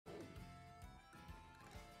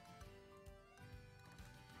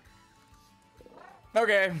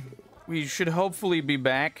Okay, we should hopefully be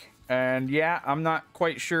back. And yeah, I'm not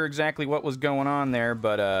quite sure exactly what was going on there,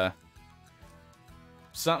 but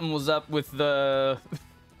something was up with the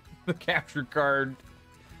the capture card.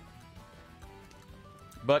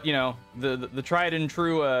 But you know, the tried and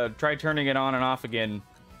true try turning it on and off again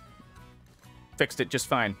fixed it just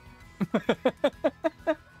fine.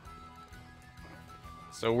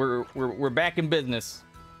 So we're back in business.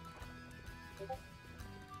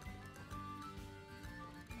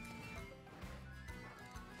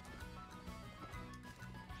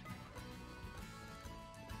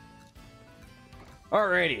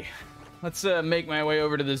 Alrighty, let's make my way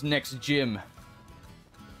over to this next gym.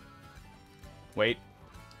 Wait,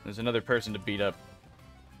 there's another person to beat up.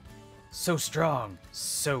 So strong,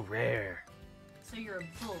 so rare. So you're a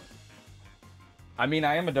bully. I mean,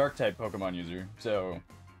 I am a dark type Pokemon user, so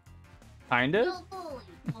kinda. No bully.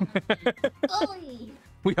 Bully.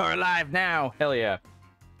 We are alive now. Hell yeah.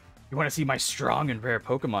 You want to see my strong and rare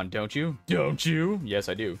Pokemon, don't you? Don't you? Yes,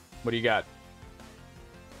 I do. What do you got?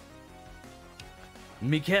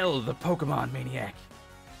 Mikkel, the Pokemon Maniac.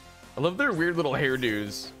 I love their weird little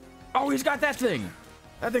hairdos. Oh, he's got that thing.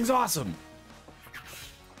 That thing's awesome.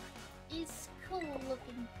 It's cool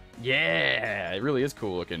looking. Yeah, it really is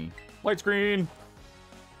cool looking. Light screen.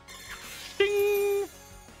 Ding.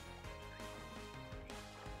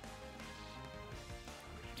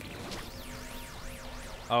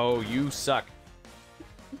 Oh, you suck.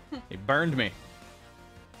 It burned me.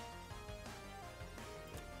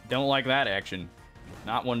 Don't like that action.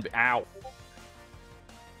 Not one. Ow.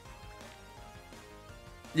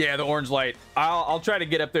 Yeah, the orange light. I'll try to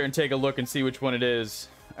get up there and take a look and see which one it is.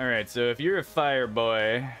 All right, so if you're a fire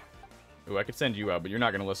boy, ooh, I could send you out, but you're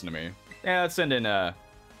not gonna listen to me. Yeah, let's send in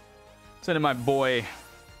my boy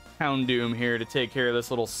Houndoom here to take care of this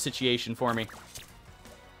little situation for me.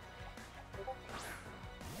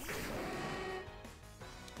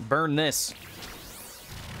 Burn this.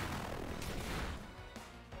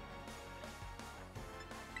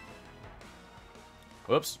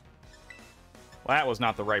 Whoops. Well, that was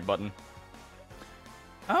not the right button.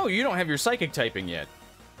 Oh, you don't have your psychic typing yet.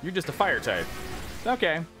 You're just a fire type.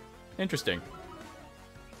 Okay. Interesting.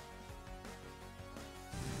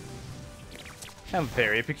 I'm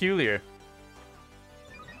very peculiar.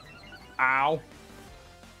 Ow.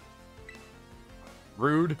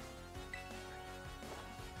 Rude.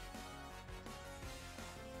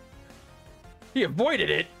 He avoided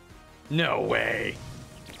it? No way.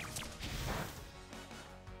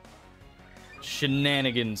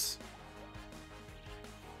 Shenanigans.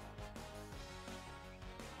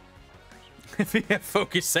 If you have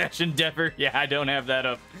Focus Sash Endeavor, yeah, I don't have that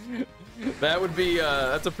up. That would be,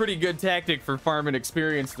 that's a pretty good tactic for farming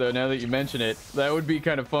experience, though, now that you mention it. That would be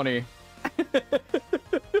kind of funny.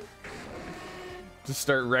 Just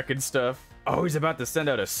start wrecking stuff. Oh, he's about to send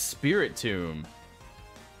out a Spirit Tomb.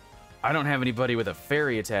 I don't have anybody with a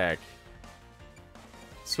fairy attack.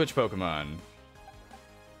 Switch Pokemon.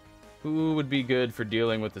 Who would be good for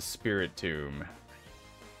dealing with the Spirit Tomb?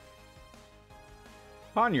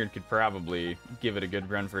 Ponyard could probably give it a good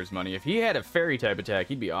run for his money. If he had a fairy type attack,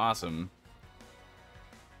 he'd be awesome.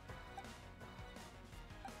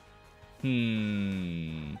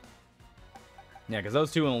 Yeah, because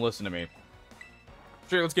those two won't listen to me.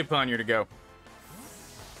 Sure, let's get Ponyard to go.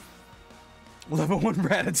 Level 1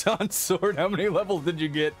 Rattatan sword. How many levels did you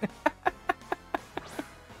get?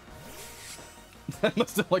 That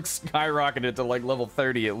must have like skyrocketed to like level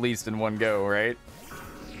 30 at least in one go, right?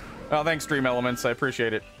 Oh, thanks, Stream Elements. I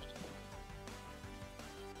appreciate it.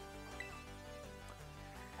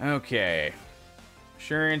 Okay.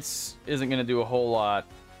 Assurance isn't going to do a whole lot.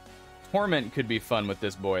 Torment could be fun with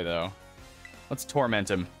this boy, though. Let's torment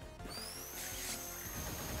him.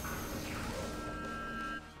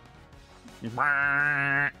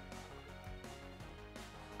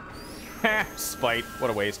 Spite. What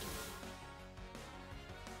a waste.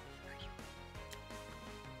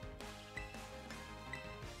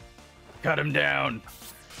 Cut him down.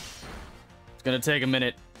 It's gonna take a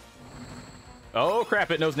minute. Oh,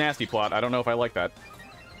 crap, it knows Nasty Plot. I don't know if I like that.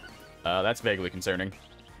 That's vaguely concerning.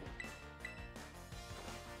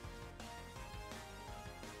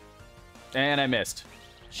 And I missed.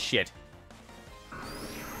 Shit.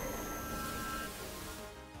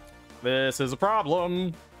 This is a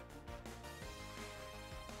problem.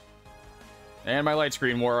 And my light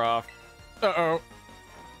screen wore off. Uh-oh.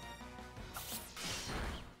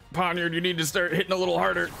 Ponyard, you need to start hitting a little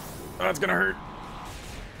harder. Oh, that's gonna hurt.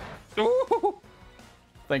 Ooh.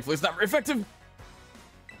 Thankfully, it's not very effective.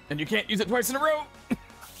 And you can't use it twice in a row.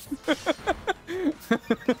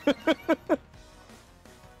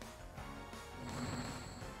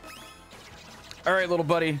 right, little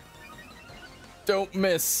buddy. Don't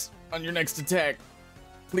miss on your next attack.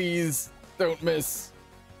 Please don't miss.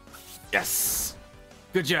 Yes!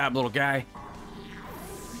 Good job, little guy.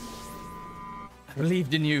 I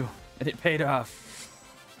believed in you, and it paid off.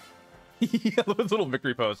 Yeah, little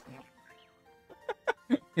victory pose.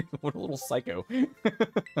 What a little psycho.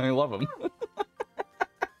 I love him.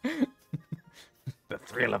 The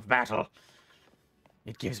thrill of battle.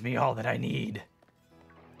 It gives me all that I need.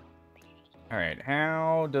 All right,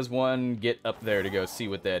 how does one get up there to go see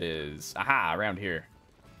what that is? Aha, around here.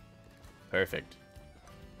 Perfect.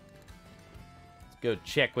 Let's go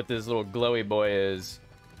check what this little glowy boy is.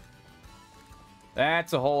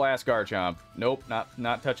 That's a whole ass Garchomp. Nope,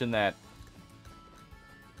 not touching that.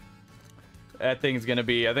 That thing's gonna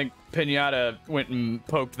be, I think Pinata went and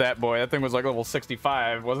poked that boy. That thing was like level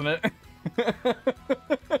 65, wasn't it? Oh,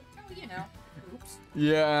 you know. Oops.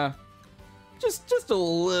 Yeah. Just a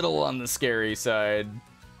little on the scary side.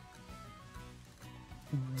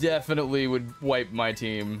 Definitely would wipe my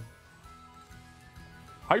team.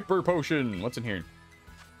 Hyper Potion. What's in here?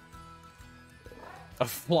 A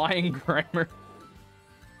flying Grimer.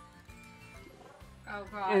 Oh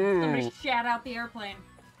god. Somebody shat out the airplane.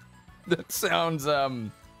 That sounds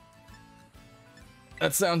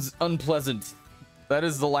unpleasant. That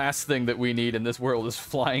is the last thing that we need in this world is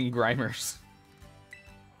flying Grimers.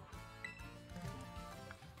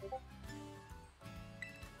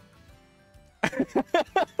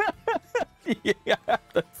 Yeah,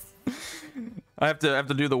 I have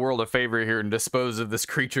to do the world a favor here and dispose of this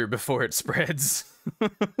creature before it spreads.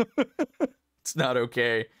 It's not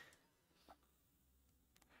okay.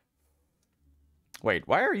 Wait,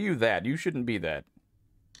 why are you that? You shouldn't be that.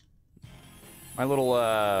 My little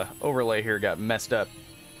overlay here got messed up.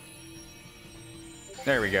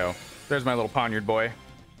 There we go. There's my little Poniard boy.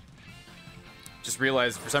 Just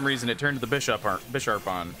realized for some reason it turned to the Bisharp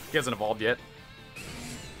on. He hasn't evolved yet.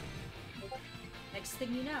 Next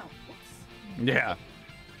thing you know. Whoops. Yeah.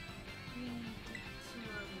 You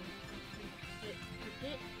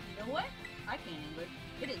know what? I can't English.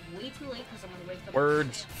 It is way too late because I'm gonna wake up.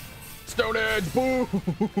 Words. Stone Edge. Boom.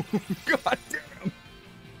 God damn.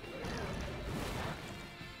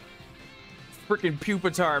 Freaking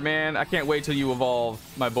Pupitar, man. I can't wait till you evolve,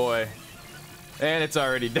 my boy. And it's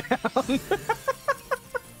already down.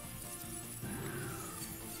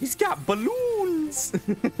 He's got balloons.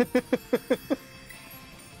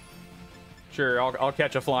 Sure, I'll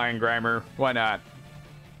catch a flying Grimer. Why not?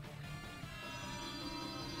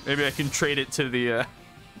 Maybe I can trade it to the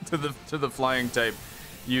to the flying type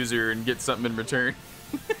user and get something in return.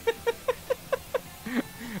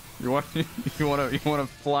 You want a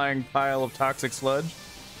flying pile of toxic sludge?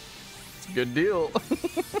 It's a good deal.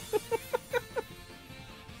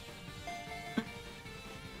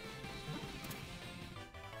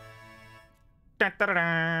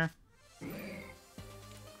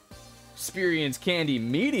 Experience candy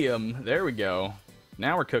medium. There we go.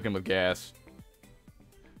 Now we're cooking with gas.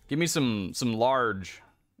 Give me some large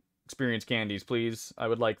experience candies, please. I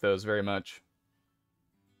would like those very much.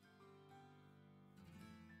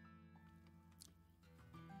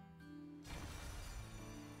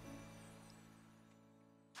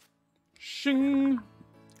 Shing!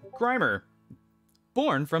 Grimer.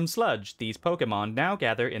 Born from sludge, these Pokemon now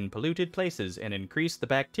gather in polluted places and increase the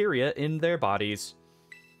bacteria in their bodies.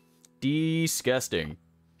 Disgusting.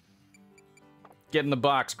 Get in the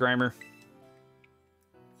box, Grimer.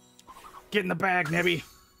 Get in the bag, Nebby.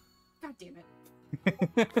 God damn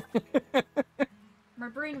it. My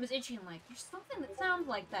brain was itching like, there's something that sounds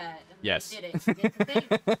like that. And yes. You did it. You did the thing.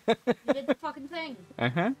 You did the fucking thing.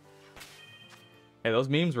 Uh-huh. Hey, those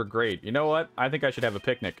memes were great. You know what? I think I should have a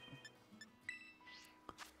picnic.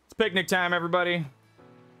 It's picnic time, everybody.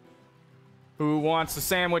 Who wants a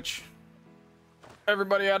sandwich?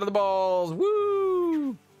 Everybody out of the balls.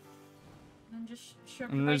 Woo! And just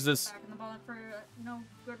shove And there's this back in the ball for no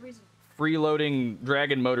good reason. freeloading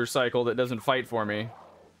dragon motorcycle that doesn't fight for me.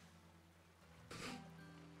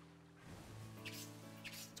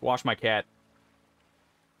 Let's wash my cat.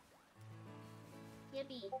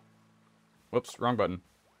 Yippee. Whoops, wrong button.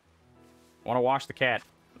 Want to wash the cat.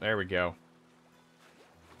 There we go.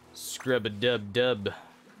 Scrub-a-dub-dub.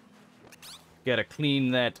 Gotta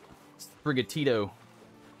clean that Sprigatito.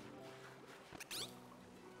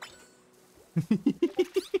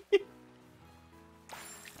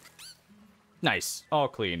 Nice. All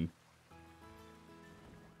clean.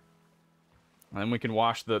 And then we can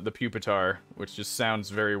wash the Pupitar, which just sounds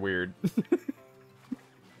very weird.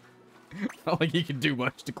 Not like he can do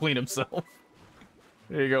much to clean himself.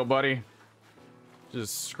 There you go, buddy.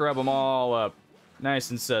 Just scrub them all up.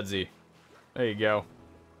 Nice and sudsy. There you go.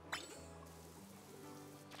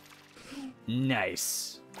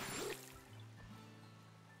 Nice.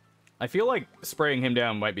 I feel like spraying him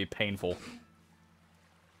down might be painful.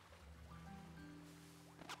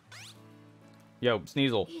 Yo,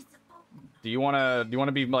 Sneasel. Do you wanna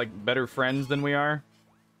be like better friends than we are?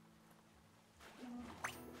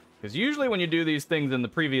 Because usually when you do these things in the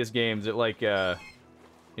previous games, it like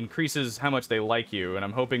increases how much they like you, and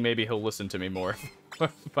I'm hoping maybe he'll listen to me more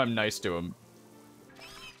if I'm nice to him.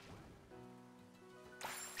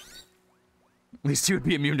 At least he would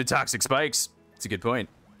be immune to toxic spikes. That's a good point.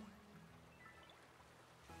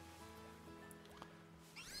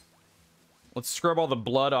 Let's scrub all the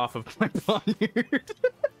blood off of my Ponyard.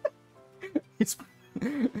 He's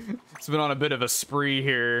been on a bit of a spree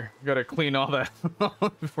here. Gotta clean all that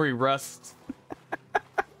before he rusts.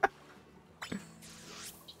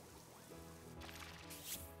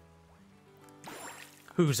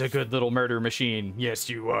 Who's a good little murder machine? Yes,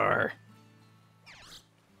 you are.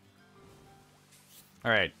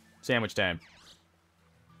 All right, sandwich time.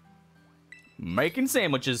 Making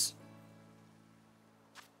sandwiches.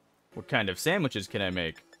 What kind of sandwiches can I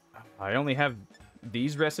make? I only have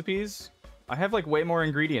these recipes. I have like way more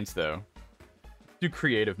ingredients though. Do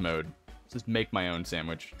creative mode. Just make my own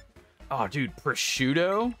sandwich. Oh, dude,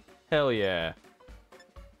 prosciutto? Hell yeah.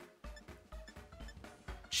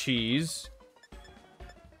 Cheese.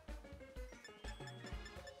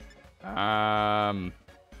 We don't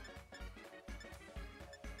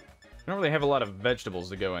really have a lot of vegetables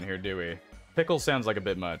to go in here, do we? Pickles sounds like a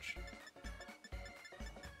bit much.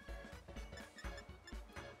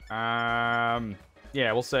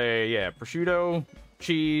 Yeah, we'll say, yeah, prosciutto,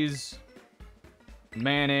 cheese,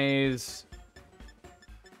 mayonnaise,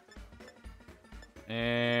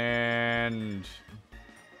 and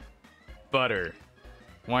butter.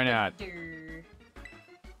 Why not?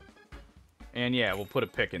 And yeah, we'll put a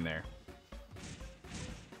pick in there.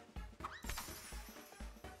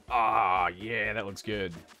 Ah, yeah, that looks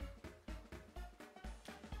good.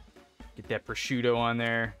 Get that prosciutto on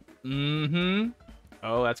there. Mm-hmm.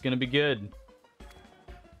 Oh, that's gonna be good.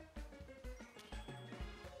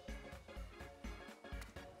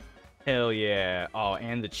 Hell yeah. Oh,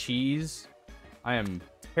 and the cheese. I am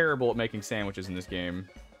terrible at making sandwiches in this game.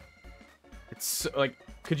 It's like,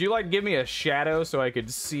 could you like give me a shadow so I could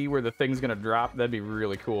see where the thing's gonna drop? That'd be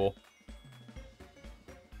really cool.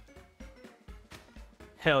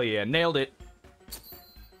 Hell yeah, nailed it.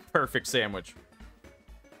 Perfect sandwich.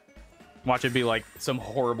 Watch it be like some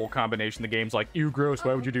horrible combination. The game's like, ew, gross,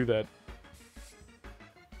 why would you do that?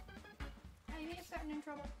 I may have gotten in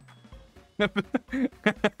trouble.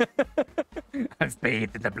 I've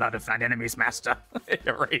bathed in the blood of thine enemies, master.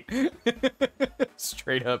 Yeah, right.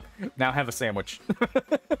 Straight up. Now have a sandwich.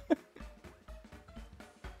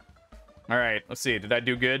 Alright, let's see. Did I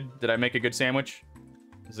do good? Did I make a good sandwich?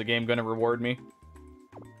 Is the game gonna reward me?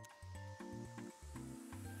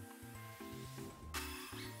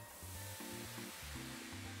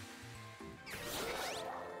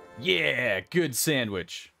 Yeah, good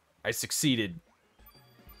sandwich. I succeeded.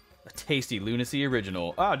 A tasty Lunacy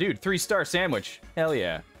original. Oh, dude, 3-star sandwich. Hell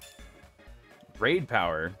yeah. Raid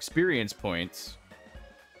power, experience points,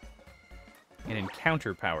 and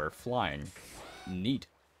encounter power, flying. Neat.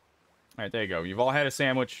 All right, there you go. You've all had a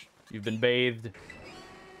sandwich. You've been bathed.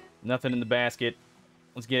 Nothing in the basket.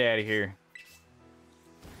 Let's get out of here.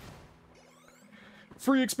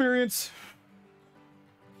 Free experience.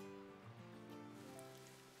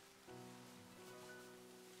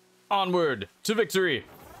 Onward to victory.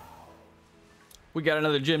 We got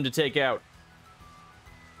another gym to take out.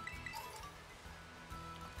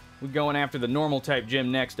 We're going after the normal type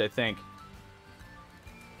gym next, I think.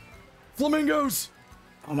 Flamingos!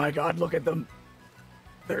 Oh my god, look at them.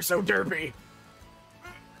 They're so derpy.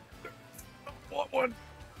 Want one?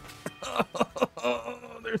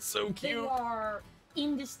 They're so cute. They are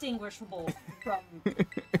indistinguishable from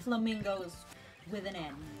flamingos with an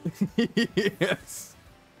N. Yes.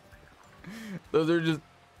 Those are just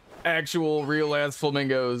actual real-ass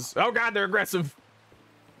flamingos. Oh god, they're aggressive.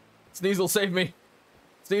 Sneasel, save me.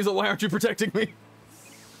 Sneasel, why aren't you protecting me?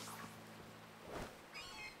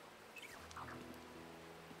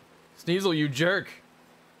 Sneasel, you jerk.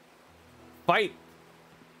 Fight.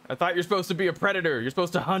 I thought you're supposed to be a predator. You're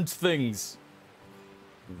supposed to hunt things.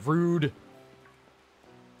 Rude.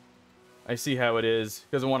 I see how it is. He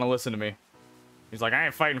doesn't want to listen to me. He's like, I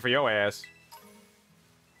ain't fighting for your ass.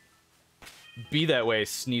 Be that way,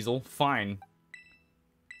 Sneasel. Fine.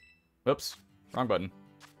 Whoops. Wrong button.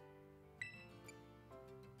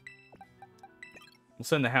 We'll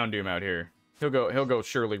send the Houndoom out here. He'll go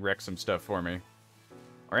surely wreck some stuff for me.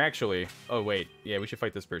 Or actually... Oh, wait. Yeah, we should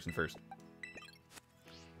fight this person first.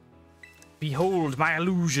 Behold my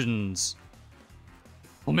illusions!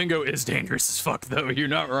 Flamingo is dangerous as fuck, though. You're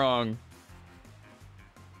not wrong.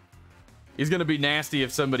 He's gonna be nasty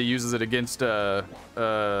if somebody uses it against,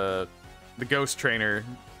 the Ghost Trainer.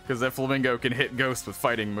 Because that Flamingo can hit Ghost with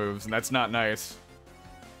fighting moves, and that's not nice.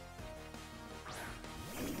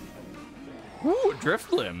 Ooh, a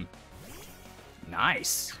Drifblim.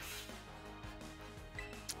 Nice.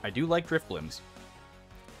 I do like Drifblims.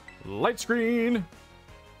 Light screen.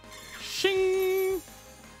 Shing.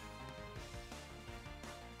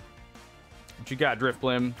 What you got,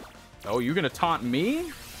 Drifblim? Oh, you're gonna taunt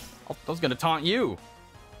me? I was gonna taunt you.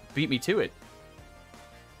 Beat me to it.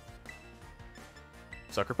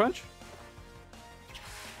 Sucker Punch?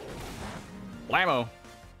 Blammo.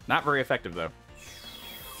 Not very effective, though.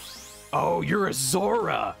 Oh, you're a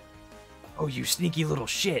Zora. Oh, you sneaky little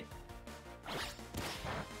shit.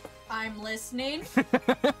 I'm listening.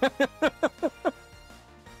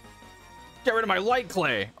 Get rid of my light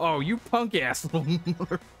clay. Oh, you punk ass little.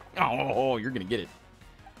 Oh, you're gonna get it.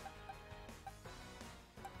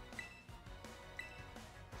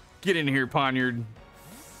 Get in here, Poniard.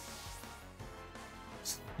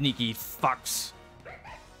 Sneaky fucks.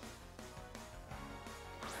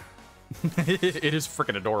 It is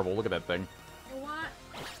freaking adorable. Look at that thing. I want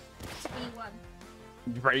to be one.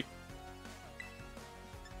 Right.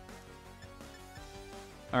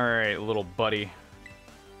 Alright, little buddy.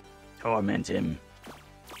 Torment him.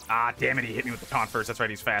 Ah, damn it, he hit me with the taunt first. That's right,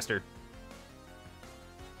 he's faster.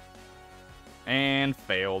 And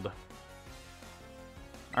failed.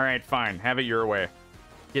 Alright, fine. Have it your way.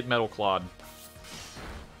 Get Metal Clawed.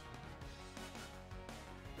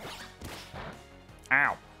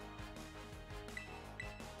 Ow.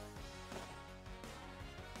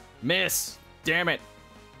 Miss. Damn it.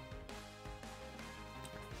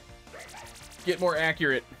 Get more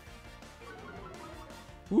accurate.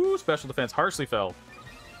 Ooh, special defense. Harshly fell.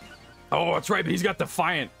 Oh, that's right, but he's got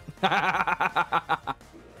Defiant.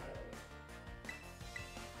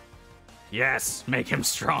 Yes, make him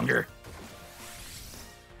stronger.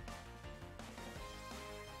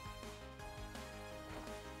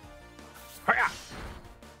 Hiya!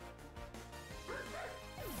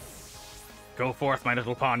 Go forth, my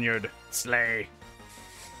little poniard. Slay.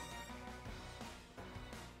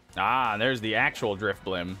 Ah, there's the actual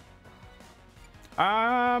Drifblim.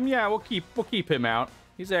 Yeah, we'll keep him out.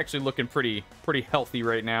 He's actually looking pretty healthy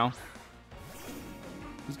right now.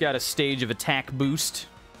 He's got a stage of attack boost.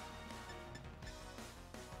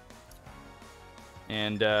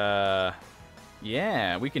 And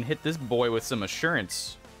yeah, we can hit this boy with some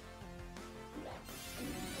assurance.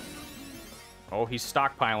 Oh, he's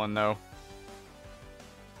stockpiling though.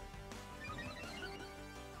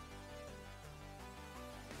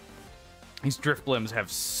 These Drifblims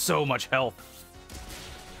have so much health.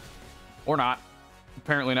 Or not.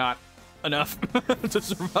 Apparently not enough to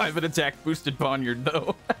survive an attack-boosted Poniard,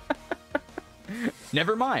 though.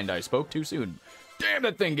 Never mind, I spoke too soon. Damn,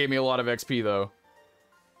 that thing gave me a lot of XP, though.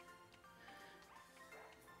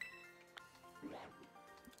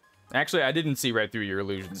 Actually, I didn't see right through your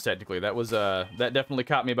illusions, technically. That was, that definitely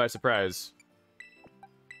caught me by surprise.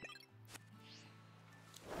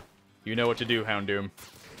 You know what to do, Houndoom.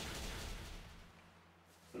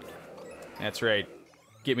 That's right.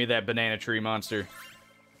 Get me that banana tree monster.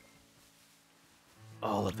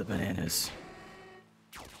 All of the bananas.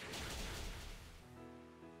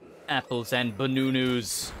 Apples and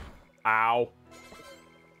bananas. Ow.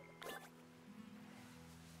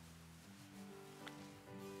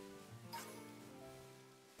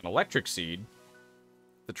 An electric seed.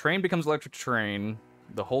 The train becomes electric train.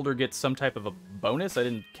 The holder gets some type of a bonus? I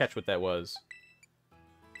didn't catch what that was.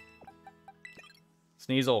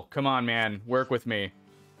 Sneasel, come on, man. Work with me.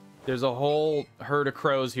 There's a whole herd of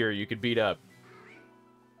crows here you could beat up.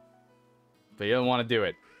 But you don't want to do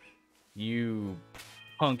it. You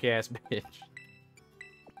punk-ass bitch.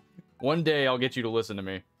 One day I'll get you to listen to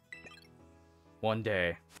me. One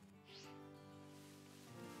day.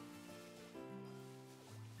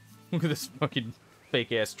 Look at this fucking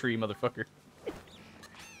fake-ass tree, motherfucker.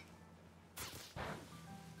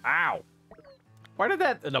 Ow! Why did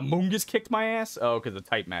that... An Amoongus kicked my ass? Oh, because of the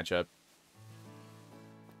type matchup.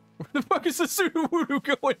 Where the fuck is the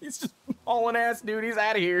Sudowoodo going? He's just hauling ass, dude. He's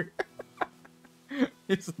out of here.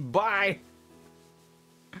 It's bye.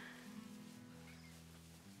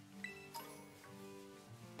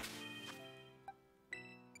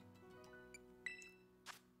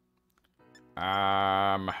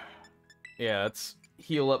 Yeah, let's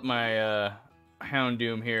heal up my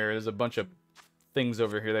Houndoom here. There's a bunch of things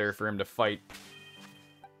over here there for him to fight.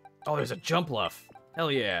 Oh, there's a jump luff.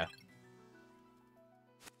 Hell yeah.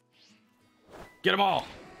 Get them all.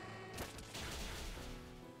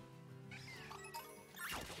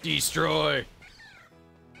 Destroy.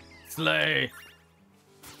 Slay.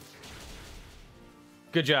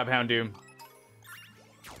 Good job, Houndoom.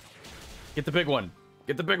 Get the big one.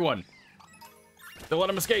 Get the big one. Don't let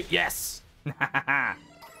him escape. Yes.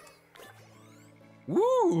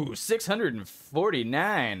 Woo,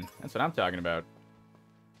 649. That's what I'm talking about.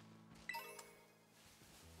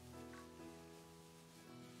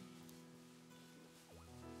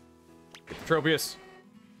 Get the Tropius.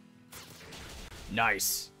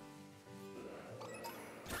 Nice.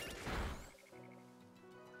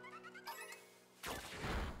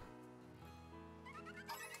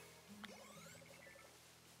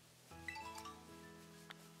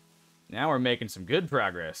 Now we're making some good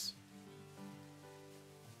progress.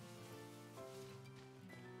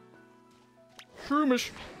 Shroomish.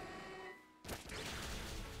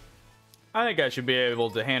 I think I should be able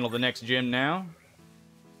to handle the next gym now.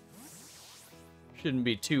 Shouldn't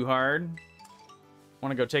be too hard.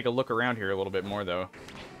 Want to go take a look around here a little bit more, though.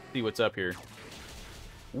 See what's up here.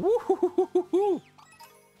 Woo-hoo-hoo-hoo-hoo.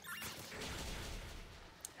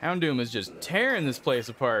 Houndoom is just tearing this place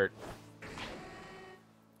apart.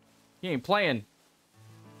 He ain't playing.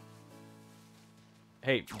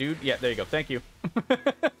 Hey, dude. Yeah, there you go. Thank you.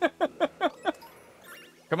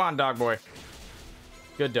 Come on, dog boy.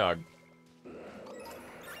 Good dog.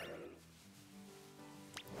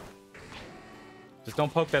 Just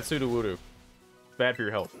don't poke that Sudowoodo. It's bad for your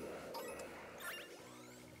health.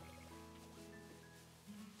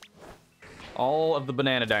 All of the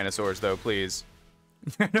banana dinosaurs, though, please.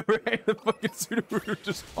 I know, right? The fucking Sudowoodo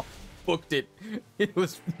just booked it. It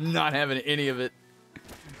was not having any of it.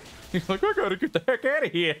 He's like, I gotta get the heck out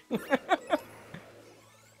of here.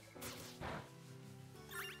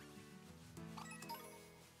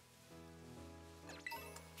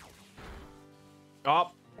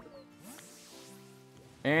 Oh.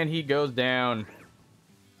 And he goes down.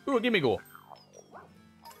 Ooh, a gimme ghoul.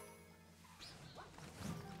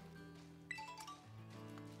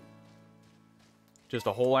 Just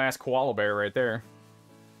a whole ass koala bear right there.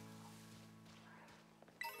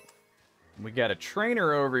 We got a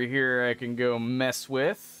trainer over here I can go mess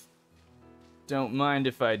with. Don't mind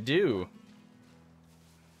if I do.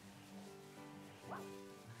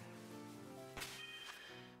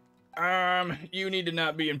 You need to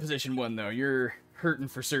not be in position 1, though. You're hurting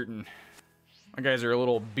for certain. My guys are a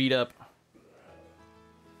little beat up.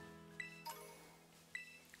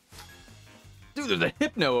 Dude, there's a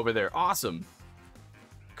Hypno over there. Awesome.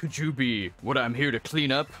 Could you be what I'm here to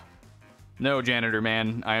clean up? No, janitor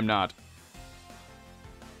man, I am not.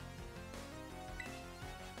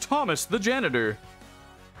 Thomas the janitor.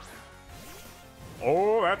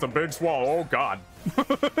 Oh, that's a big swallow. Oh, God.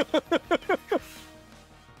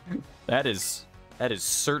 That is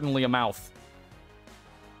certainly a mouth.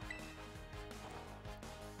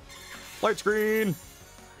 Light screen.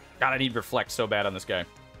 God, I need reflect so bad on this guy.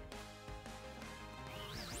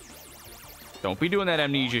 Don't be doing that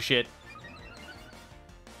amnesia shit.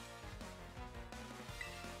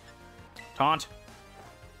 Taunt.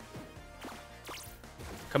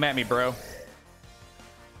 Come at me, bro.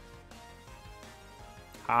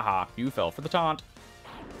 Haha, you fell for the taunt.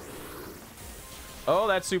 Oh,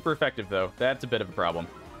 that's super effective, though. That's a bit of a problem.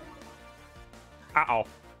 Uh-oh.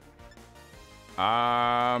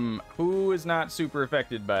 Who is not super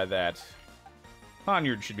affected by that?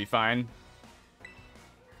 Poniard should be fine.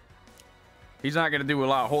 He's not going to do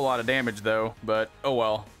a whole lot of damage, though, but oh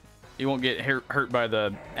well. He won't get hurt by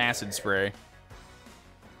the acid spray.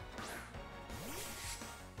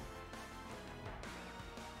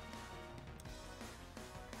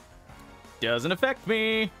 Doesn't affect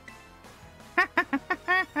me.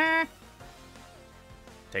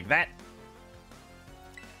 Take that.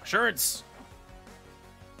 Assurance.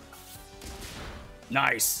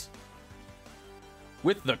 Nice.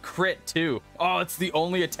 With the crit, too. Oh, it's the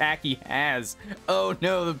only attack he has. Oh,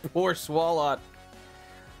 no, the poor Swalot.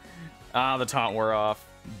 Ah, the taunt wore off.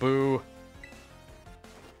 Boo.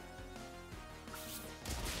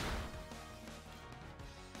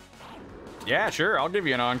 Yeah, sure, I'll give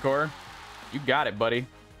you an encore. You got it, buddy.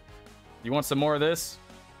 You want some more of this?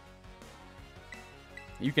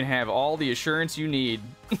 You can have all the assurance you need.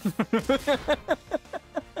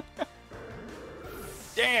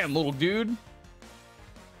 Damn, little dude.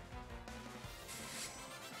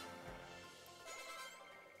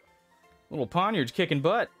 Little Poniard's kicking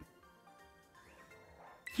butt.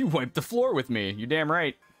 You wiped the floor with me. You damn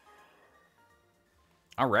right.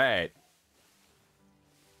 All right.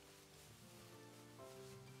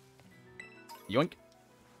 Yoink.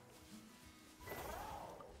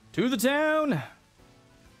 To the town!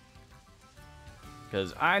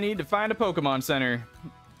 Because I need to find a Pokemon Center.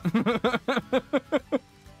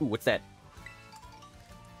 Ooh, what's that?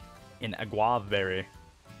 An Aguaberry.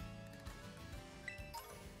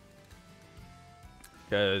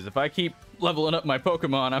 Because if I keep leveling up my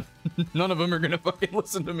Pokemon, none of them are going to fucking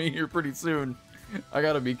listen to me here pretty soon. I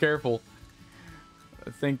gotta be careful. I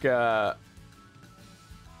think,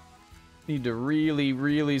 need to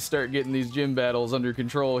really start getting these gym battles under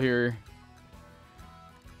control here.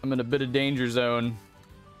 I'm in a bit of danger zone.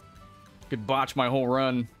 Could botch my whole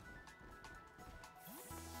run.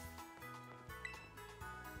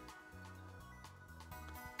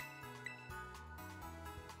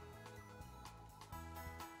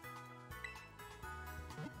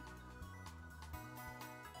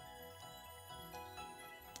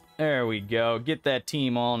 There we go. Get that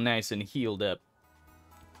team all nice and healed up.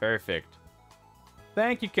 Perfect.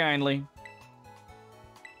 Thank you kindly.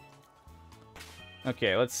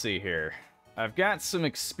 Okay, let's see here. I've got some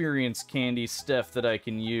experience candy stuff that I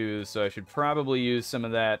can use, so I should probably use some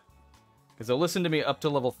of that. Because they'll listen to me up to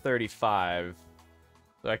level 35.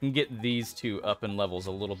 So I can get these two up in levels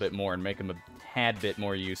a little bit more and make them a tad bit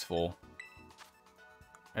more useful.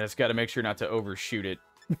 I just got to make sure not to overshoot it.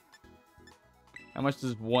 How much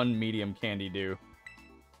does one medium candy do?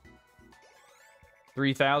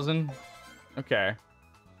 3,000? Okay.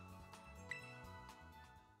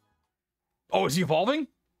 Oh, is he evolving?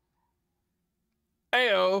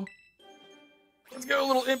 Ayo! Let's go,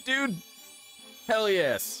 little imp dude! Hell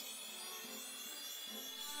yes!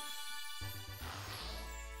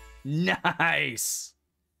 Nice!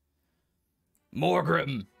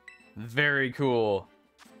 Morgrim! Very cool.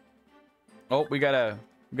 Oh, we gotta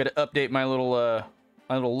update my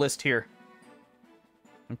little list here.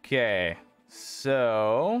 Okay,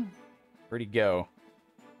 so where'd he go?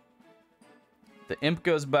 The imp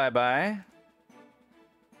goes bye-bye.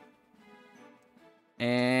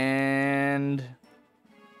 And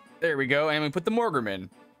there we go, and we put the Morgrim in.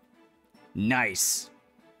 Nice.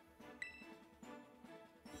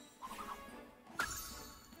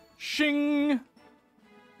 Shing!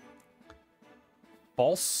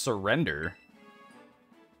 False surrender?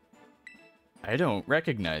 I don't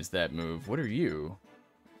recognize that move. What are you?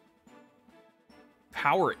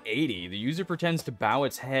 Power 80. The user pretends to bow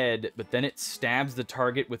its head, but then it stabs the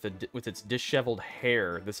target with its disheveled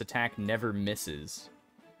hair. This attack never misses.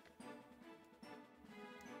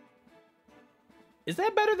 Is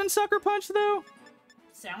that better than Sucker Punch, though?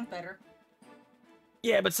 Sounds better.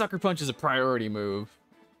 Yeah, but Sucker Punch is a priority move.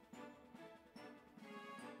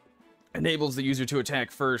 Enables the user to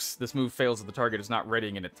attack first. This move fails if the target is not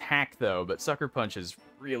readying an attack, though, but Sucker Punch is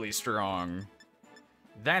really strong.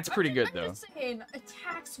 That's pretty good, though. I'm just saying,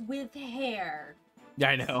 attacks with hair. Yeah,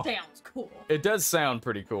 I know. Sounds cool. It does sound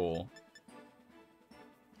pretty cool.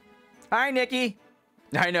 Hi, Nikki.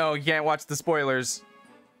 I know, you can't watch the spoilers.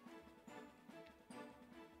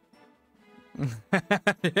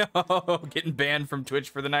 Yo, getting banned from Twitch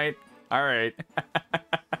for the night? Alright.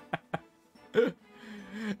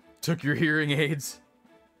 Took your hearing aids.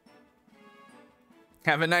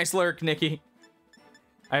 Have a nice lurk, Nikki.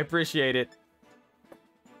 I appreciate it.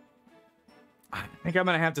 I think I'm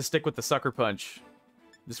gonna have to stick with the Sucker Punch.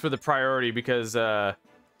 Just for the priority, because,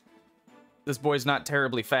 this boy's not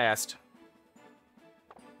terribly fast.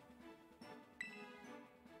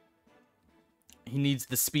 He needs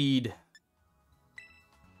the speed.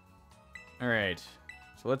 Alright.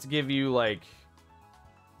 So let's give you, like,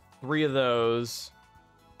 3 of those.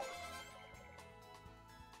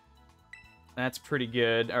 That's pretty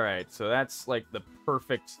good. Alright, so that's, like, the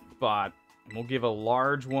perfect spot. And we'll give a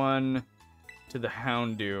large one to the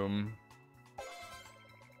Houndoom.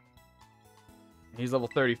 He's level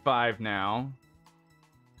 35 now.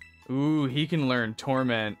 Ooh, he can learn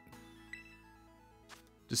Torment.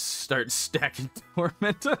 Just start stacking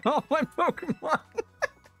Torment on all my Pokemon.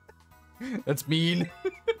 That's mean.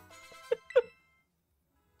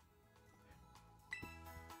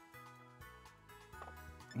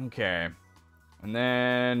 Okay. And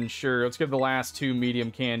then, sure, let's give the last 2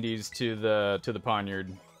 medium candies to the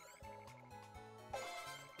Poniard.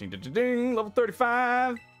 Ding, ding, ding, ding, level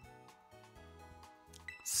 35.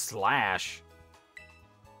 Slash.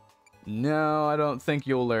 No, I don't think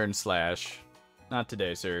you'll learn Slash. Not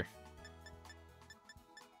today, sir.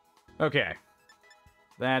 Okay.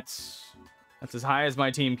 That's as high as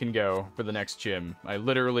my team can go for the next gym. I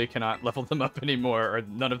literally cannot level them up anymore, or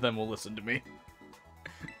none of them will listen to me.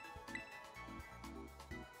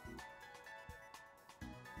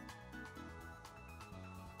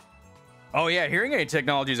 Oh yeah, hearing aid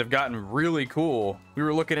technologies have gotten really cool. We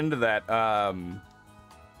were looking into that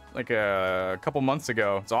like a couple months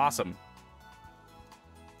ago. It's awesome.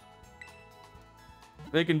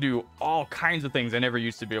 They can do all kinds of things I never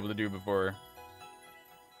used to be able to do before.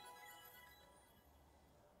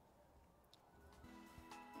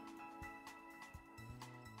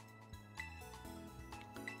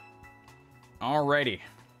 Alrighty.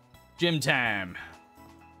 Gym time.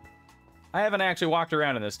 I haven't actually walked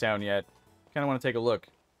around in this town yet. Kind of want to take a look.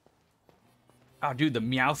 Oh, dude, the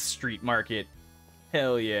Meowth Street Market.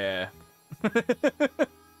 Hell yeah. This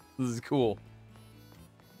is cool.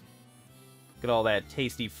 Look at all that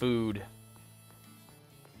tasty food.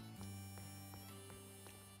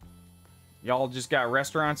 Y'all just got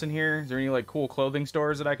restaurants in here? Is there any, like, cool clothing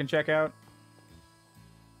stores that I can check out?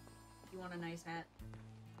 You want a nice hat?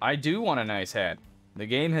 I do want a nice hat. The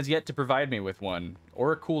game has yet to provide me with one.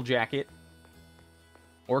 Or a cool jacket.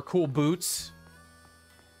 Or cool boots.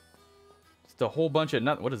 Just a whole bunch of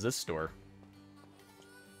nothing. What is this store?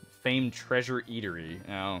 Famed Treasure Eatery.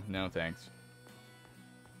 Oh, no thanks.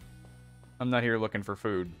 I'm not here looking for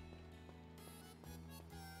food.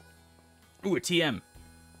 Ooh, a TM.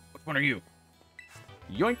 Which one are you?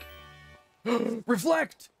 Yoink.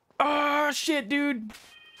 Reflect! Oh, shit, dude.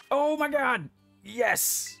 Oh, my God.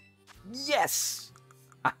 Yes. Yes.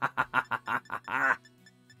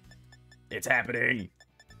 It's happening.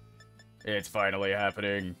 It's finally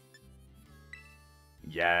happening.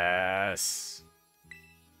 Yes.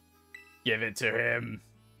 Give it to him.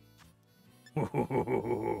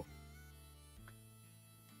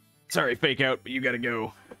 Sorry, fake out, but you gotta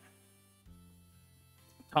go.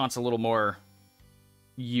 Taunt's a little more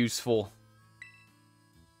useful.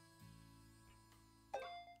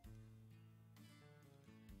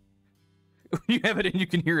 You have it and you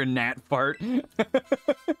can hear a gnat fart.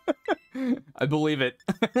 I believe it.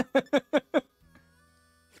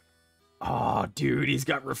 Oh, dude, he's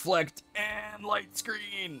got reflect and light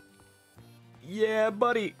screen. Yeah,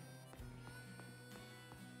 buddy.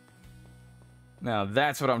 Now,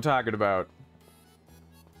 that's what I'm talking about.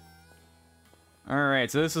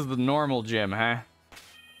 Alright, so this is the normal gym, huh?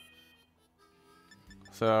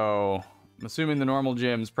 So, I'm assuming the normal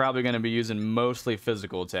gym's probably going to be using mostly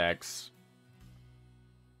physical attacks.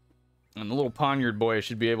 And the little Poniard boy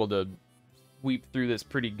should be able to sweep through this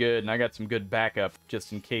pretty good, and I got some good backup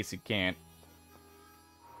just in case he can't.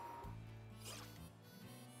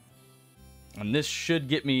 And this should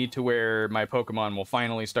get me to where my Pokemon will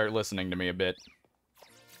finally start listening to me a bit.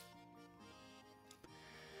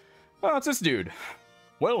 Oh, it's this dude.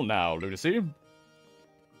 Well now, Lunacy.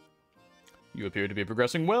 You appear to be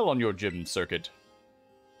progressing well on your gym circuit.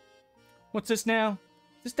 What's this now?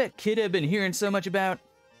 Is this that kid I've been hearing so much about?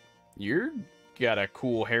 You're got a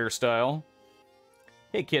cool hairstyle.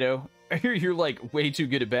 Hey, kiddo. I hear you're, like, way too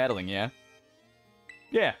good at battling, yeah?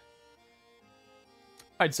 Yeah.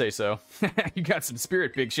 I'd say so. You got some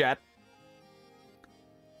spirit, big shot.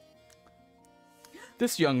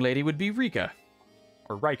 This young lady would be Rika.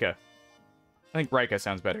 Or Rika. I think Rika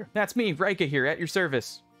sounds better. That's me, Rika here, at your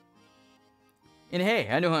service. And hey,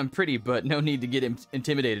 I know I'm pretty, but no need to get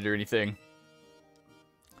intimidated or anything.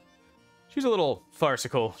 She's a little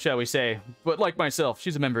farcical, shall we say, but like myself,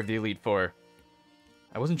 she's a member of the Elite Four.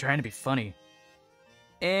 I wasn't trying to be funny.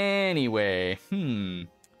 Anyway,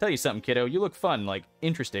 tell you something, kiddo, you look fun, like,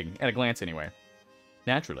 interesting, at a glance anyway.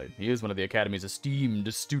 Naturally, he is one of the Academy's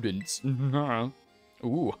esteemed students.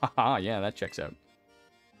 Ooh, haha, yeah, that checks out.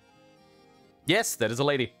 Yes, that is a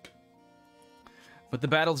lady. But the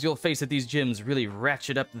battles you'll face at these gyms really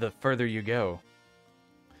ratchet up the further you go.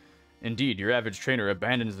 Indeed, your average trainer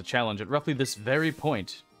abandons the challenge at roughly this very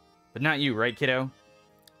point. But not you, right, kiddo?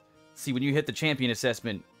 See, when you hit the champion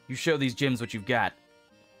assessment, you show these gyms what you've got.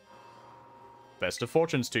 Best of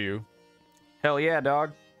fortunes to you. Hell yeah,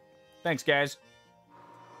 dog. Thanks, guys.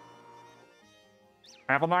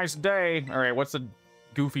 Have a nice day. Alright, what's the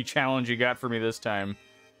goofy challenge you got for me this time?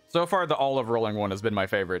 So far, the olive rolling one has been my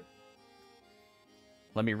favorite.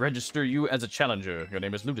 Let me register you as a challenger. Your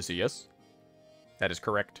name is Lunacy, yes? That is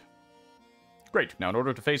correct. Great. Now, in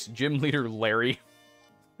order to face gym leader Larry...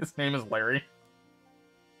 His name is Larry.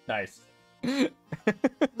 Nice.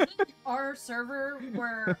 Our server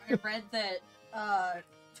where I read that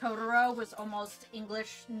Totoro was almost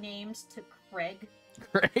English named to Craig.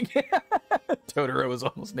 Craig? Totoro was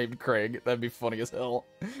almost named Craig. That'd be funny as hell.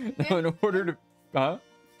 Now, in order to... Huh?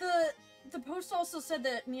 The post also said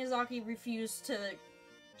that Miyazaki refused to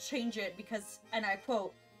change it because, and I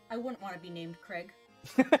quote, I wouldn't want to be named Craig.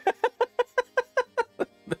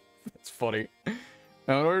 That's funny.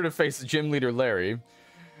 Now, in order to face gym leader Larry,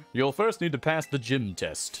 you'll first need to pass the gym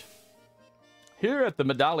test. Here at the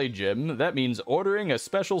Medali Gym, that means ordering a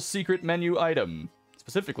special secret menu item.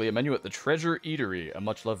 Specifically, a menu at the Treasure Eatery, a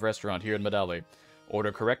much-loved restaurant here in Medali.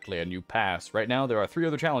 Order correctly and you pass. Right now, there are 3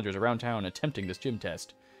 other challengers around town attempting this gym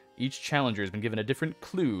test. Each challenger has been given a different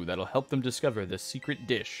clue that'll help them discover the secret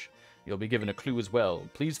dish. You'll be given a clue as well.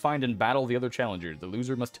 Please find and battle the other challengers. The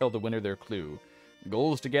loser must tell the winner their clue. The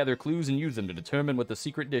goal is to gather clues and use them to determine what the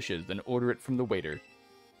secret dish is, then order it from the waiter.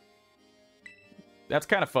 That's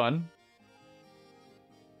kind of fun.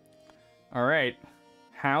 Alright.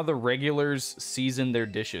 How the regulars season their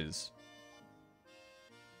dishes.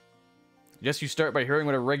 Guess you start by hearing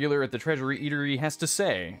what a regular at the Treasury Eatery has to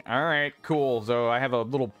say. Alright, cool. So I have a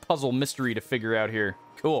little puzzle mystery to figure out here.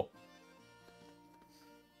 Cool.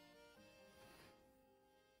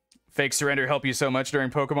 Fake surrender help you so much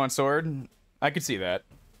during Pokemon Sword? I could see that.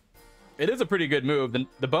 It is a pretty good move.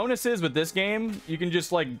 The bonus is with this game, you can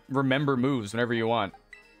just, like, remember moves whenever you want.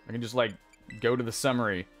 I can just, like, go to the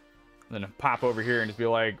summary, and then pop over here and just be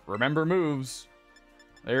like, remember moves.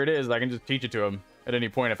 There it is. I can just teach it to him at any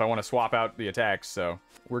point if I want to swap out the attacks, so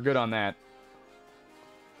we're good on that.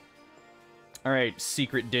 Alright,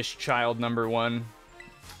 secret dish child number 1.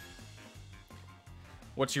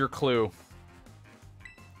 What's your clue?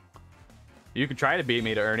 You can try to beat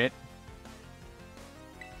me to earn it.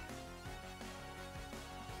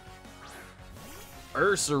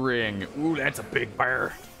 Ursaring. Ooh, that's a big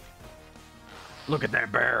bear. Look at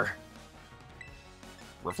that bear.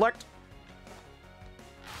 Reflect.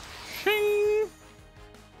 Shing.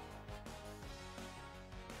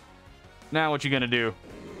 Now what you gonna do?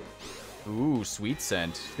 Ooh, sweet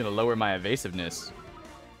scent. It's gonna lower my evasiveness.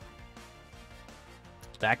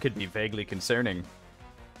 That could be vaguely concerning.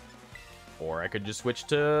 Or I could just switch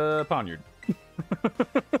to Ponyard.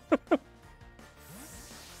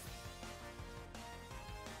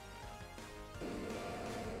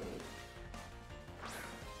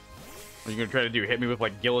 What are you gonna try to do? Hit me with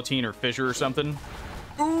like guillotine or fissure or something?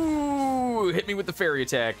 Ooh, hit me with the fairy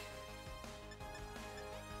attack.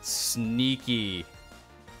 Sneaky.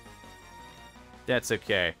 That's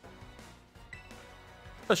okay.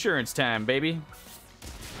 Assurance time, baby.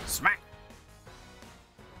 Smack.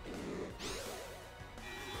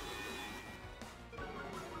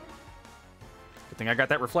 Good thing I got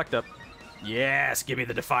that reflect up. Yes, give me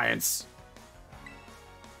the defiance.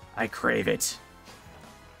 I crave it.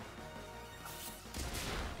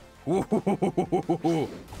 Ooh.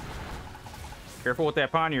 Careful with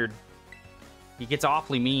that Ponyard. He gets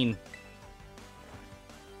awfully mean.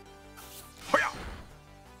 Hoya!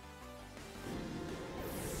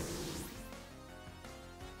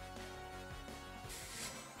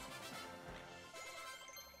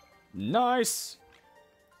 Nice.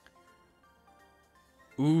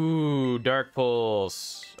 Ooh, Dark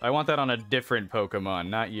Pulse. I want that on a different Pokemon,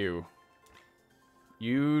 not you.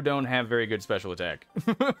 You don't have very good special attack.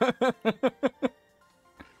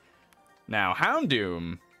 Now,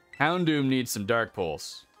 Houndoom. Houndoom needs some Dark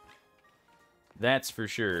Pulse. That's for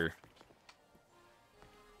sure.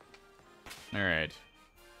 Alright.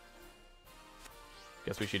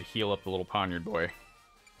 Guess we should heal up the little Ponyard boy.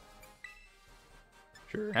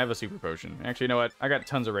 Sure, have a super potion. Actually, you know what? I got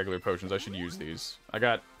tons of regular potions. I should use these. I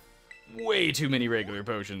got way too many regular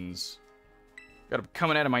potions. Got them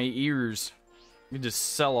coming out of my ears. You can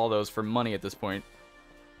just sell all those for money at this point.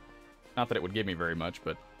 Not that it would give me very much,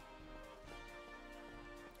 but...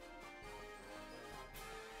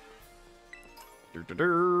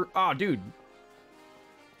 Oh, dude.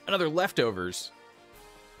 Another leftovers.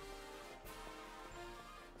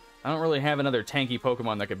 I don't really have another tanky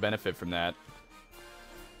Pokemon that could benefit from that.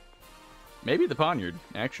 Maybe the Ponyard,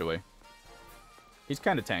 actually. He's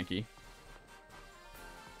kind of tanky.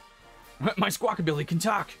 My Squawkabilly can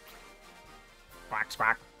talk! Squawk,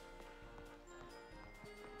 squawk.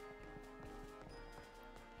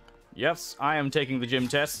 Yes, I am taking the gym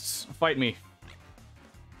tests. Fight me.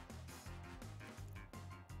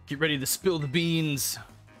 Get ready to spill the beans.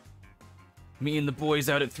 Me and the boys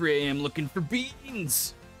out at 3 a.m. looking for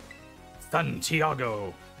beans.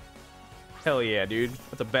 Santiago. Hell yeah, dude.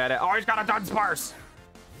 That's a badass. Oh, he's got a Dunsparce.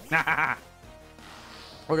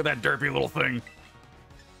 Look at that derpy little thing.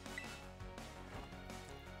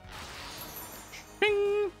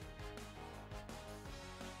 Bing.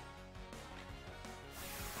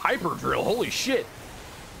 Hyper Drill. Holy shit.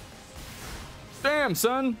 Damn,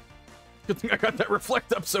 son. Good thing I got that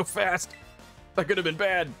reflect up so fast. That could have been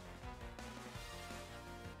bad.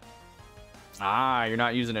 Ah, you're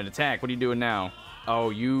not using an attack. What are you doing now?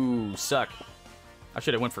 Oh, you suck. I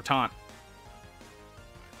should have went for taunt.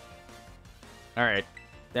 Alright.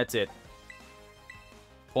 That's it.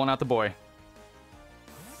 Pulling out the boy.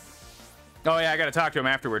 Oh yeah, I gotta talk to him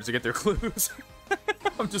afterwards to get their clues.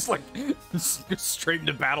 I'm just like straight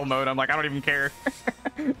into battle mode. I'm like, I don't even care.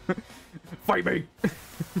 Fight me.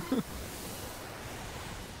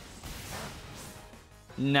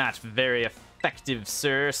 Not very effective,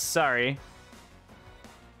 sir. Sorry.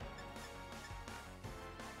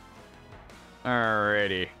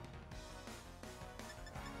 Alrighty.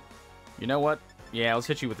 You know what? Yeah, let's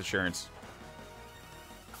hit you with assurance.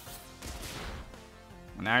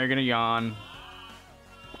 Now you're gonna yawn.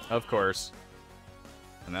 Of course.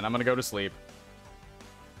 And then I'm gonna go to sleep.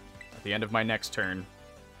 At the end of my next turn.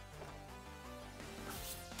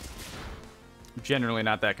 Generally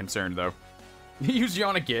not that concerned, though. He used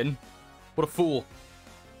yawn again. What a fool.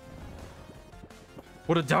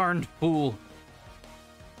 What a darned fool.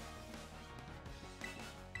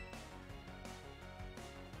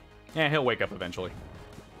 Yeah, he'll wake up eventually.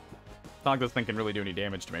 It's not like this thing can really do any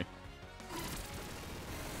damage to me.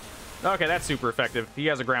 Okay, that's super effective. He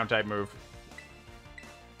has a ground type move.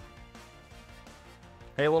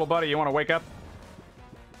 Hey, little buddy, you want to wake up?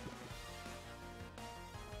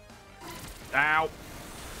 Ow.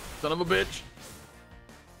 Son of a bitch.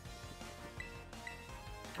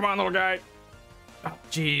 Come on, little guy. Oh,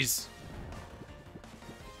 jeez.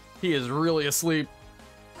 He is really asleep.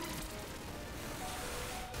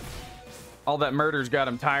 All that murder's got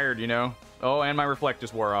him tired, you know? Oh, and my reflect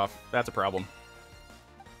just wore off. That's a problem.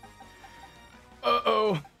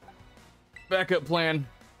 Uh-oh. Backup plan.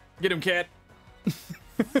 Get him, cat.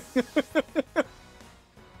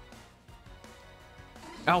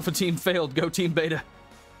 Alpha team failed. Go team beta.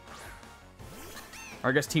 Or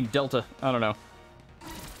I guess team delta. I don't know.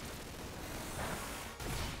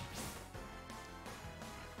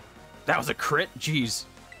 That was a crit? Jeez.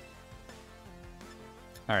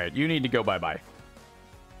 Alright, you need to go bye-bye.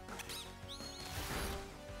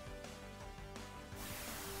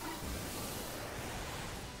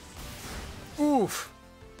 Oof.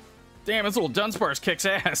 Damn, this little Dunsparce kicks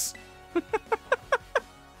ass.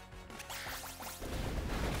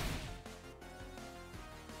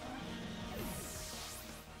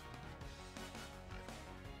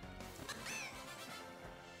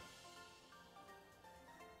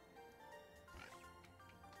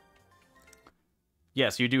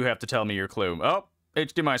 Yes, you do have to tell me your clue. Oh,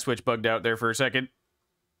 HDMI switch bugged out there for a second.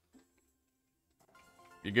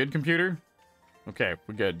 You good, computer? Okay,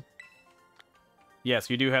 we're good. Yes,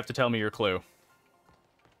 you do have to tell me your clue.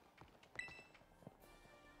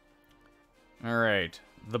 Alright.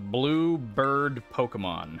 The blue bird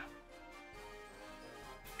Pokemon.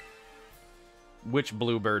 Which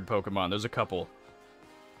blue bird Pokemon? There's a couple.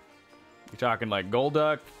 You talking like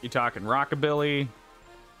Golduck? You talking Rockabilly?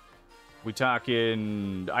 We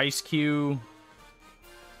talking Ice Cube?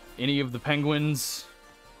 Any of the penguins?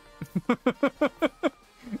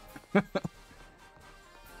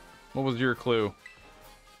 What was your clue?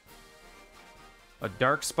 A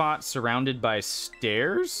dark spot surrounded by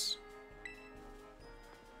stairs?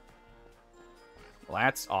 Well,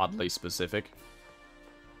 that's oddly specific.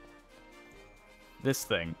 This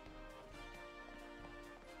thing.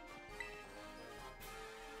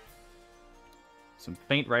 Some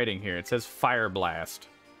faint writing here. It says Fire Blast.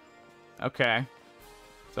 Okay.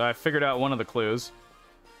 So I figured out one of the clues.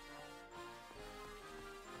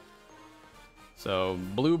 So,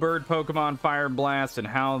 Bluebird Pokemon Fire Blast and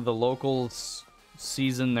how the locals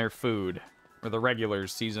season their food. Or the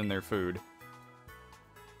regulars season their food.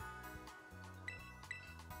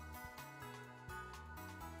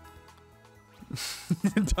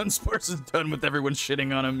 Dunsparce is done with everyone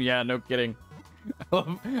shitting on him. Yeah, no kidding.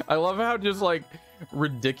 I love how just, like,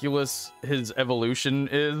 ridiculous his evolution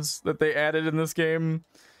is that they added in this game.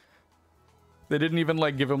 They didn't even,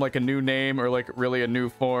 like, give him, like, a new name or, like, really a new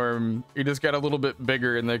form. He just got a little bit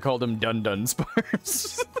bigger and they called him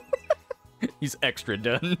Dunsparce. He's extra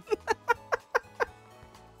done.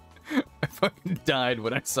 I fucking died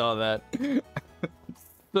when I saw that.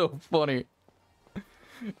 So funny.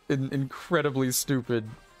 Incredibly stupid.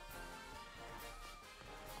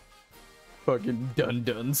 Fucking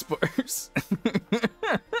Dunsparce.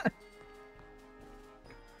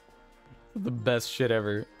 The best shit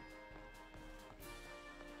ever.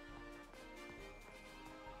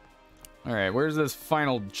 Alright, where's this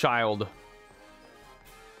final child?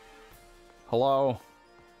 Hello?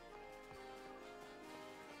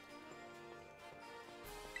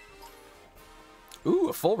 Ooh,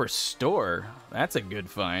 a full restore. That's a good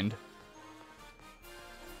find.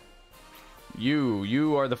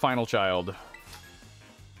 You are the final child.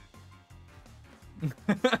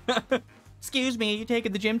 Excuse me, you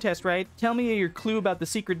taking the gym test, right? Tell me your clue about the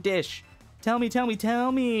secret dish. Tell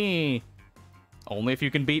me. Only if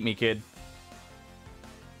you can beat me, kid.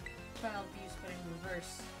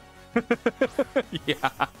 Yeah.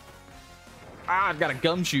 Ah, I've got a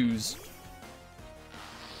gumshoes.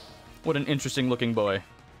 What an interesting looking boy.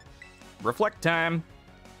 Reflect time.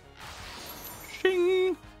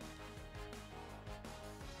 Shing.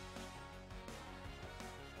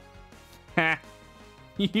 Ha.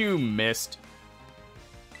 You missed.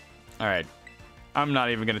 Alright. I'm not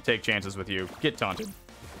even going to take chances with you. Get taunted.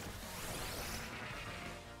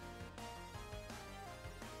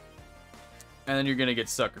 And then you're going to get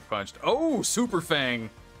sucker punched. Oh, Super Fang.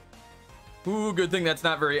 Ooh, good thing that's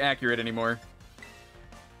not very accurate anymore.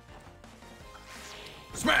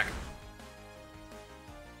 Smack!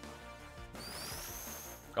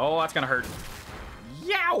 Oh, that's going to hurt.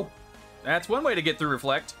 Yow! That's one way to get through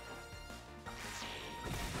Reflect.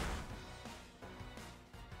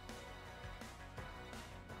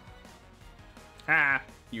 Ha!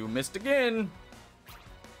 You missed again.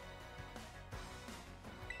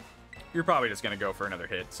 You're probably just gonna go for another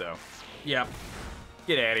hit, so... Yep.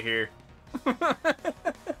 Get out of here.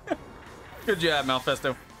 Good job,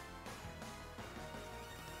 Malfesto.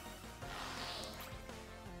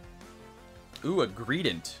 Ooh, a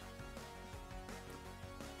Greedent.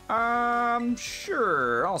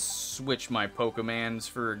 Sure. I'll switch my Pokemans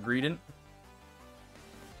for a Greedent.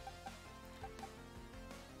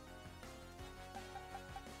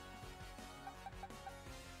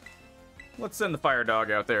 Let's send the Fire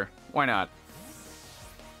Dog out there. Why not?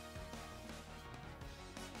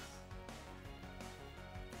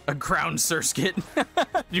 A ground Surskit.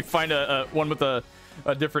 Did you find a one with a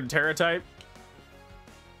different Terra type?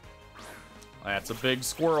 That's a big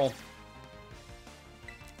squirrel.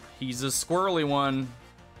 He's a squirrely one.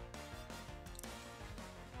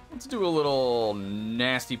 Let's do a little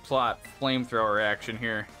nasty plot flamethrower action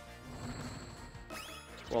here.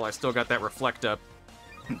 Well, I still got that reflect up.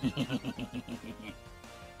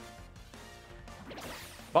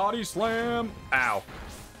 Body slam! Ow.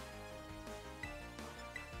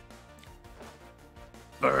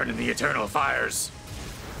 Burn in the eternal fires.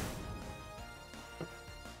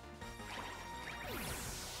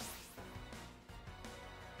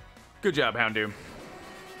 Good job, Houndoom.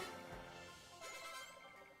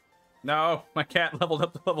 No, my cat leveled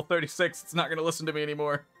up to level 36. It's not going to listen to me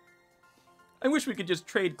anymore. I wish we could just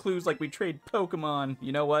trade clues like we trade Pokemon.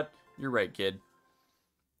 You know what? You're right, kid.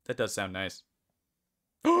 That does sound nice.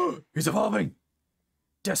 He's evolving!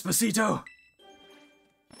 Despacito!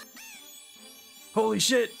 Holy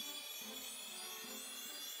shit!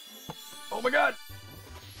 Oh my god!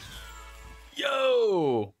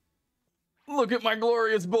 Yo! Look at my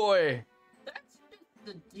glorious boy! That's just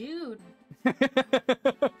the dude.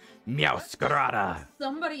 Meowscarada!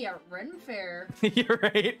 Somebody at Ren Fair. You're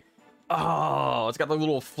right. Oh, it's got the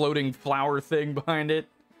little floating flower thing behind it.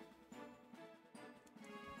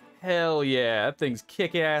 Hell yeah, that thing's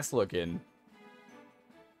kick-ass looking.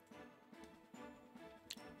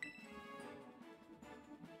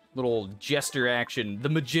 Little jester action, the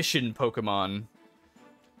magician Pokemon.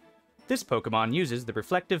 This Pokemon uses the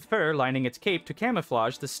reflective fur lining its cape to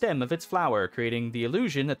camouflage the stem of its flower, creating the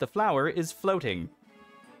illusion that the flower is floating.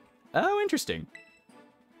 Oh, interesting.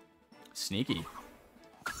 Sneaky.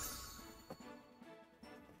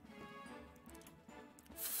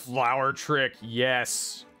 Flower trick,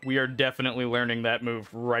 yes. We are definitely learning that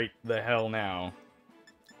move right the hell now.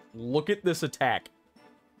 Look at this attack.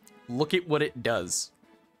 Look at what it does.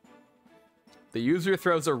 The user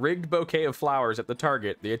throws a rigged bouquet of flowers at the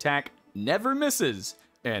target. The attack never misses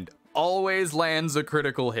and always lands a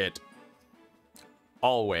critical hit.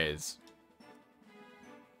 Always.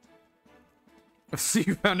 So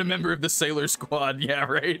you found a member of the Sailor Squad. Yeah,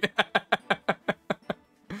 right?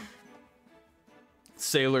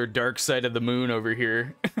 Sailor Dark Side of the Moon over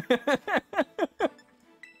here.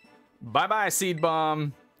 Bye-bye, Seed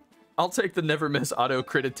Bomb. I'll take the never miss auto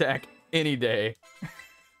crit attack any day.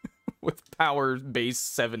 With power base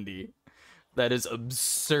 70. That is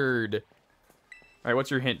absurd. Alright,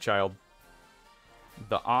 what's your hint, child?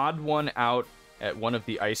 The odd one out at one of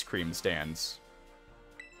the ice cream stands.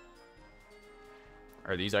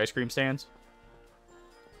 Are these ice cream stands?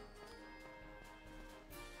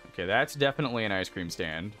 Okay, that's definitely an ice cream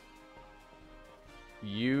stand.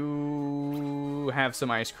 You have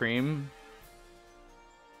some ice cream.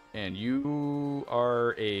 And you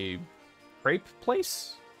are a crepe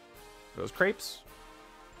place? Are those crepes?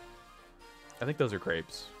 I think those are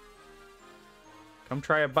crepes. Come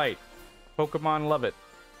try a bite. Pokemon love it.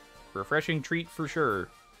 Refreshing treat for sure.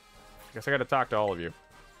 Guess I gotta talk to all of you.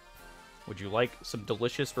 Would you like some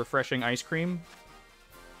delicious, refreshing ice cream?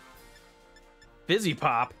 Fizzy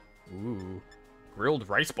Pop. Ooh. Grilled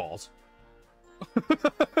rice balls.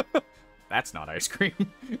 That's not ice cream.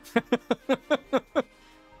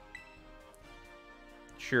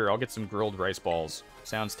 Sure, I'll get some grilled rice balls.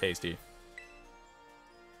 Sounds tasty.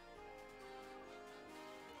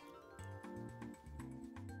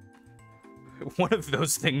 One of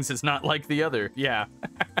those things is not like the other. Yeah.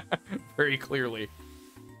 Very clearly.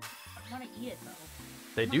 I want to eat it, though.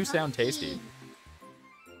 They do sound tasty.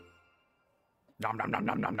 Nom nom nom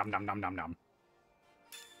nom nom nom nom nom nom nom.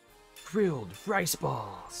 Grilled rice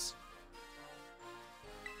balls.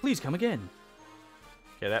 Please come again.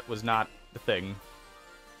 Okay, that was not the thing.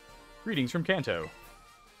 Greetings from Kanto.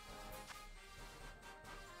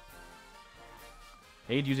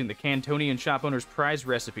 Made using the Cantonian shop owner's prized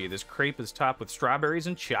recipe. This crepe is topped with strawberries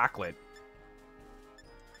and chocolate.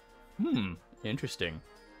 Interesting.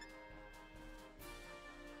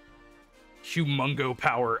 Humongo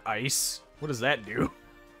power ice. What does that do?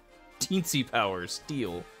 Teensy power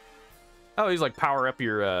steel. Oh, he's like power up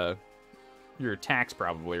your attacks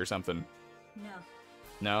probably or something. No.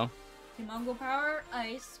 No? Humongo Power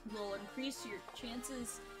Ice will increase your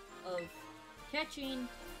chances of catching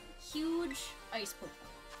huge ice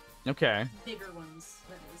Pokemon. Okay. Bigger ones,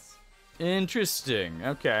 that is. Interesting.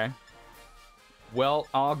 Okay. Well,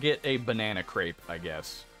 I'll get a banana crepe, I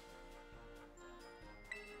guess.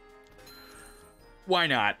 Why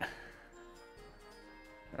not?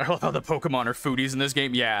 I love how the Pokemon are foodies in this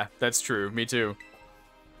game. Yeah, that's true. Me too.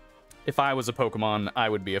 If I was a Pokemon, I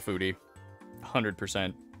would be a foodie.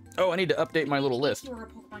 100%. Oh, I need to update my little list. If you were a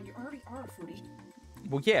Pokemon, you already are a foodie.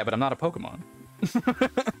 Well, yeah, but I'm not a Pokemon.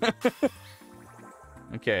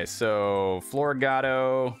 Okay, so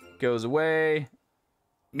Florigato goes away.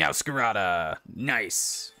 Meowscarada.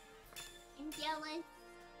 Nice. I'm jealous.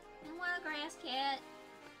 I want a grass cat.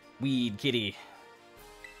 Weed kitty.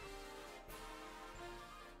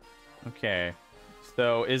 Okay.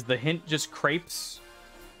 So is the hint just crepes?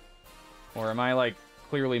 Or am I, like,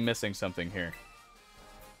 clearly missing something here?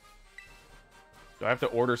 Do I have to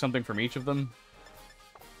order something from each of them?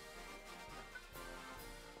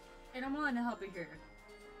 And I'm willing to help you here.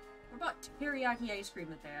 What about teriyaki ice cream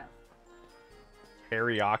that they have?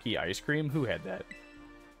 Teriyaki ice cream? Who had that?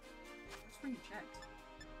 That's when you checked.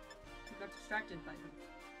 You got distracted by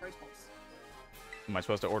the rice balls. Am I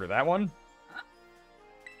supposed to order that one? Huh?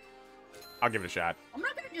 I'll give it a shot. I'm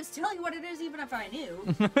not gonna just tell you what it is even if I knew.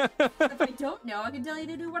 If I don't know, I can tell you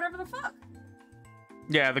to do whatever the fuck.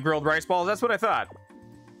 Yeah, the grilled rice balls. That's what I thought.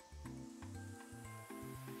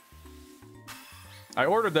 I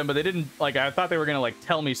ordered them, but they didn't, like, I thought they were gonna, like,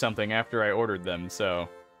 tell me something after I ordered them, so...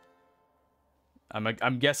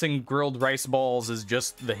 I'm guessing grilled rice balls is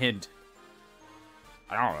just the hint.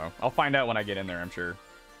 I don't know. I'll find out when I get in there, I'm sure.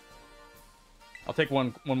 I'll take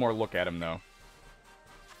one more look at them, though.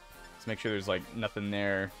 Let's make sure there's, like, nothing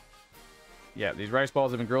there. Yeah, these rice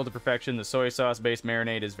balls have been grilled to perfection. The soy sauce-based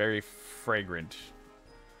marinade is very fragrant.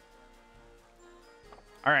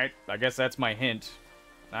 Alright, I guess that's my hint.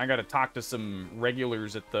 I gotta talk to some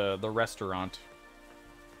regulars at the restaurant.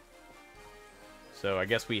 So I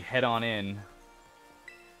guess we head on in.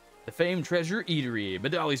 The famed Treasure Eatery,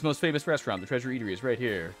 Badali's most famous restaurant. The Treasure Eatery is right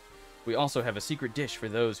here. We also have a secret dish for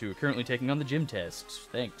those who are currently taking on the gym test.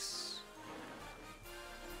 Thanks.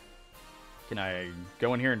 Can I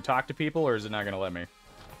go in here and talk to people, or is it not gonna let me?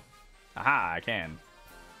 Aha, I can.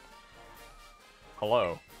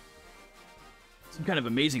 Hello. Some kind of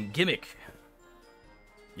amazing gimmick.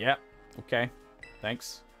 Yep. Okay.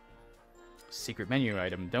 Thanks. Secret menu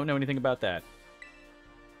item. Don't know anything about that.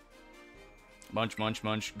 Munch, munch,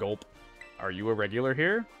 munch, gulp. Are you a regular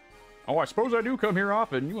here? Oh, I suppose I do come here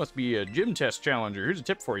often. You must be a gym test challenger. Here's a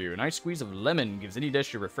tip for you. A nice squeeze of lemon gives any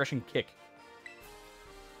dish a refreshing kick.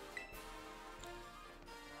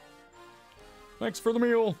 Thanks for the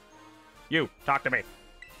meal. You, talk to me.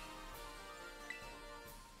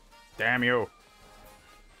 Damn you.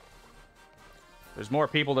 There's more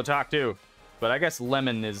people to talk to, but I guess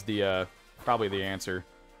lemon is the, probably the answer.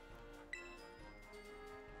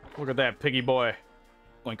 Look at that piggy boy.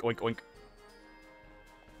 Oink, oink, oink.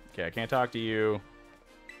 Okay, I can't talk to you.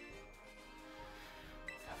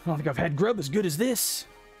 I don't think I've had grub as good as this.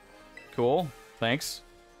 Cool, thanks.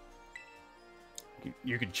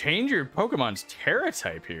 You can change your Pokemon's Terra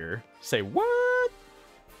type here. Say what?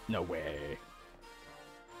 No way.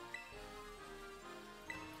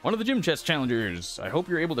 One of the gym test challengers. I hope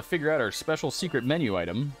you're able to figure out our special secret menu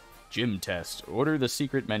item. Gym test. Order the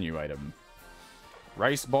secret menu item.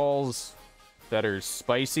 Rice balls that are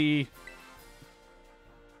spicy.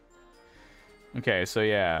 Okay, so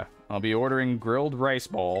yeah. I'll be ordering grilled rice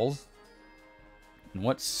balls. And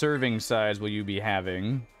what serving size will you be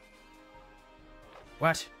having?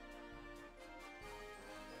 What?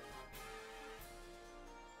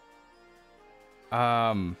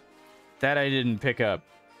 That I didn't pick up.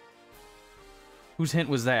 Whose hint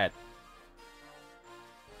was that?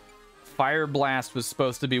 Fire Blast was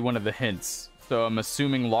supposed to be one of the hints, so I'm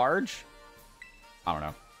assuming large? I don't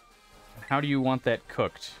know. How do you want that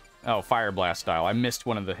cooked? Oh, Fire Blast style. I missed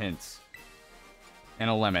one of the hints. And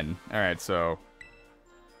a lemon. Alright, so...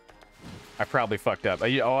 I probably fucked up.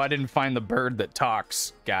 Oh, I didn't find the bird that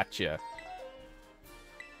talks. Gotcha.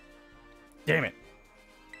 Damn it.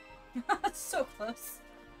 So close.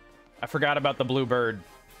 I forgot about the blue bird.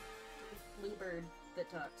 Blue bird that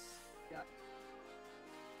talks. Yeah.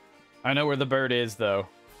 I know where the bird is, though.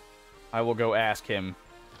 I will go ask him.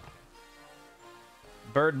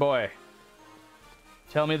 Bird boy.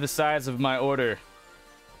 Tell me the size of my order.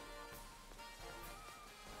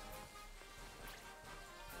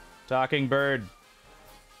 Talking bird.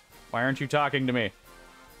 Why aren't you talking to me?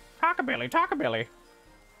 Talkabilly, talkabilly.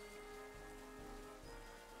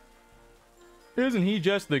 Isn't he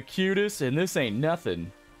just the cutest? And this ain't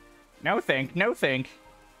nothing. No think, no think.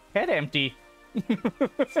 Head empty.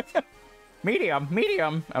 Medium,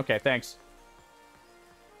 medium. Okay, thanks.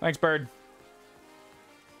 Thanks, bird.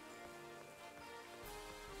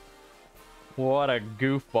 What a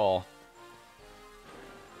goofball.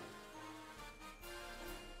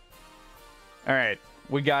 Alright,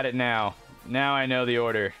 we got it now. Now I know the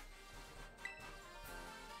order.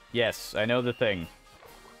 Yes, I know the thing.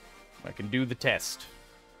 I can do the test.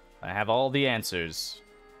 I have all the answers.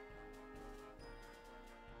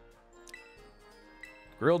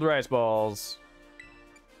 Grilled rice balls.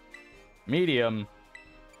 Medium.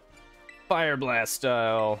 Fire blast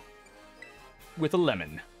style. With a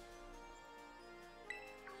lemon.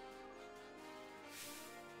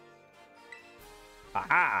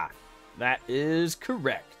 Aha! That is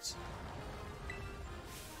correct.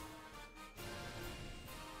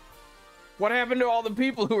 What happened to all the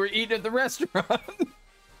people who were eating at the restaurant?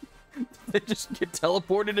 They just get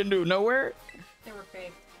teleported into nowhere? They were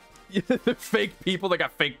fake. Yeah, they're fake people. They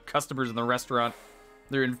got fake customers in the restaurant.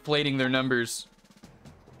 They're inflating their numbers.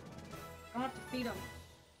 I don't have to feed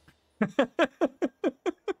them.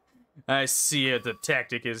 I see it. The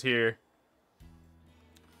tactic is here.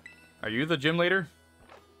 Are you the gym leader?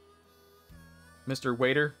 Mr.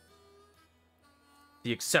 Waiter?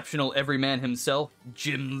 The exceptional everyman himself,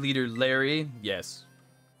 Gym Leader Larry? Yes.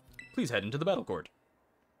 Please head into the battle court.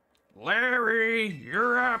 Larry,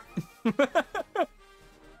 you're up!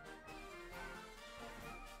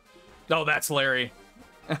 Oh, that's Larry.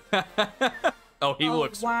 Oh, he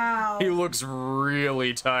looks... Wow. He looks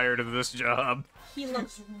really tired of this job. He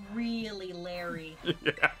looks really Larry.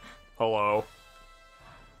 Yeah. Hello.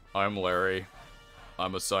 I'm Larry.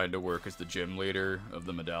 I'm assigned to work as the gym leader of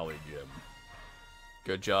the Medali Gym.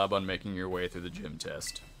 Good job on making your way through the gym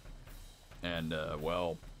test. And,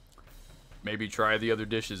 well, maybe try the other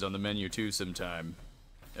dishes on the menu too sometime.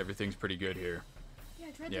 Everything's pretty good here. Yeah,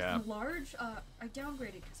 I tried this large. I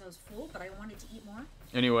downgraded because I was full, but I wanted to eat more.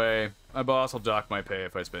 Anyway, my boss will dock my pay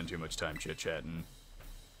if I spend too much time chit-chatting.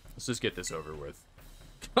 Let's just get this over with.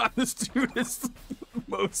 God, this dude is the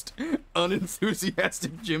most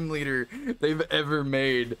unenthusiastic gym leader they've ever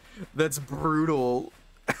made. That's brutal.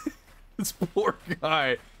 This poor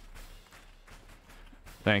guy.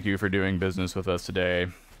 Thank you for doing business with us today.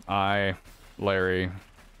 I, Larry,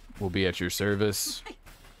 will be at your service.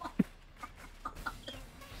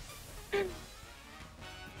 You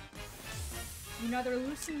neither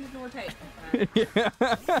loosen nor tight. Yeah.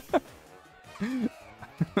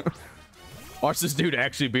 Watch this dude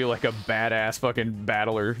actually be like a badass fucking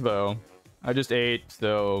battler, though. I just ate,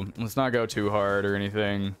 so let's not go too hard or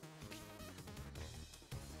anything.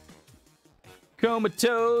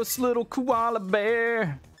 Comatose little koala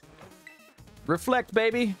bear. Reflect,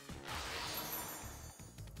 baby.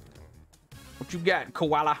 What you got,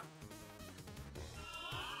 koala?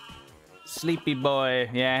 Sleepy boy.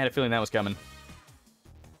 Yeah, I had a feeling that was coming.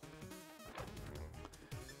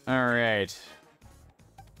 Alright.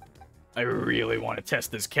 I really want to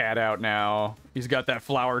test this cat out now. He's got that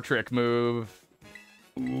flower trick move.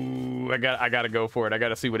 Ooh, I gotta go for it. I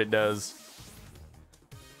gotta see what it does.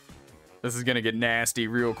 This is gonna get nasty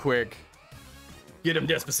real quick. Get him,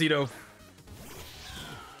 Despacito.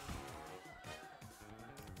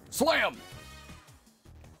 Slam!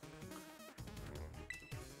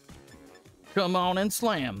 Come on and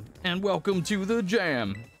slam. And welcome to the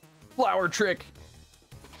jam. Flower trick.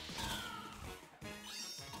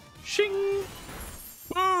 Shing!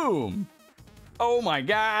 Boom! Oh my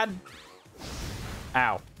god!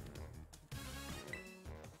 Ow.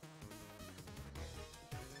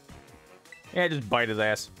 Yeah, just bite his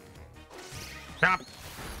ass. Stop!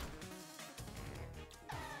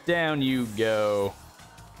 Down you go.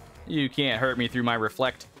 You can't hurt me through my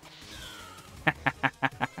reflect.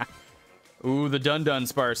 Ooh, the Dun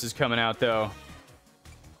Sparse is coming out, though.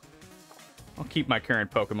 I'll keep my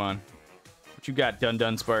current Pokemon. What you got,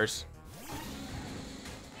 Dun Sparse?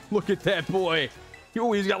 Look at that boy.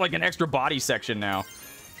 He's got like an extra body section now.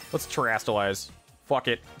 Let's Terrastalize. Fuck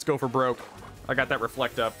it. Let's go for broke. I got that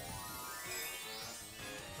reflect up.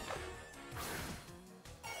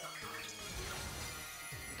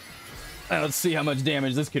 Let's see how much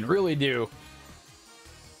damage this can really do.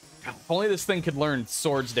 If only this thing could learn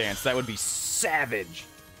Swords Dance, that would be savage.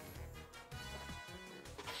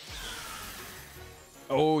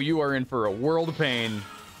 Oh, you are in for a world of pain.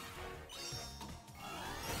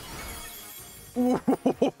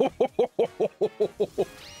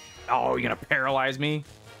 Oh, you're gonna paralyze me?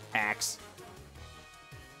 Axe.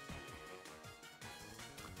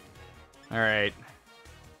 All right.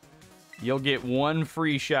 You'll get one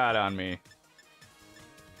free shot on me.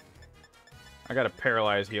 I got a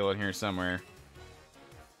paralyze heal in here somewhere.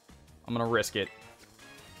 I'm gonna risk it.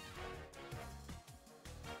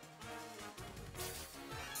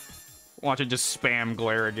 Watch it just spam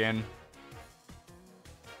glare again.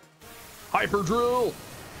 Hyper drill!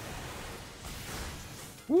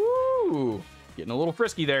 Woo! Getting a little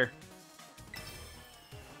frisky there.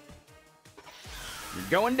 You're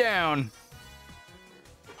going down.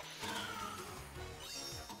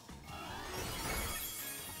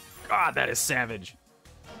 God, that is savage.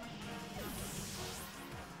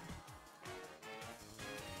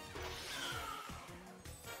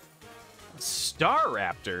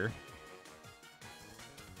 Staraptor?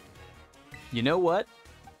 You know what?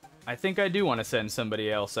 I think I do want to send somebody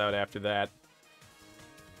else out after that.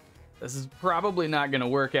 This is probably not going to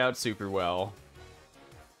work out super well.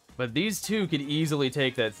 But these two could easily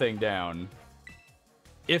take that thing down.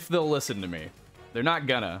 If they'll listen to me. They're not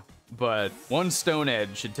gonna. But one Stone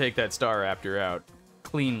Edge should take that Staraptor out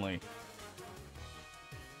cleanly.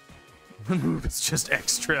 The move is just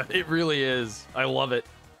extra. It really is. I love it.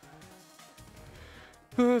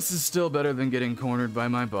 This is still better than getting cornered by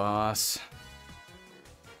my boss.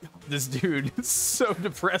 This dude is so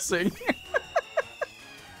depressing.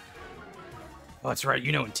 Oh, that's right.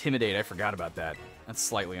 You know Intimidate. I forgot about that. That's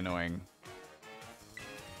slightly annoying.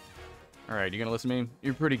 All right, you gonna listen to me?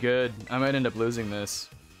 You're pretty good. I might end up losing this.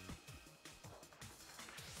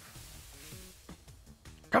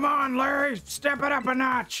 Come on, Larry! Step it up a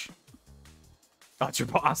notch! That's your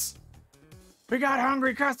boss. We got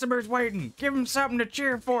hungry customers waiting. Give them something to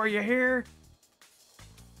cheer for, you hear?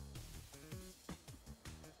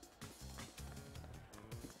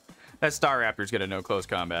 That Staraptor's gonna know close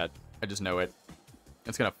combat. I just know it.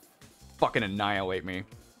 It's gonna fucking annihilate me.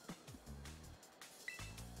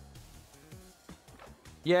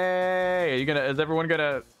 Yay! Is everyone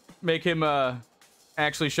gonna make him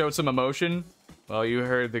actually show some emotion? Well, you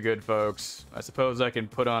heard the good folks. I suppose I can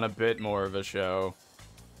put on a bit more of a show.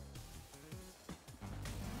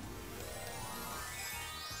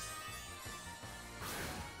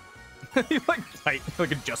 He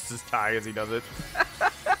like adjusts his tie as he does it.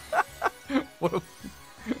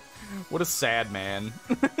 What a sad man.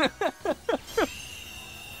 I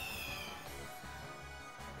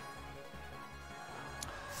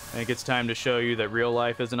think it's time to show you that real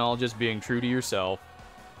life isn't all just being true to yourself.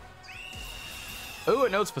 Ooh,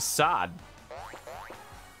 it knows Facade.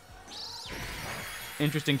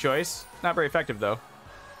 Interesting choice. Not very effective, though.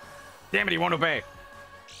 Damn it, he won't obey.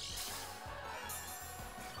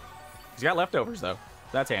 He's got leftovers, though.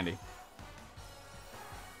 That's handy.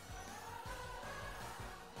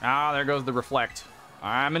 Ah, there goes the reflect.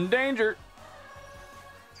 I'm in danger.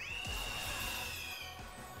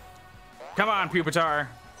 Come on, Pupitar.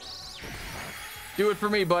 Do it for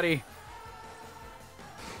me, buddy.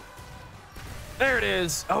 There it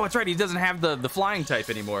is. Oh, that's right. He doesn't have the flying type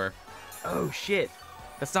anymore. Oh, shit.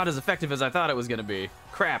 That's not as effective as I thought it was going to be.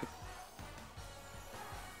 Crap.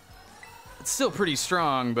 It's still pretty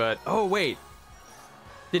strong, but... Oh, wait.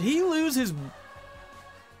 Did he lose his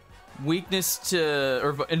weakness to...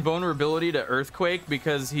 or invulnerability to Earthquake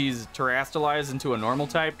because he's Terrastalized into a normal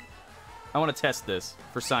type? I want to test this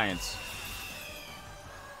for science.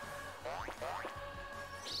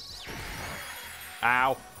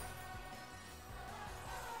 Ow.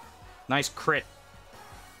 Nice crit.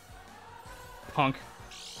 Punk.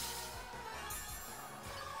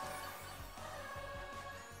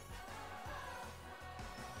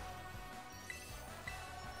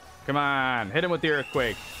 Come on, hit him with the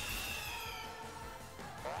Earthquake.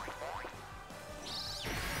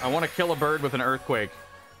 I want to kill a bird with an Earthquake.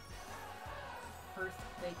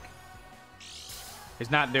 Earthquake.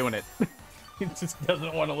 He's not doing it. He just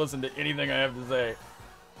doesn't want to listen to anything I have to say.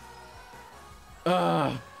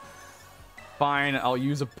 Ugh. Fine, I'll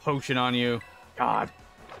use a potion on you. God.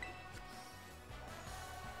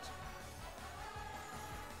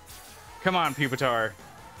 Come on, Pupitar.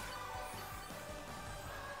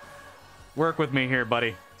 Work with me here,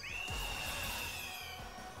 buddy.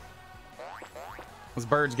 This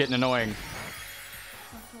bird's getting annoying.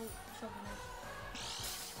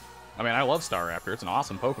 I mean, I love Staraptor. It's an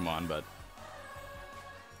awesome Pokemon, but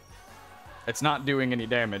it's not doing any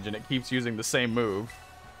damage, and it keeps using the same move.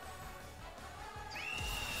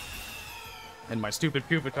 And my stupid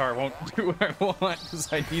Pupitar won't do what I want,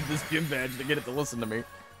 because I need this gym badge to get it to listen to me.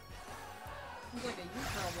 It's like a you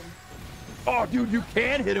problem. Oh, dude, you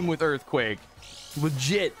can hit him with Earthquake.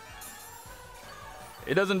 Legit.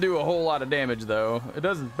 It doesn't do a whole lot of damage, though. It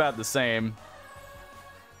does about the same.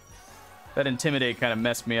 That Intimidate kind of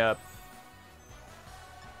messed me up.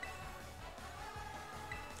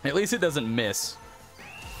 At least it doesn't miss.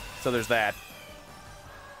 So there's that.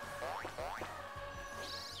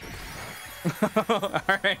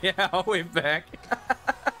 Alright, yeah, I'll wave back.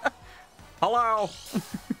 Hello!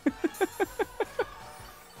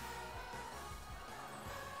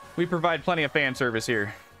 We provide plenty of fan service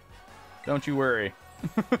here. Don't you worry.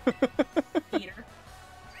 Peter.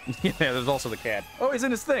 Yeah, there's also the cat. Oh, he's in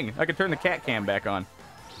his thing. I can turn the cat cam back on.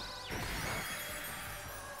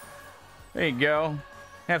 There you go.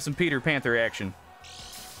 Have some Peter Panther action.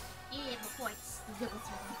 Yeah, before it's the one.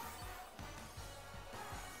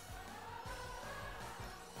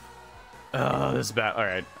 Oh, this is bad. All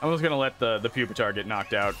right, I'm just gonna let the Pupitar get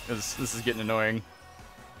knocked out because this is getting annoying.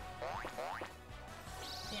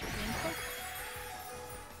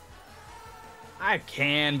 I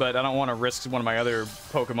can, but I don't want to risk one of my other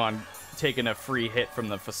Pokemon taking a free hit from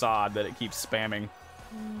the facade that it keeps spamming.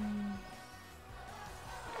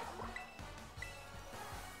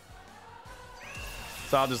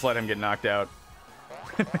 So I'll just let him get knocked out.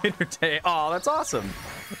 Oh, that's awesome.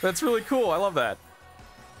 That's really cool. I love that.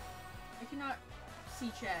 I cannot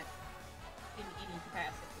see chat in any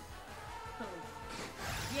capacity. Cool.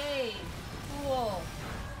 Yay! Cool.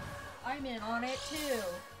 I'm in on it too.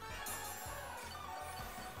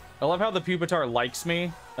 I love how the Pupitar likes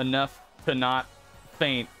me enough to not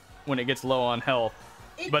faint when it gets low on health.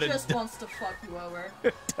 But it just wants to fuck you over.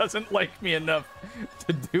 It doesn't like me enough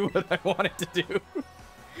to do what I want it to do.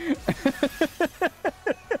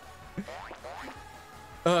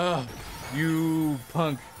 You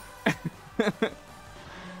punk.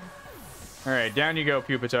 Alright, down you go,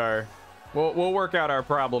 Pupitar. We'll work out our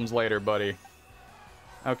problems later, buddy.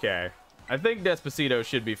 Okay. I think Despacito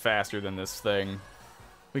should be faster than this thing.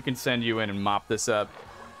 We can send you in and mop this up.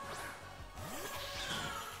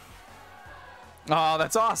 Oh,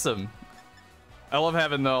 that's awesome. I love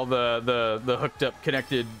having all the hooked up,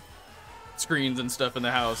 connected screens and stuff in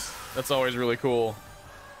the house. That's always really cool.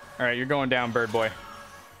 All right, you're going down, bird boy.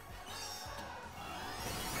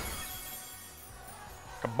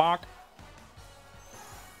 Kabonk.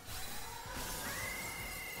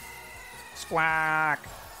 Squawk.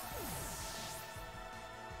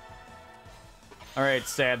 All right,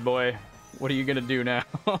 sad boy. What are you gonna do now?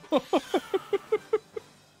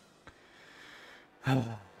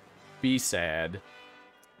 Be sad.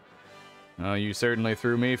 Oh, you certainly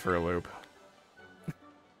threw me for a loop.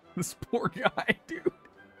 This poor guy, dude.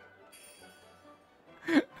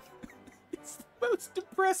 He's the most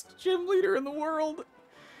depressed gym leader in the world.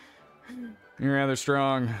 You're rather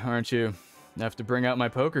strong, aren't you? Have to bring out my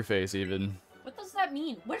poker face, even. What does that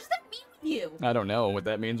mean? What does that mean with you? I don't know what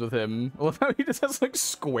that means with him. I love how he just has, like,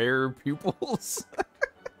 square pupils.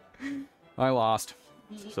 I lost.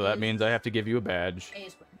 So that means I have to give you a badge.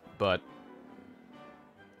 But...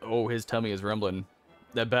 oh, his tummy is rumbling.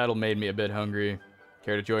 That battle made me a bit hungry.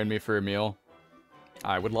 Care to join me for a meal?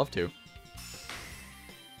 I would love to.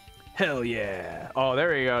 Hell yeah. Oh,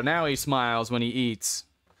 there you go. Now he smiles when he eats.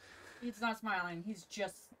 He's not smiling. He's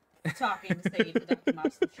just talking to say that come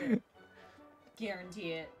out some shit.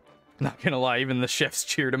 Guarantee it. Not gonna lie, even the chefs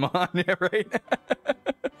cheered him on. Yeah, right?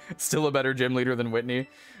 Still a better gym leader than Whitney.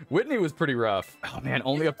 Whitney was pretty rough. Oh man,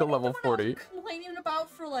 only up to level 40. I was complaining about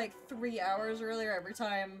for like 3 hours earlier every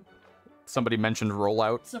time somebody mentioned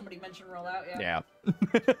rollout. Somebody mentioned rollout, yeah.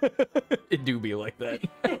 Yeah. It do be like that.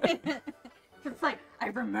 It's like, I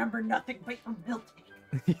remember nothing but your milk.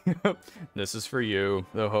 This is for you,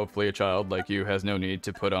 though hopefully a child like you has no need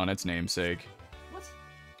to put on its namesake. What?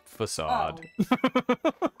 Facade.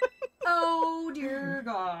 Oh. Oh, dear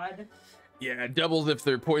God. Yeah, doubles if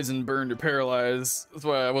they're poisoned, burned, or paralyzed. That's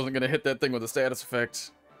why I wasn't going to hit that thing with a status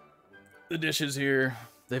effect. The dishes here,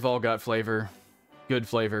 they've all got flavor. Good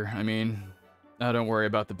flavor, I mean. Don't worry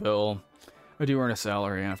about the bill. I do earn a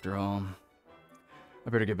salary after all. I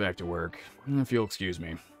better get back to work. If you'll excuse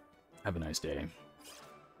me. Have a nice day.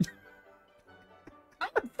 I'm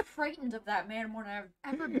frightened of that man more than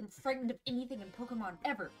I've ever been frightened of anything in Pokemon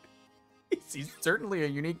ever. He's certainly a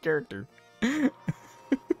unique character. If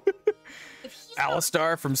he's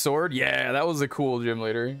Alistar from Sword? Yeah, that was a cool gym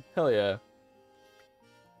leader. Hell yeah.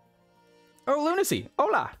 Oh, Lunacy.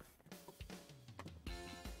 Hola.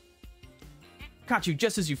 Caught you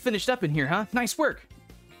just as you finished up in here, huh? Nice work.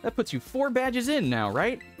 That puts you 4 badges in now,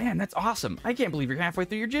 right? Man, that's awesome. I can't believe you're halfway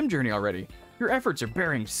through your gym journey already. Your efforts are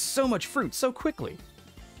bearing so much fruit so quickly.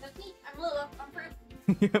 That's me. I'm Lila. I'm fruit.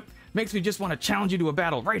 Yep. Makes me just want to challenge you to a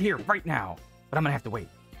battle right here, right now. But I'm gonna have to wait.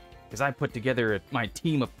 Because I put together my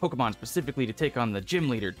team of Pokemon specifically to take on the gym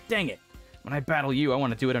leader. Dang it. When I battle you, I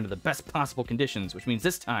want to do it under the best possible conditions, which means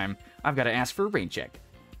this time, I've got to ask for a rain check.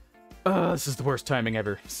 This is the worst timing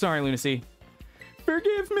ever. Sorry, Lunacy.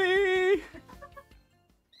 Forgive me!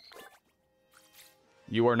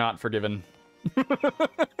 You are not forgiven.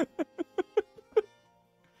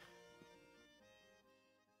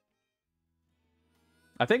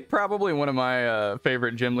 I think probably one of my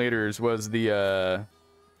favorite gym leaders was the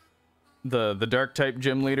dark type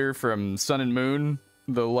gym leader from Sun and Moon,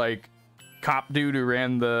 the like cop dude who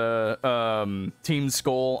ran the Team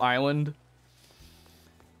Skull Island.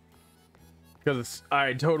 Because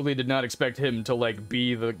I totally did not expect him to like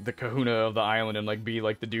be the kahuna of the island and like be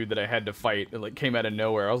like the dude that I had to fight. It like came out of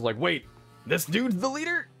nowhere. I was like, wait, this dude's the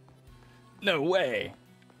leader? No way.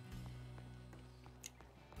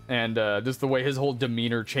 And just the way his whole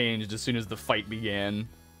demeanor changed as soon as the fight began.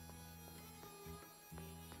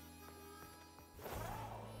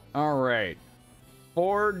 Alright.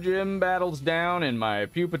 4 gym battles down and my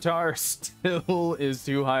Pupitar still is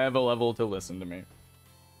too high of a level to listen to me.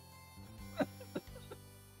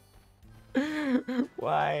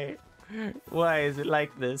 Why? Why is it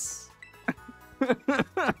like this?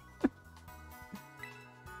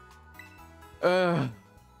 Alright,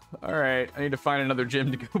 I need to find another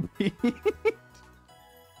gym to go beat.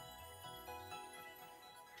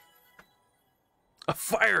 A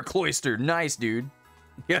fire cloister, nice, dude.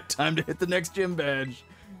 Yeah, time to hit the next gym badge.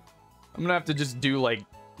 I'm gonna have to just do like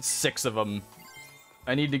 6 of them.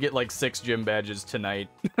 I need to get like 6 gym badges tonight.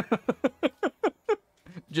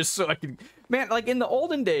 Just so I can... Man, like in the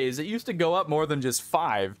olden days, it used to go up more than just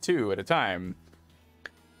 5, too, at a time.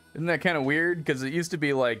 Isn't that kind of weird? Because it used to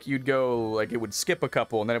be like, you'd go, like, it would skip a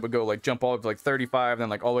couple, and then it would go, like, jump all up to, like, 35, and then,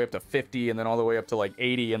 like, all the way up to 50, and then all the way up to, like,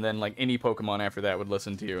 80, and then, like, any Pokemon after that would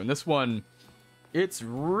listen to you. And this one, it's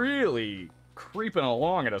really creeping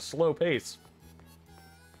along at a slow pace.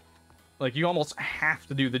 Like, you almost have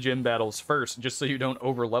to do the gym battles first, just so you don't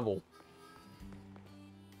over-level.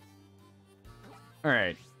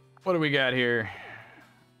 Alright, what do we got here?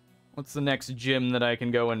 What's the next gym that I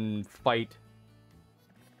can go and fight?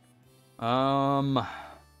 Got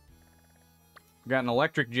an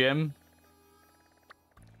electric gym.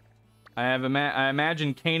 I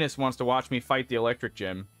imagine Canis wants to watch me fight the electric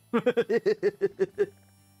gym.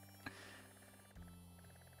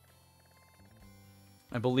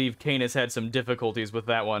 I believe Canis had some difficulties with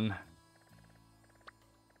that one.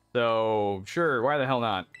 So, sure, why the hell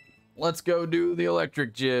not? Let's go do the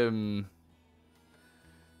electric gym.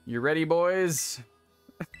 You ready, boys?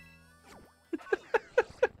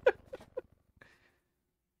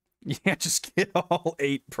 Yeah, just get all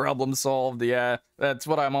 8 problem solved. Yeah, that's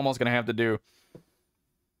what I'm almost gonna have to do.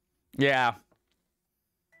 Yeah.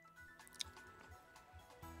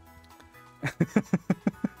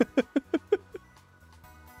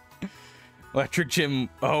 Electric gym.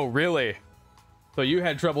 Oh, really? So you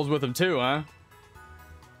had troubles with him too, huh?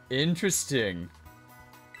 Interesting.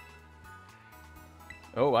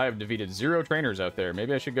 Oh, I have defeated 0 trainers out there.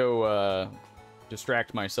 Maybe I should go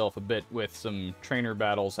distract myself a bit with some trainer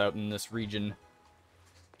battles out in this region.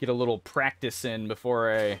 Get a little practice in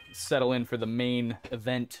before I settle in for the main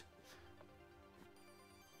event.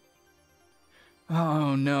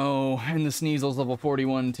 Oh no, and the Sneasel's level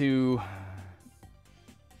 41 too.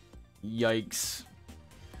 Yikes.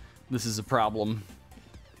 This is a problem.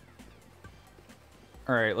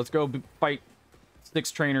 Alright, let's go fight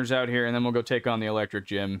 6 trainers out here, and then we'll go take on the electric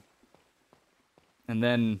gym. And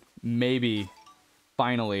then, maybe,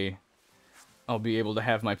 finally, I'll be able to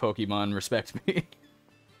have my Pokemon respect me.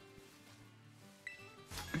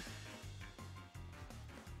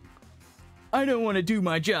 I don't want to do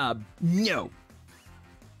my job. No.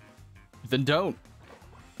 Then don't.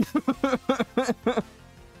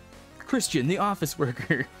 Christian, the office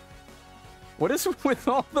worker. What is with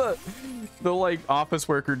all the like office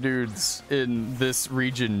worker dudes in this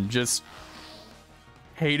region? Just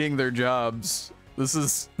hating their jobs. This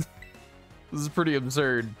is this is pretty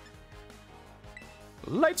absurd.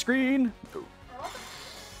 Light screen. Are all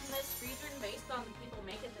in this region based on the people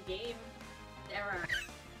making the game? They're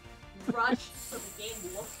rushed so the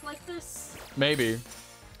game looks like this? Maybe.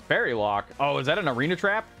 Fairy lock. Oh, is that an arena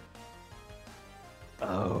trap?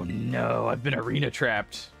 Oh no, I've been arena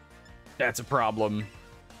trapped. That's a problem.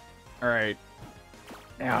 All right.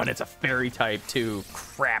 Now, and it's a fairy type too.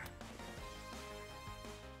 Crap.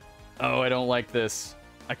 Oh, I don't like this.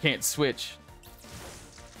 I can't switch.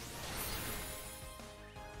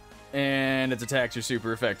 And its attacks are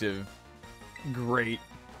super effective. Great.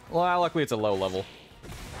 Well, luckily it's a low level.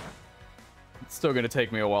 It's still gonna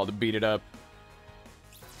take me a while to beat it up.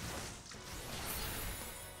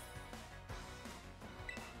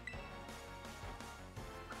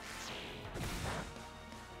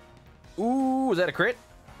 Ooh, was that a crit?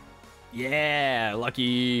 Yeah,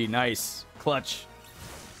 lucky. Nice. Clutch.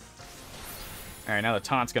 All right, now the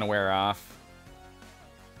taunt's gonna wear off.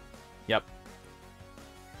 Yep.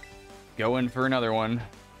 Going for another one.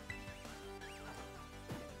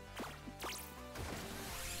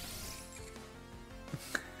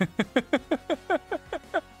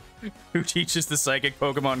 Who teaches the psychic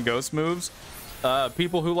Pokemon ghost moves?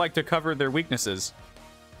 People who like to cover their weaknesses.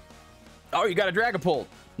 Oh, you got a Dragapult.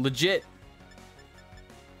 Legit.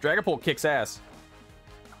 Dragapult kicks ass.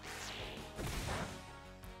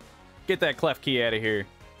 Get that Clef Key out of here.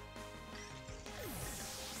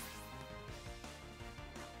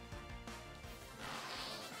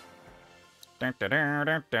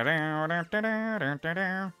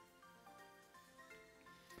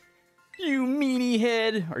 You meanie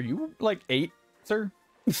head. Are you like 8, sir?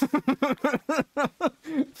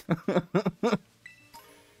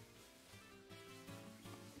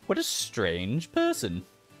 What a strange person.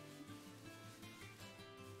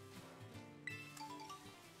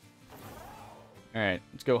 Alright,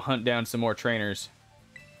 let's go hunt down some more trainers.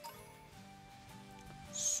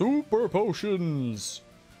 Super potions!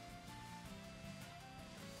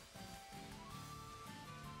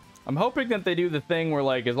 I'm hoping that they do the thing where,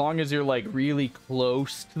 like, as long as you're, like, really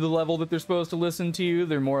close to the level that they're supposed to listen to you,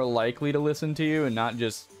 they're more likely to listen to you and not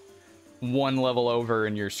just one level over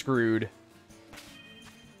and you're screwed.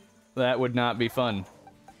 That would not be fun.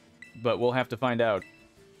 But we'll have to find out.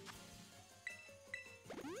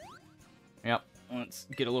 Yep. Let's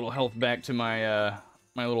get a little health back to my,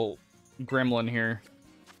 my little gremlin here.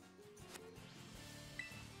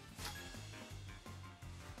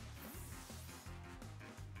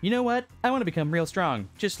 You know what? I want to become real strong,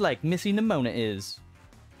 just like Missy Nimona is.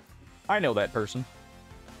 I know that person.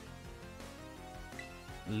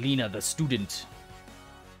 Lena the student.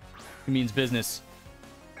 He means business.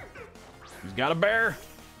 He's got a bear.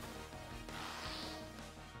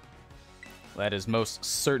 That is most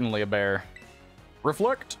certainly a bear.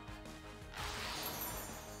 Reflect.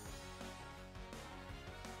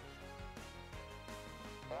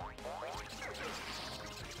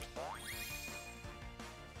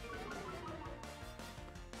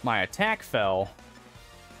 My attack fell.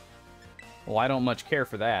 Well, I don't much care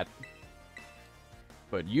for that.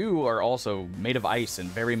 But you are also made of ice and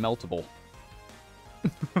very meltable.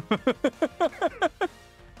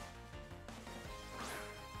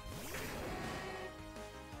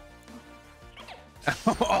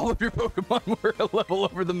 All of your Pokemon were a level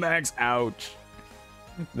over the max. Ouch.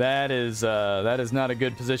 That is not a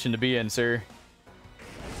good position to be in, sir.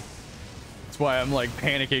 That's why I'm like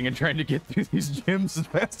panicking and trying to get through these gyms as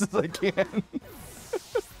fast as I can.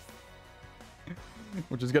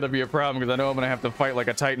 Which is gonna be a problem because I know I'm gonna have to fight like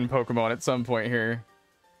a Titan Pokemon at some point here.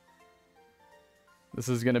 This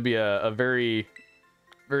is gonna be a very,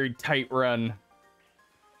 very tight run.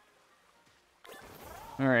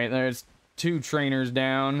 Alright, there's 2 trainers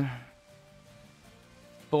down.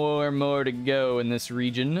 4 more to go in this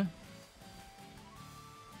region.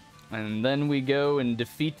 And then we go and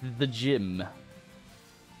defeat the gym.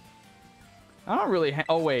 I don't really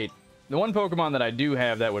oh wait. The one Pokemon that I do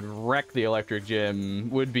have that would wreck the electric gym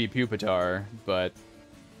would be Pupitar, but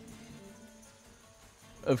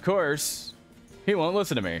of course, he won't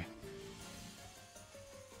listen to me.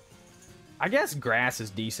 I guess grass is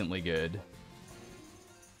decently good.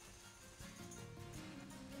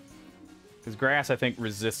 Because grass, I think,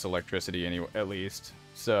 resists electricity anyway, at least.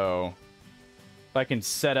 So if I can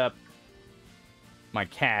set up my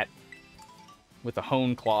cat with the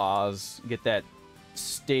Hone Claws, get that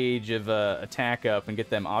stage of attack up and get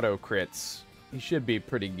them auto crits, he should be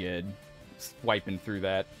pretty good. Swiping through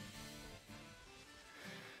that.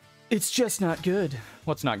 It's just not good.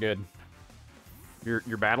 What's not good?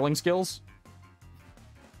 Your battling skills?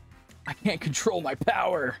 I can't control my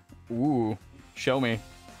power. Ooh, show me.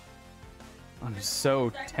 I'm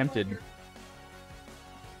so tempted.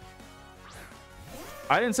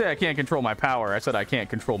 I didn't say I can't control my power. I said I can't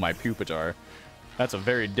control my pupitar. That's a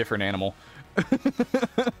very different animal.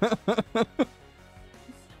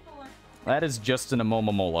 That is just an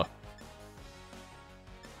Amomomola.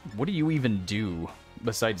 What do you even do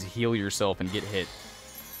besides heal yourself and get hit?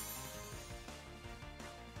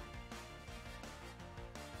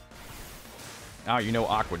 Oh, you know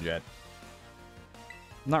Aqua Jet.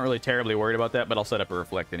 I'm not really terribly worried about that, but I'll set up a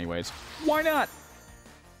Reflect anyways. Why not?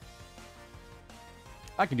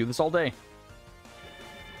 I can do this all day.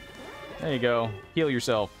 There you go. Heal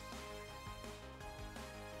yourself.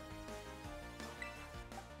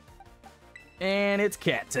 And it's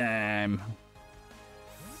cat time.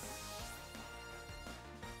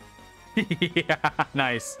 Yeah,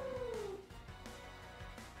 nice.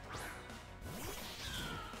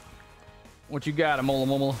 What you got, Amola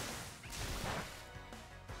Momola?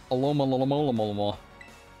 Aloma Lola Mola Mola.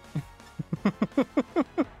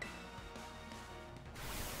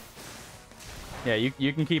 Yeah,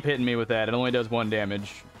 you can keep hitting me with that. It only does 1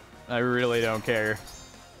 damage. I really don't care.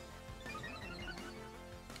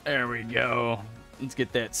 There we go. Let's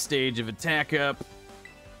get that stage of attack up.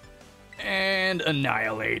 And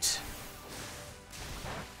annihilate.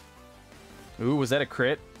 Ooh, was that a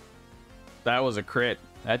crit? That was a crit.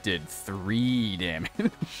 That did 3 damage.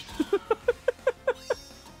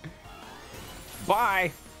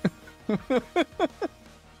 Bye!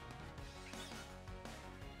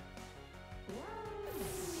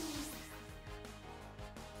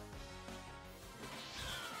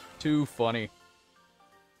 Too funny.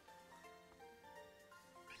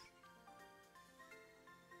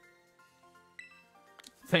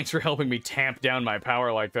 Thanks for helping me tamp down my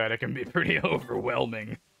power like that. It can be pretty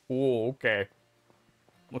overwhelming. Oh, okay.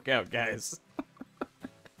 Look out, guys.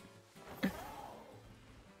 Is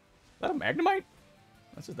that a Magnemite?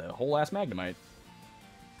 That's just a whole ass Magnemite.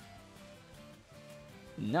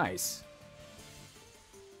 Nice.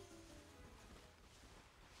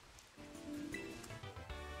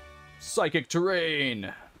 Psychic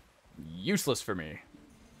terrain. Useless for me.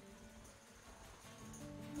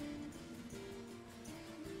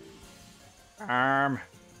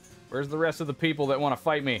 Where's the rest of the people that want to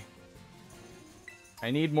fight me?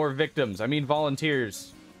 I need more victims. I mean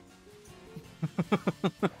volunteers.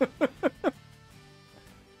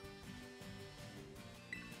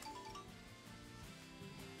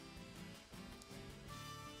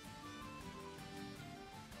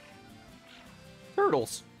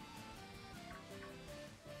 Turtles.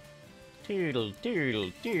 Doodle,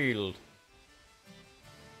 doodle, doodle.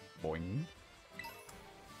 Boing.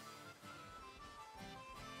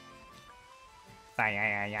 Ay,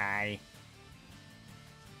 ay, ay, ay.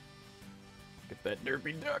 Get that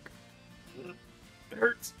derpy duck. It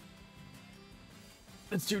hurts.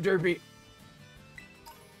 It's too derpy.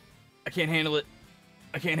 I can't handle it.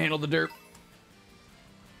 I can't handle the derp.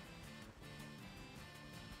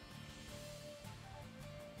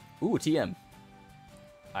 Ooh, TM.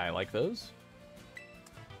 I like those.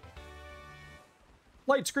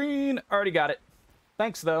 Light screen. Already got it.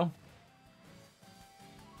 Thanks, though.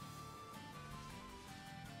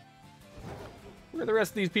 Where are the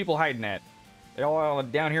rest of these people hiding at? They all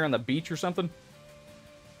down here on the beach or something?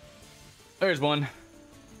 There's one. Is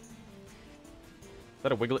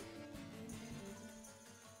that a Wiglet?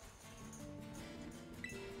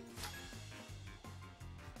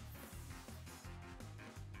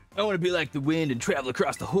 I want to be like the wind and travel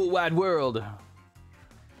across the whole wide world.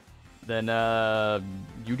 Then,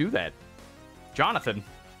 you do that. Jonathan.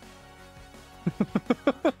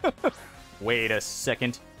 Wait a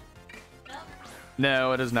second.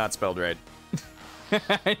 No, it is not spelled right.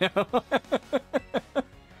 I know.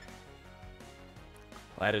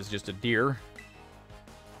 That is just a deer.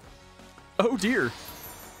 Oh, dear.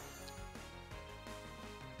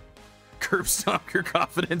 Curb stomp your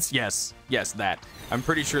confidence? Yes. Yes, that. I'm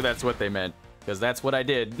pretty sure that's what they meant, because that's what I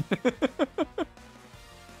did.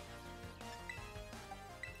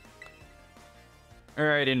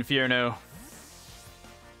 Alright, Inferno.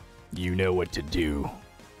 You know what to do.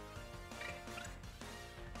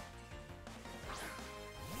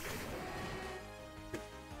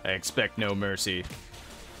 I expect no mercy.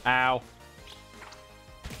 Ow.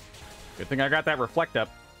 Good thing I got that reflect up.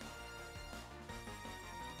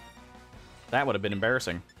 That would have been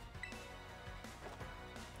embarrassing.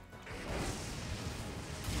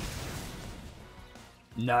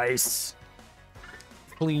 Nice.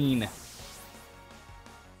 Clean.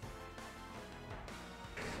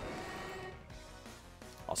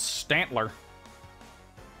 A Stantler.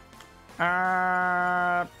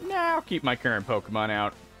 Nah, I'll keep my current Pokemon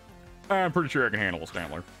out. I'm pretty sure I can handle a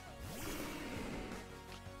Stantler.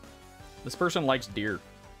 This person likes deer.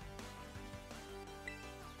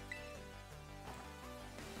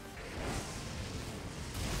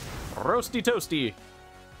 Roasty toasty.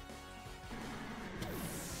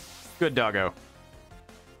 Good doggo.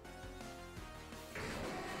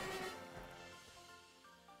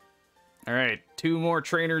 All right, 2 more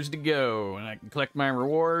trainers to go, and I can collect my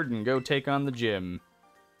reward and go take on the gym.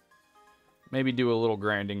 Maybe do a little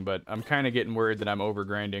grinding, but I'm kind of getting worried that I'm over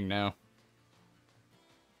grinding now.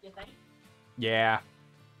 You think? Yeah.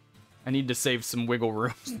 I need to save some wiggle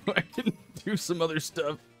room so I can do some other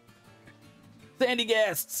stuff. Sandy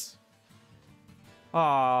Guests!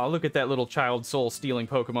 Aw, look at that little child soul stealing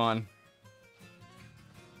Pokemon.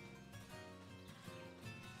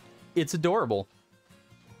 It's adorable.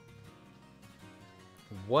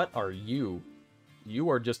 What are you? You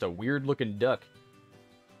are just a weird looking duck.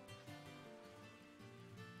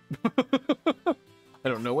 I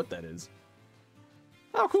don't know what that is.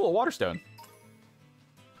 Oh, cool, a Waterstone.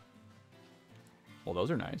 Well, those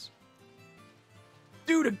are nice.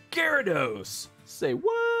 Dude, a Gyarados! Say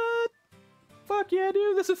what? Fuck yeah,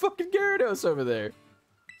 dude, there's a fucking Gyarados over there.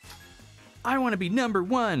 I want to be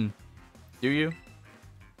 #1. Do you?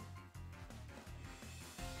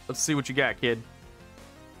 Let's see what you got, kid.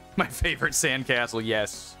 My favorite sandcastle,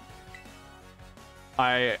 yes.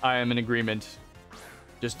 I am in agreement.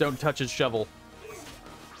 Just don't touch his shovel.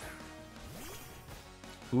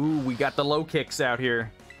 Ooh, we got the low kicks out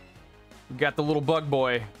here. We got the little bug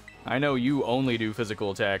boy. I know you only do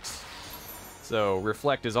physical attacks. So,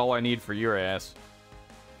 reflect is all I need for your ass.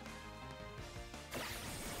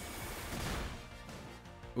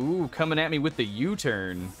 Ooh, coming at me with the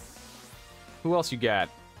U-turn. Who else you got?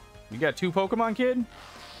 You got 2 Pokemon, kid?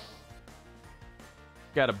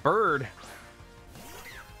 Got a bird.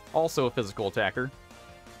 Also a physical attacker.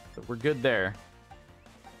 But we're good there.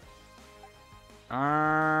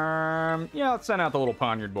 Yeah, let's send out the little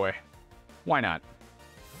Poniard boy. Why not?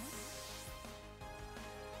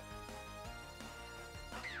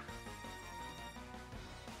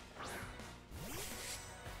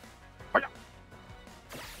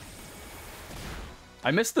 I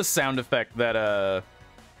missed the sound effect that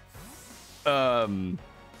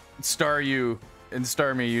Staryu and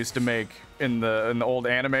Starmie used to make in the old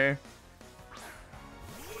anime.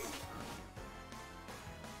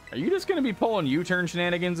 Are you just gonna be pulling U-turn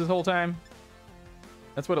shenanigans this whole time?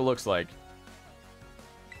 That's what it looks like.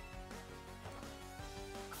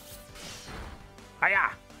 Hiya!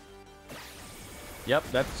 Yep,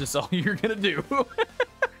 that's just all you're gonna do.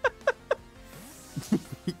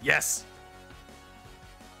 Yes!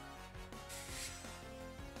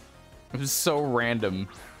 It was so random.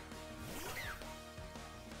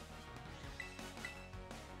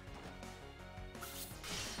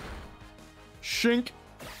 Shink.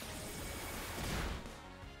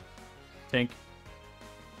 Tink.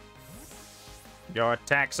 Your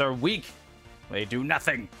attacks are weak. They do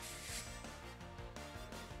nothing.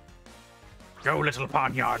 Go, little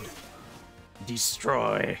Poniard.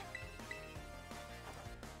 Destroy.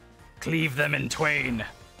 Cleave them in twain.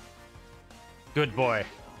 Good boy.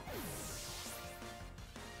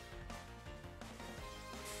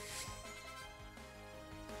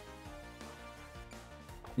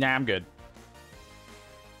 Nah, I'm good.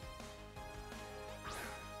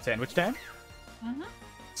 Sandwich time? Mm-hmm.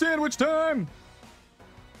 Sandwich time!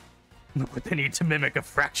 Look what they need to mimic a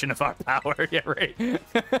fraction of our power. Yeah, right.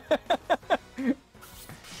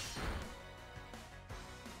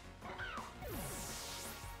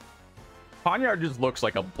 Poniard just looks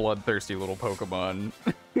like a bloodthirsty little Pokemon.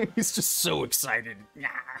 He's just so excited.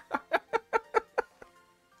 I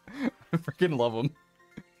freaking love him.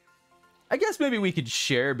 I guess maybe we could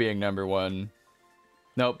share being #1.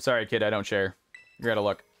 Nope, sorry, kid, I don't share. You're out of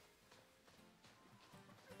luck.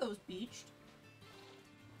 Those beached.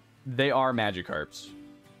 They are Magikarps.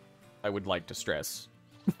 I would like to stress.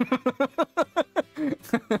 I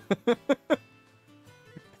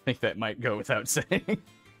think that might go without saying.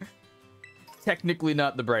 Technically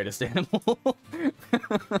not the brightest animal.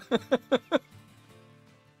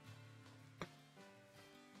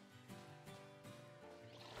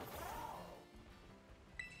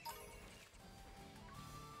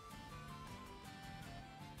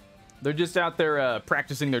 They're just out there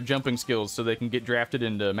practicing their jumping skills so they can get drafted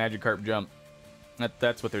into Magikarp Jump.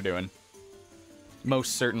 That's what they're doing.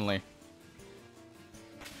 Most certainly.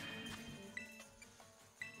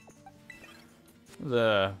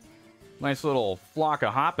 The nice little flock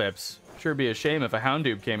of Hoppips. Sure be a shame if a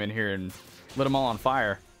Houndoom came in here and lit them all on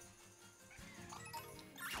fire.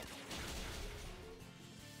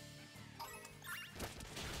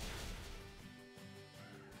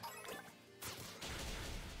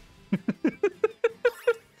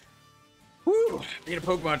 Woo! Being a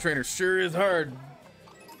Pokemon trainer sure is hard.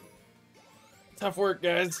 Tough work,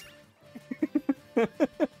 guys. Good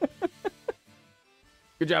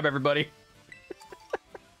job, everybody.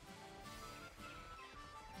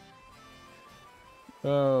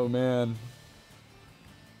 Oh, man.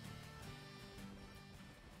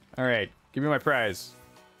 All right, give me my prize.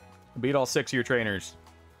 I beat all 6 of your trainers.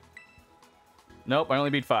 Nope, I only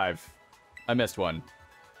beat 5. I missed one.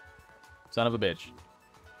 Son of a bitch.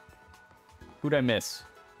 Who'd I miss?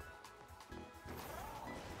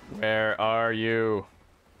 Where are you?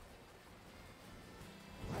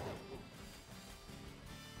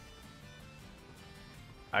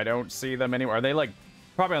 I don't see them anywhere. Are they, like,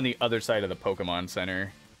 probably on the other side of the Pokemon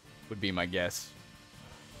Center, would be my guess.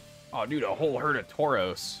 Oh, dude, a whole herd of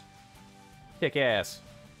Tauros. Kick ass.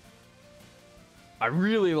 I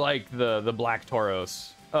really like the black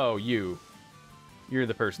Tauros. Oh, you. You're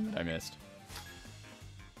the person that I missed.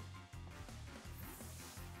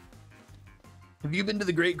 Have you been to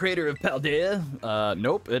the Great Crater of Paldea?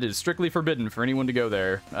 Nope. It is strictly forbidden for anyone to go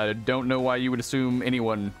there. I don't know why you would assume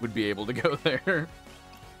anyone would be able to go there.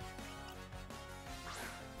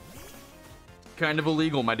 Kind of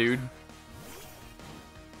illegal, my dude.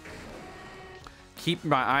 Keep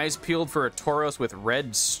my eyes peeled for a Tauros with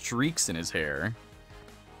red streaks in his hair.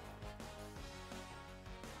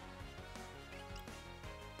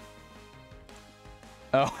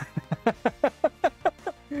 Oh.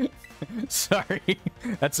 Sorry.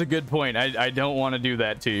 That's a good point. I don't want to do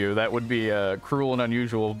that to you. That would be a cruel and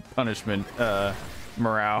unusual punishment,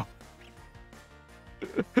 Morale.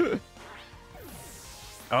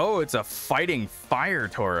 Oh, it's a fighting fire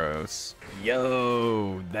Tauros.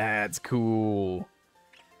 Yo, that's cool.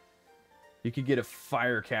 You could get a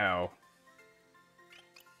fire cow.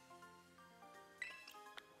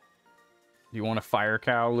 Do you want a fire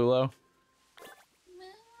cow, Lulo?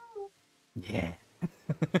 Yeah.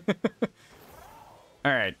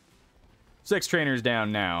 All right. 6 trainers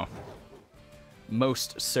down now.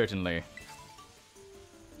 Most certainly.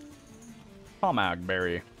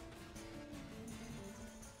 Pomagberry.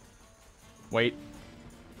 Wait.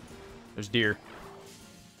 There's deer.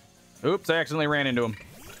 Oops, I accidentally ran into him.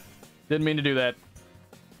 Didn't mean to do that.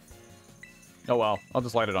 Oh well, I'll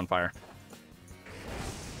just light it on fire.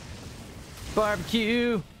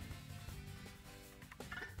 Barbecue!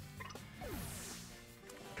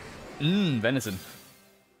 Venison.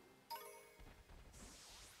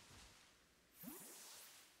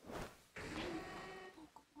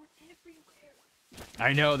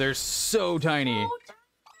 I know, they're so tiny.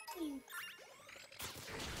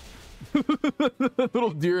 Little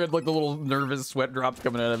deer had like the little nervous sweat drops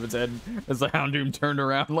coming out of its head as the Houndoom turned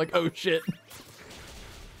around like, oh shit.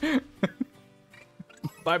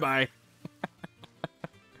 Bye-bye.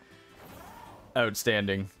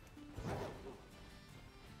 Outstanding.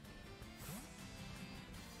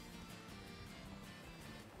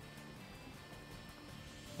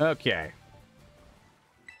 Okay.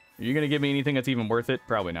 Are you gonna give me anything that's even worth it?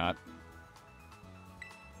 Probably not.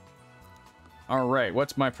 All right,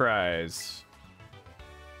 what's my prize?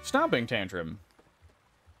 Stomping Tantrum.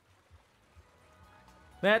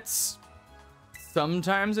 That's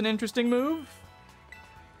sometimes an interesting move.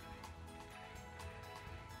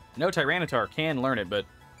 No Tyranitar can learn it, but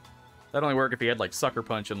that'd only work if he had like Sucker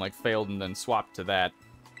Punch and like failed and then swapped to that,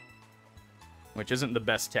 which isn't the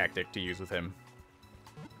best tactic to use with him.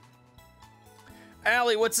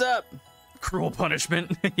 Allie, what's up? Cruel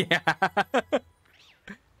punishment. Yeah.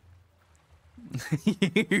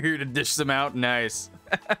 You're here to dish them out? Nice.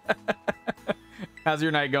 How's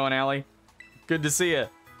your night going, Allie? Good to see you.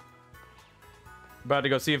 About to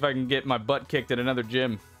go see if I can get my butt kicked at another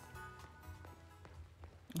gym.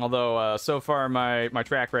 Although, so far, my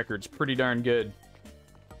track record's pretty darn good.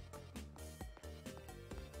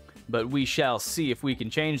 But we shall see if we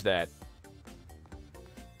can change that.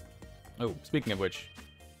 Oh, speaking of which.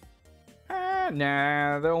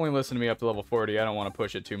 Nah, they'll only listen to me up to level 40. I don't want to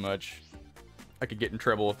push it too much. I could get in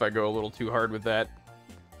trouble if I go a little too hard with that.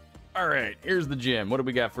 Alright, here's the gym. What do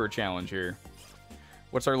we got for a challenge here?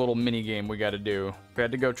 What's our little mini game we got to do? We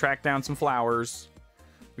had to go track down some flowers.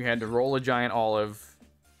 We had to roll a giant olive.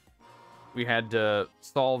 We had to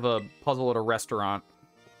solve a puzzle at a restaurant.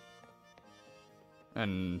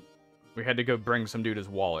 And we had to go bring some dude his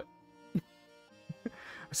wallet.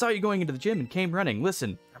 I saw you going into the gym and came running.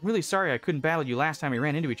 Listen, I'm really sorry I couldn't battle you last time we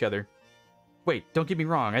ran into each other. Wait, don't get me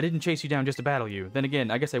wrong. I didn't chase you down just to battle you. Then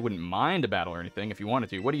again, I guess I wouldn't mind a battle or anything if you wanted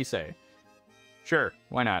to. What do you say? Sure,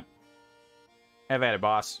 why not? Have at it,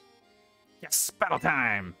 boss. Yes, battle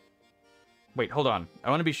time! Wait, hold on. I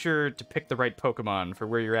want to be sure to pick the right Pokemon for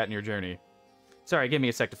where you're at in your journey. Sorry, give me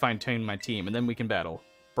a sec to fine-tune my team, and then we can battle.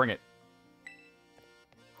 Bring it.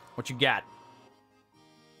 What you got?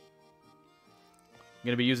 You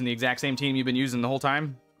gonna be using the exact same team you've been using the whole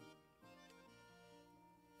time?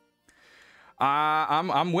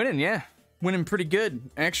 I'm winning, yeah. Winning pretty good,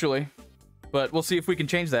 actually. But we'll see if we can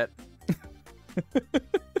change that.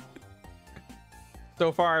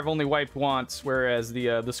 So far, I've only wiped once, whereas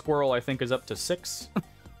the squirrel, I think, is up to 6.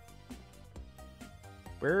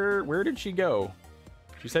 Where did she go?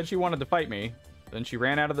 She said she wanted to fight me. Then she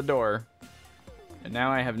ran out of the door. And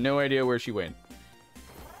now I have no idea where she went.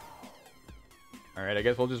 Alright, I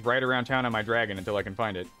guess we'll just ride around town on my dragon until I can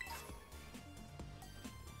find it.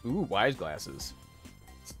 Ooh, wise glasses.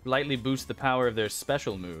 Slightly boost the power of their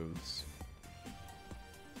special moves.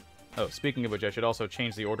 Oh, speaking of which, I should also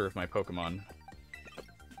change the order of my Pokemon.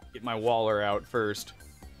 Get my Waller out first.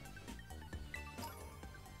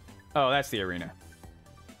 Oh, that's the arena.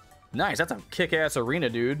 Nice, that's a kick-ass arena,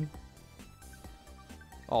 dude.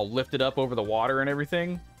 All lifted up over the water and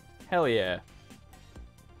everything. Hell yeah.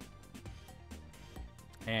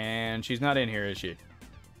 And she's not in here, is she?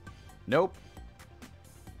 Nope.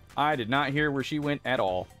 I did not hear where she went at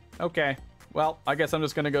all. Okay. Well, I guess I'm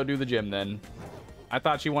just gonna go do the gym then. I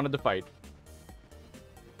thought she wanted to fight.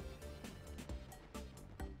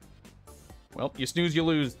 Well, you snooze, you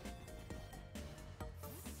lose.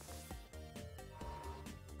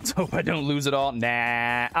 So hope I don't lose it all.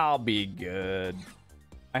 Nah, I'll be good.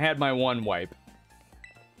 I had my one wipe.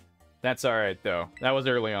 That's alright, though. That was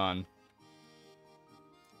early on.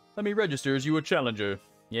 Let me register as you a challenger.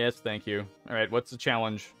 Yes, thank you. Alright, what's the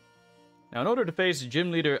challenge? Now, in order to face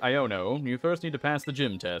Gym Leader Iono, you first need to pass the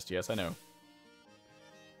gym test. Yes, I know.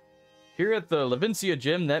 Here at the Levincia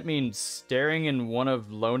Gym, that means staring in one of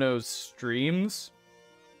Lono's streams?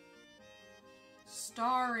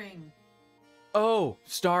 Starring. Oh,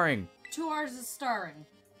 starring. 2 hours is starring.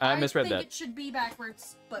 I misread that. I think it should be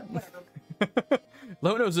backwards, but whatever.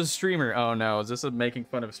 Lono's a streamer. Oh no, is this a making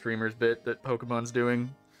fun of streamers bit that Pokemon's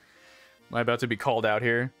doing? Am I about to be called out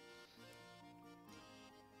here?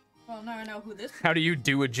 Well, now I know who this is. How do you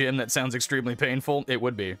do a gym that sounds extremely painful? It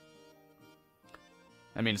would be.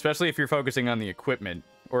 I mean, especially if you're focusing on the equipment.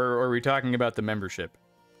 Or are we talking about the membership?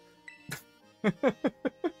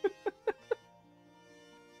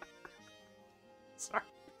 Sorry.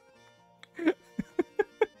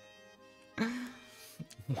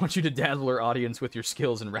 Want you to dazzle our audience with your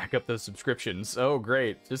skills and rack up those subscriptions. Oh,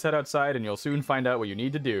 great. Just head outside and you'll soon find out what you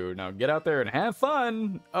need to do. Now get out there and have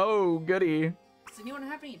fun. Oh, goody. Does anyone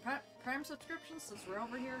have any Prime subscriptions since we're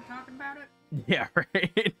over here talking about it? Yeah,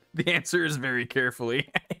 right. The answer is very carefully.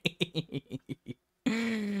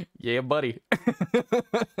 Yeah, buddy.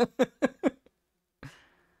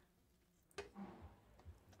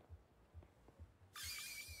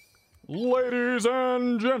 Ladies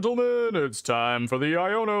and gentlemen, it's time for the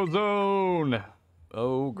Iono Zone.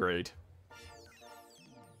 Oh, great.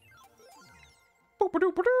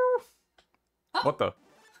 Boop-a-doop-a-doo. Oh. What the?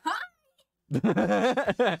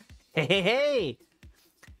 Huh? Hey!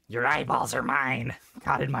 Your eyeballs are mine.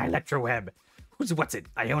 Caught in my electro web. What's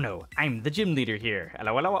it? Iono. I'm the gym leader here.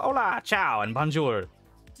 Hello, hello, hola, ciao, and bonjour.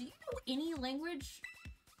 Do you know any language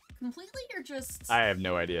completely, or just... I have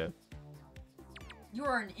no idea.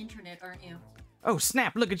 You're on internet, aren't you? Oh,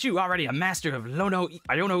 snap, look at you, already a master of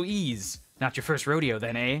Iono Ease. Not your first rodeo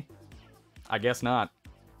then, eh? I guess not.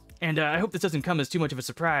 And I hope this doesn't come as too much of a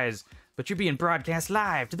surprise, but you're being broadcast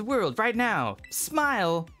live to the world right now.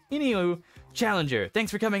 Smile! Anywho, Challenger,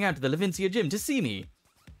 thanks for coming out to the Levincia Gym to see me.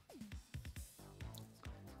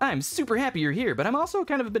 I'm super happy you're here, but I'm also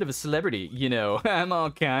kind of a bit of a celebrity, you know. I'm all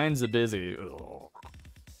kinds of busy.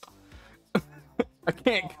 I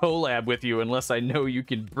can't collab with you unless I know you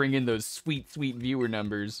can bring in those sweet, sweet viewer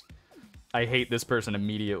numbers. I hate this person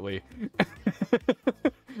immediately.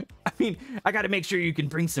 I mean, I gotta make sure you can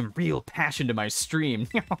bring some real passion to my stream.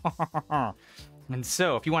 And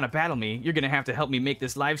so, if you want to battle me, you're gonna have to help me make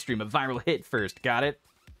this live stream a viral hit first, got it?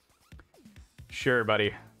 Sure,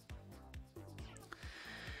 buddy.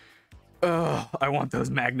 Ugh, I want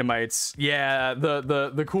those Magnemites. Yeah,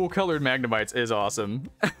 the cool colored Magnemites is awesome.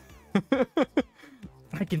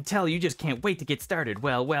 I can tell you just can't wait to get started.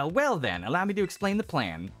 Well then, allow me to explain the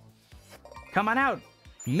plan. Come on out,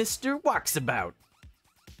 Mr. Walksabout.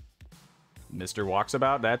 Mr.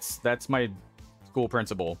 Walksabout? That's my school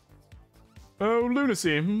principal. Oh,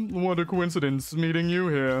 lunacy. What a coincidence meeting you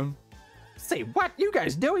here. Say, what? You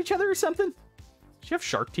guys know each other or something? Does she have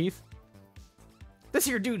shark teeth? This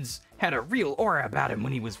here dude's had a real aura about him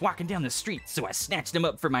when he was walking down the street, so I snatched him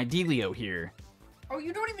up for my dealio here. Oh,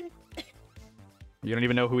 you don't even... You don't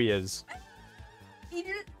even know who he is. He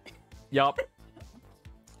did. Yup.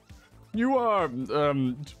 You are,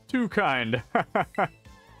 too kind.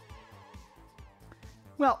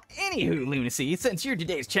 Well, anywho, Lunacy, since you're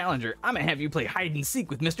today's challenger, I'm gonna have you play hide and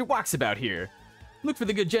seek with Mr. Walksabout here. Look for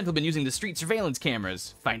the good gentleman using the street surveillance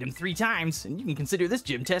cameras. Find him 3 times, and you can consider this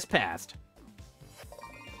gym test passed.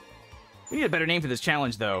 We need a better name for this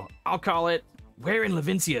challenge, though. I'll call it, Where in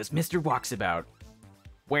Levincia is Mr. Walksabout?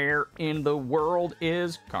 Where in the world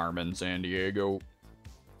is Carmen Sandiego?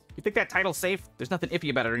 You think that title's safe? There's nothing iffy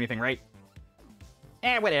about it or anything, right?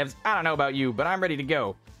 Whatevs. I don't know about you, but I'm ready to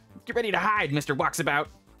go. Get ready to hide, Mr. Walksabout.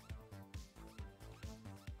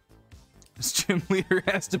 This gym leader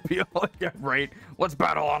has to be all like, yeah, right. Let's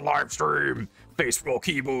battle on live stream. Face roll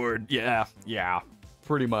keyboard. Yeah,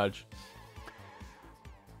 pretty much.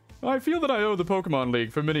 I feel that I owe the Pokemon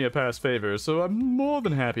League for many a past favor, so I'm more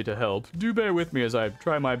than happy to help. Do bear with me as I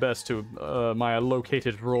try my best to my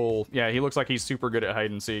located role. Yeah, he looks like he's super good at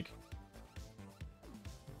hide and seek.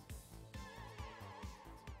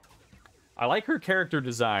 I like her character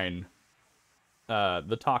design.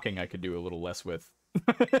 The talking I could do a little less with.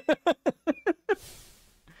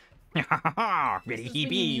 Ready he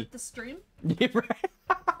be. Mute the stream? Yeah, right.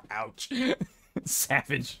 Ouch.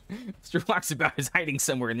 Savage. Mr. Walksabout is hiding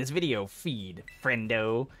somewhere in this video feed,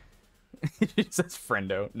 friendo. It says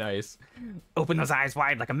friendo. Nice. Open those eyes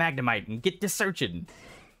wide like a Magnemite and get to searching.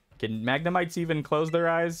 Can Magnemites even close their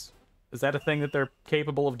eyes? Is that a thing that they're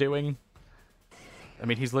capable of doing? I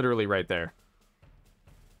mean, he's literally right there.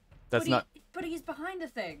 That's not... But he's behind a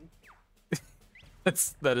thing.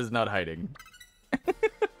 That is not hiding.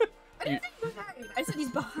 I didn't think he was hiding. I said he's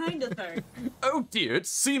behind a thing. Oh dear, it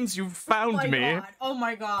seems you found me. God. Oh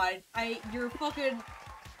my god. You're fucking...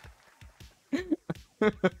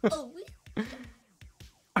 Oh,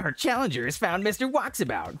 Our challenger has found Mr.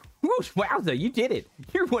 Walksabout. Whoosh, wowza, you did it.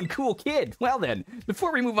 You're one cool kid. Well then,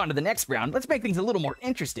 before we move on to the next round, let's make things a little more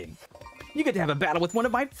interesting. You get to have a battle with one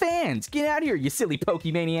of my fans. Get out of here, you silly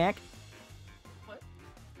Pokemaniac. what?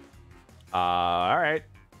 Alright.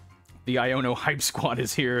 The Iono Hype Squad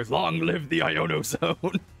is here. Long live the Iono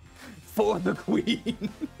Zone. For the Queen.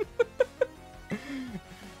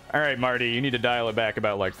 Alright, Marty, you need to dial it back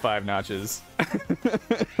about like 5 notches. Pants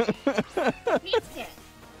cat.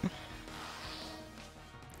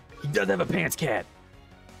 He does have a pants cat.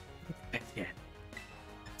 Pants cat.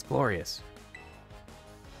 It's glorious.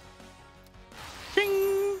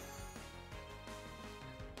 Ding!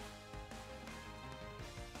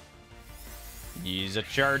 He's a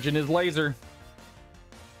charging his laser.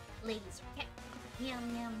 Laser cat. Yum,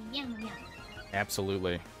 yum, yum, yum.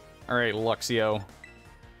 Absolutely. Alright, Luxio.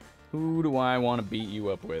 Who do I want to beat you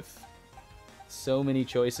up with? So many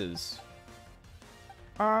choices.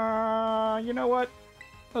 You know what?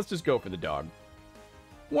 Let's just go for the dog.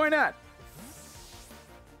 Why not?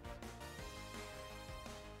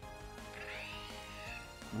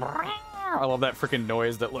 I love that freaking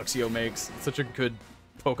noise that Luxio makes. It's such a good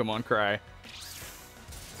Pokemon cry.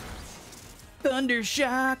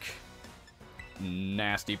 Thundershock.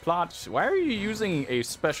 Nasty plot. Why are you using a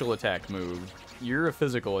special attack move? You're a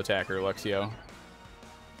physical attacker, Luxio.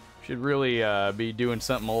 Should really be doing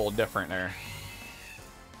something a little different there.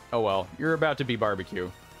 Oh well, you're about to be barbecue.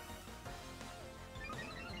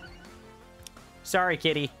 Sorry,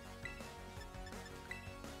 kitty.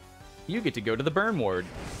 You get to go to the burn ward.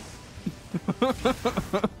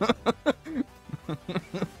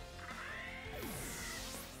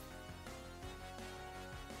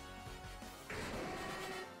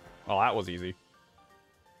 Well, that was easy.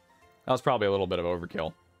 That was probably a little bit of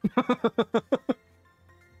overkill.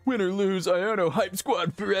 Win or lose, Iono Hype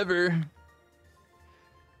Squad forever.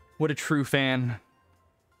 What a true fan.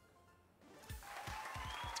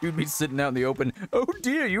 Dude be sitting out in the open. Oh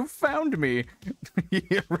dear, you found me.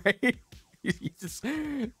 Yeah, right? It's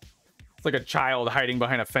like a child hiding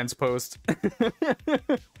behind a fence post.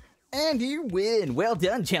 And you win. Well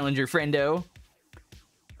done, challenger friendo.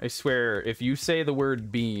 I swear, if you say the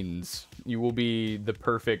word beans, you will be the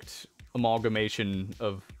perfect amalgamation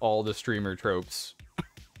of all the streamer tropes.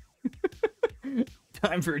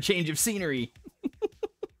 Time for a change of scenery.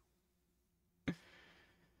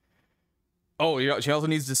 Oh, she also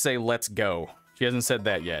needs to say, let's go. She hasn't said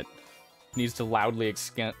that yet. Needs to loudly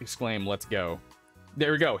exclaim, let's go.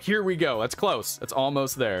 There we go. Here we go. That's close. That's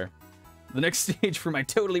almost there. The next stage for my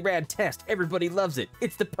totally rad test. Everybody loves it.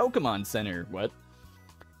 It's the Pokemon Center. What?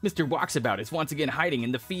 Mr. Walksabout is once again hiding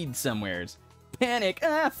in the feed somewheres. Panic!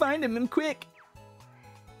 Find him quick!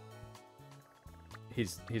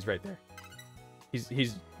 He's right there.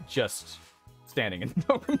 He's just standing in the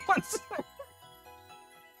Pokemon Center.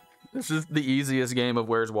 This is the easiest game of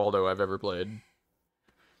Where's Waldo I've ever played.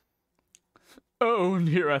 Oh, and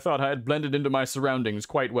here I thought I had blended into my surroundings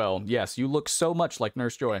quite well. Yes, you look so much like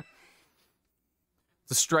Nurse Joy.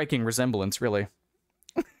 It's a striking resemblance, really.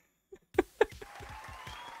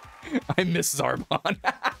 I miss Zarbon.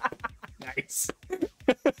 Nice.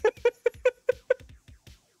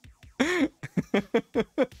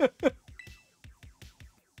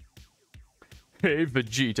 Hey,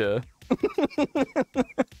 Vegeta.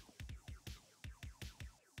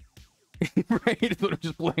 Right, but I'm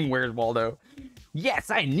just playing Where's Waldo. Yes,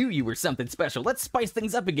 I knew you were something special. Let's spice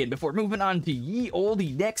things up again before moving on to ye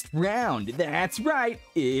olde next round. That's right,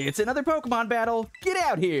 it's another Pokemon battle. Get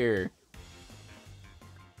out here.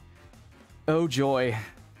 Oh, joy.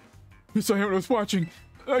 Miss Iono's watching.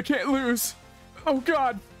 I can't lose. Oh,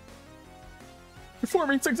 God.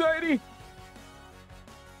 Performance anxiety.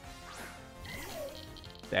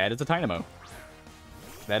 That is a Tynamo.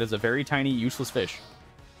 That is a very tiny, useless fish.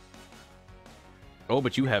 Oh,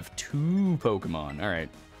 but you have 2 Pokemon. All right.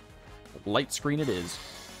 Light screen it is.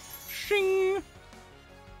 Shing!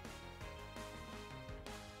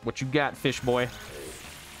 What you got, fish boy?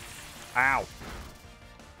 Ow.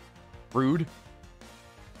 Rude.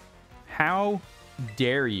 How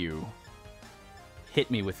dare you hit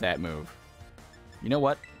me with that move? You know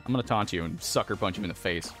what? I'm gonna taunt you and sucker punch him in the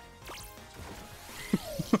face.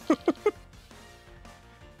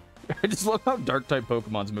 I just love how Dark-type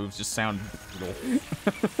Pokemon's moves just sound brutal.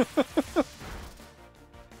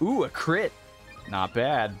 Ooh, a crit. Not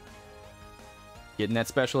bad. Getting that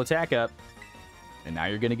special attack up. And now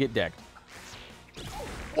you're gonna get decked.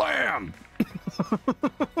 Wham!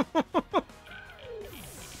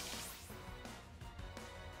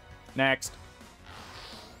 Next.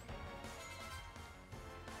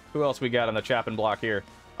 Who else we got on the chopping block here?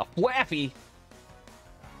 A Flaffy!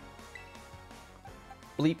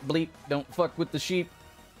 Bleep, bleep, don't fuck with the sheep.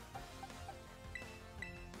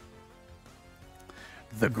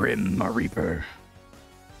 The Grim Reaper.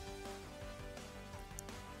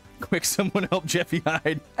 Quick, someone help Jeffy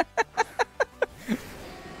hide.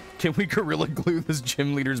 Can we Gorilla Glue this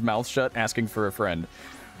gym leader's mouth shut asking for a friend?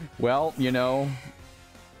 Well, you know,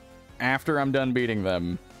 after I'm done beating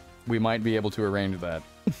them, we might be able to arrange that.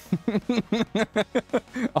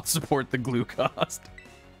 I'll support the glue cost.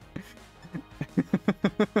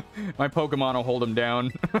 My Pokemon will hold him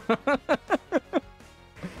down.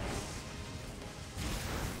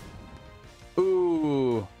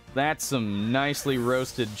 Ooh, that's some nicely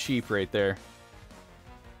roasted sheep right there.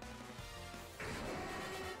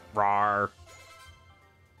 Rawr.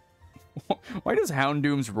 Why does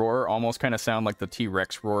Houndoom's roar almost kind of sound like the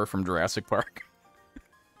T-Rex roar from Jurassic Park?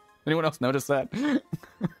 Anyone else notice that?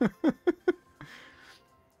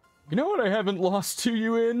 You know what I haven't lost to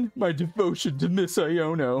you in? My devotion to Miss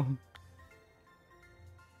Iono.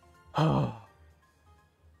 Oh.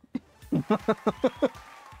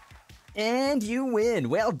 And you win.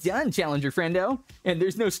 Well done, Challenger Friendo. And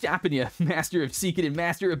there's no stopping you, Master of Seeking and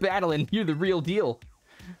Master of Battling. You're the real deal.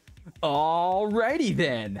 Alrighty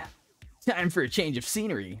then. Time for a change of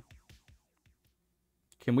scenery.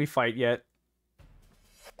 Can we fight yet?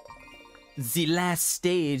 The last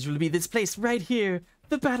stage will be this place right here,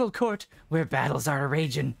 the battle court, where battles are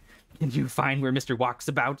raging. Can you find where Mr.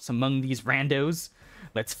 Walksabout's among these randos?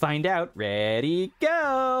 Let's find out. Ready,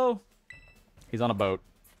 go! He's on a boat.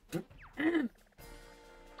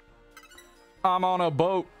 I'm on a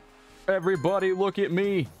boat. Everybody look at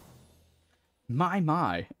me.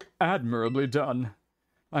 My. Admirably done.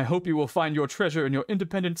 I hope you will find your treasure in your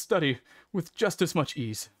independent study with just as much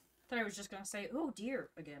ease. I thought I was just gonna say, oh dear,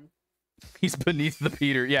 again. He's beneath the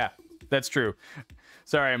Peter. Yeah, that's true.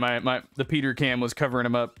 Sorry, the Peter cam was covering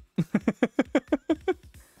him up. We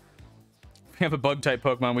have a bug-type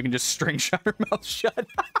Pokemon, we can just string shot her mouth shut.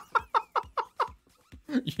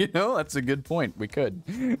 You know, that's a good point. We could.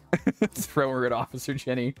 Throw her at Officer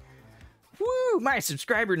Jenny. Woo! My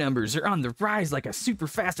subscriber numbers are on the rise like a super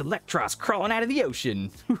fast Electros crawling out of the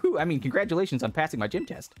ocean. Woo! I mean, congratulations on passing my gym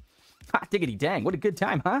test. Ha! Diggity dang! What a good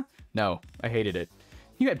time, huh? No, I hated it.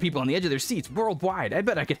 You had people on the edge of their seats worldwide. I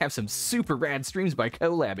bet I could have some super rad streams by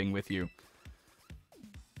collabing with you.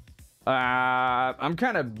 I'm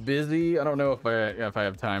kind of busy. I don't know if I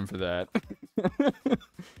have time for that.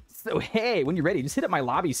 So hey, when you're ready, just hit up my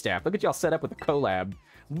lobby staff. Look at y'all set up with a collab.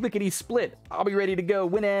 Lickety split. I'll be ready to go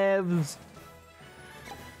whenevs.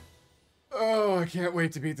 Oh, I can't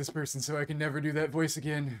wait to beat this person so I can never do that voice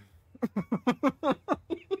again.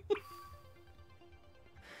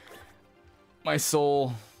 My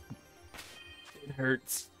soul. It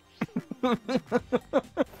hurts.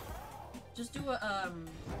 Just do a,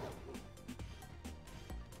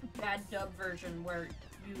 bad dub version where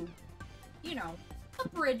you know,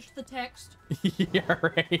 abridge the text. Yeah,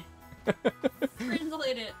 right.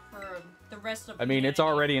 Translate it for the rest of I mean, it's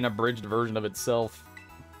already an abridged version of itself.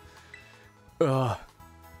 Ugh.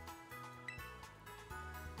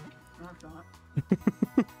 No, it's not.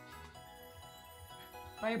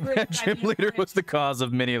 By abridged, I Gym mean leader abridged. was the cause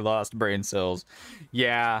of many lost brain cells.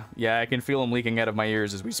 Yeah, I can feel them leaking out of my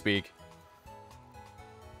ears as we speak.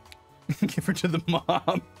 Give her to the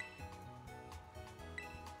mom.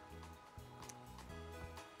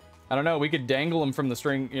 I don't know, we could dangle them from the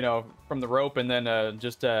string, you know, from the rope, and then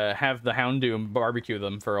just have the Houndoom barbecue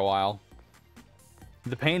them for a while.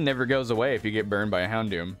 The pain never goes away if you get burned by a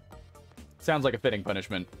Houndoom. Sounds like a fitting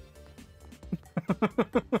punishment.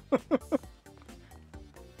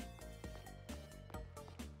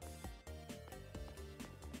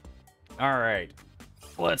 Alright,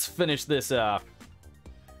 let's finish this off.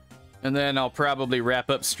 And then I'll probably wrap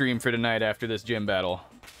up stream for tonight after this gym battle.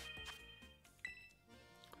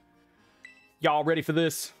 Y'all ready for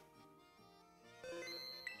this?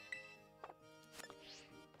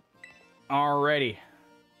 Alrighty,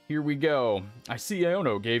 here we go. I see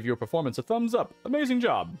Iono gave your performance a thumbs up. Amazing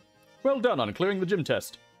job. Well done on clearing the gym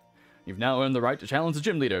test. You've now earned the right to challenge the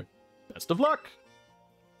gym leader. Best of luck.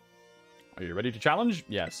 Are you ready to challenge?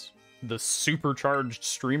 Yes. The supercharged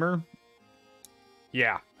streamer?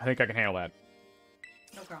 Yeah, I think I can handle that.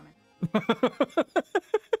 No comment.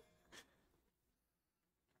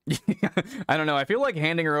 I don't know. I feel like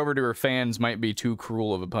handing her over to her fans might be too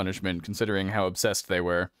cruel of a punishment, considering how obsessed they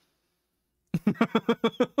were.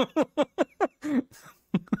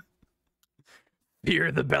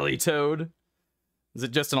 Fear the belly toad. Is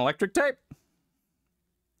it just an electric type?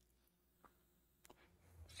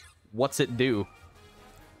 What's it do?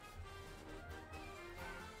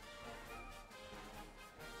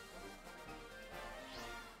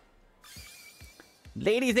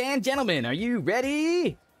 Ladies and gentlemen, are you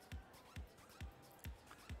ready?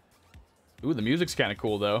 Ooh, the music's kind of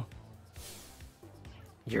cool, though.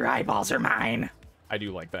 Your eyeballs are mine. I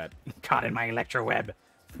do like that. Caught in my electro web.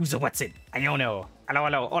 Who's a what's it? Iono. Hello,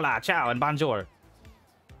 hello, hola, ciao, and bonjour.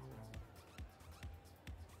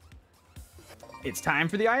 It's time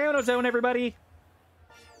for the Iono Zone, everybody.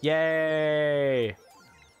 Yay!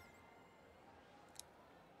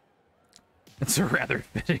 It's a rather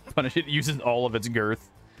fitting punish. It uses all of its girth.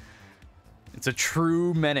 It's a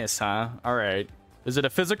true menace, huh? Alright. Is it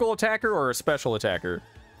a physical attacker or a special attacker?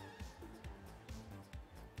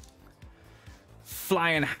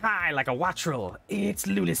 Flying high like a watchrill. It's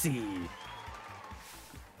lunacy.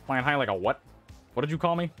 Flying high like a what? What did you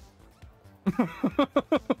call me?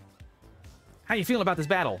 How you feeling about this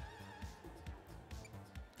battle?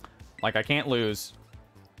 Like I can't lose.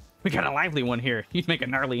 We got a lively one here. You'd make a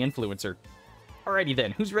gnarly influencer. Alrighty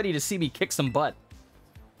then, who's ready to see me kick some butt?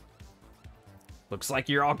 Looks like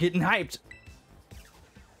you're all getting hyped.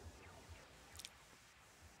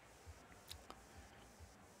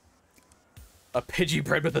 A Pidgey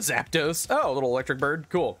bred with a Zapdos. Oh, a little electric bird.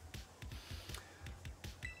 Cool.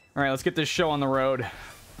 All right, let's get this show on the road.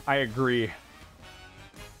 I agree.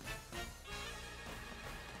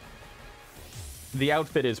 The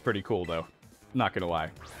outfit is pretty cool, though. Not gonna lie.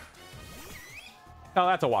 Oh,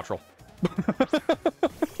 that's a Wattrel.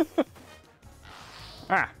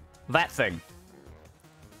 Ah, that thing.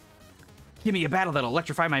 Give me a battle that'll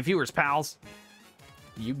electrify my viewers, pals.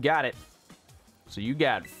 You got it. So you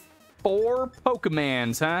got 4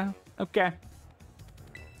 Pokemons, huh? Okay.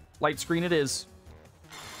 Light screen it is.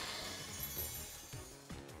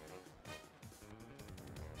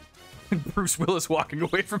 Bruce Willis walking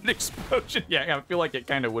away from an explosion. Yeah, I feel like it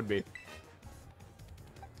kind of would be.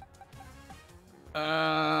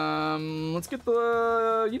 Let's get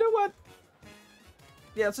the... You know what?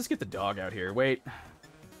 Yeah, let's just get the dog out here. Wait.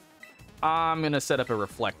 I'm gonna set up a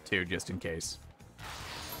reflect, too, just in case.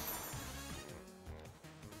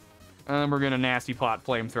 We're gonna nasty plot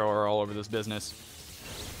flamethrower all over this business.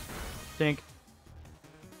 Think.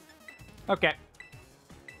 Okay.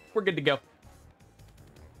 We're good to go.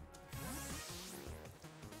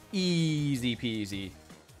 Easy peasy.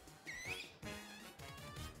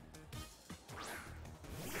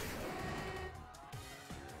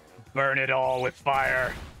 Burn it all with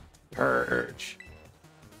fire. Purge.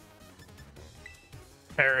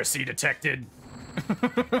 Heresy detected.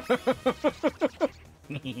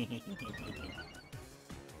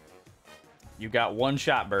 You got 1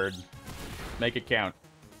 shot, bird. Make it count.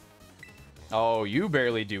 Oh, you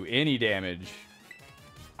barely do any damage.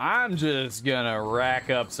 I'm just gonna rack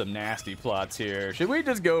up some nasty plots here. Should we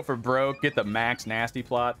just go for broke, get the max nasty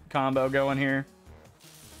plot combo going here?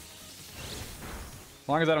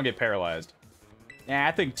 long as I don't get paralyzed. Yeah,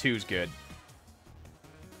 I think 2's good.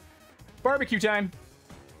 Barbecue time.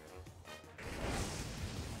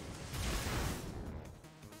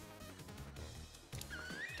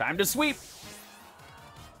 Time to sweep.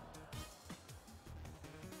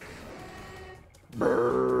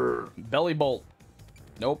 Brrr. Belly bolt.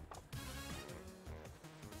 Nope.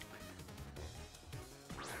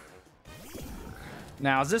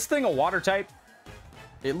 Now, is this thing a water type?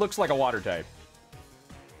 It looks like a water type.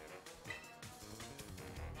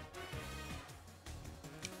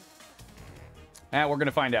 We're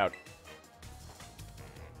gonna find out.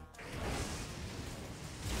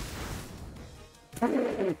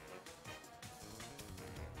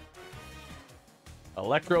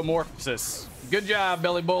 Electromorphosis. Good job,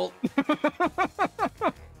 Belly Bolt.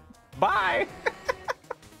 Bye.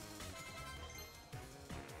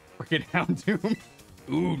 Freaking Houndoom.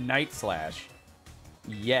 Ooh, Night Slash.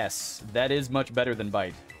 Yes, that is much better than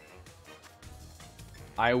Bite.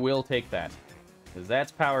 I will take that. Because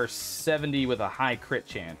that's power 70 with a high crit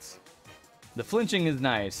chance. The flinching is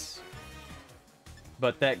nice.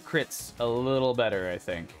 But that crit's a little better, I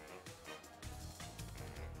think.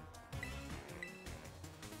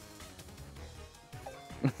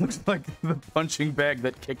 Looks like the punching bag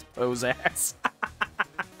that kicked Poe's ass.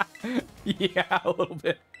 Yeah, a little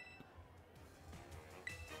bit.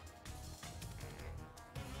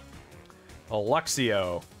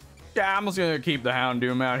 Luxio. Yeah, I'm just gonna keep the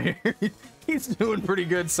Houndoom out here. He's doing pretty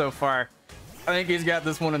good so far. I think he's got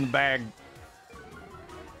this one in the bag.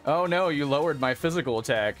 Oh no, you lowered my physical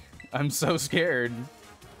attack. I'm so scared.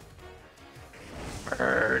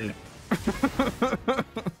 Burn.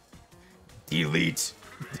 Delete.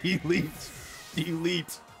 Delete.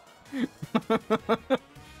 Delete.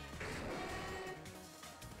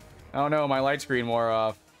 Oh no, my light screen wore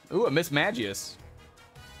off. Ooh, a Miss Magius.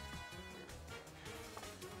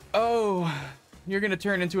 Oh, you're gonna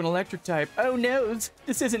turn into an electric type. Oh no,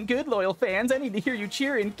 this isn't good, loyal fans. I need to hear you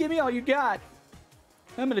cheering. Give me all you got.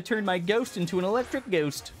 I'm gonna turn my ghost into an electric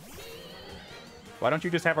ghost. Why don't you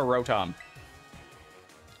just have a Rotom?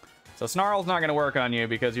 So Snarl's not gonna work on you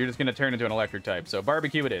because you're just gonna turn into an electric type. So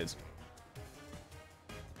Barbecue it is.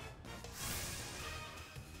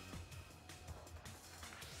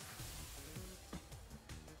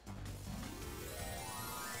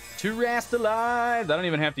 To Rast alive! I don't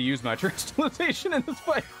even have to use my Terrestrialization in this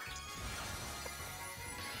fight.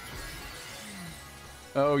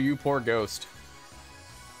 Oh, you poor ghost.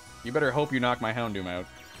 You better hope you knock my Houndoom out.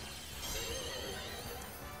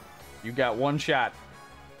 You got one shot.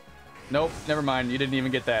 Nope, never mind. You didn't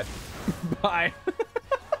even get that. Bye.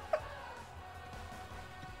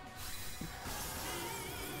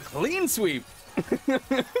 Clean sweep.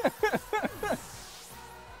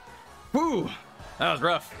 Whew, that was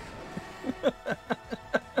rough.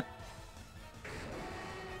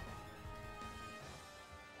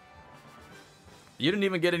 You didn't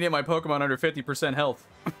even get any of my Pokemon under 50% health.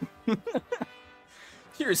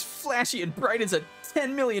 You're as flashy and bright as a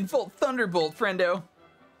 10 million volt Thunderbolt, friendo.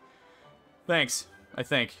 Thanks, I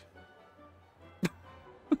think.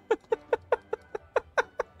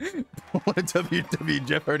 What a WW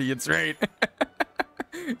Jeff Hardy, it's right.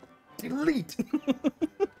 Delete.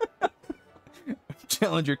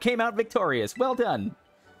 Challenger came out victorious. Well done.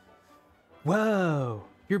 Whoa,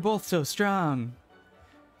 you're both so strong.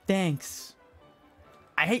 Thanks.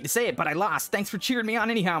 I hate to say it, but I lost. Thanks for cheering me on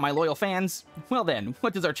anyhow, my loyal fans. Well then,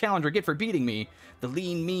 what does our challenger get for beating me? The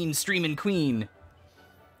lean, mean, streaming queen.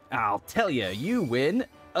 I'll tell ya, you win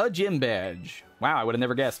a gym badge. Wow, I would have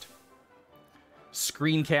never guessed.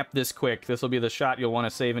 Screen cap this quick. This will be the shot you'll want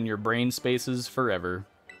to save in your brain spaces forever.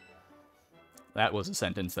 That was a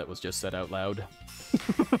sentence that was just said out loud.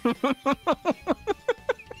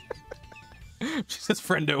 She says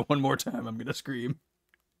friendo one more time, I'm gonna scream.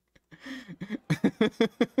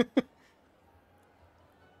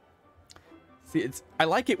 See, I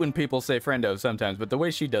like it when people say friendo sometimes, but the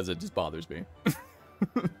way she does it just bothers me.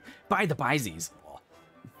 Buy the Byzies.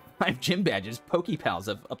 5 gym badges, Pokepals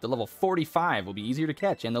of up to level 45 will be easier to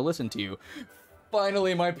catch and they'll listen to you.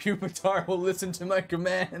 Finally, my Pupitar will listen to my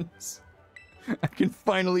commands. I can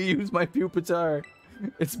finally use my Pupitar.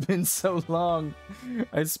 It's been so long.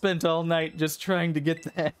 I spent all night just trying to get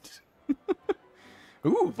that.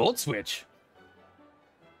 Ooh, Volt Switch.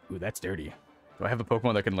 Ooh, that's dirty. Do I have a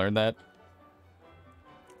Pokemon that can learn that?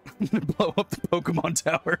 I'm gonna blow up the Pokemon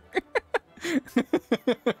Tower.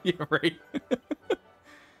 Yeah, right.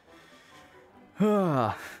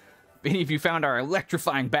 If any of you found our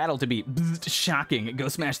electrifying battle to be shocking, go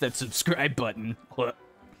smash that subscribe button.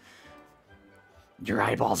 Your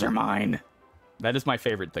eyeballs are mine. That is my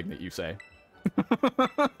favorite thing that you say.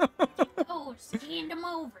 Oh, just hand him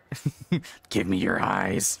over. Give me your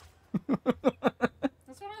eyes.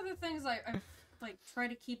 That's one of the things I like try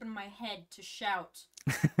to keep in my head to shout.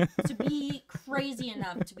 To be crazy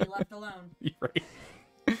enough to be left alone. You're right.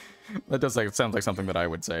 That does sounds like something that I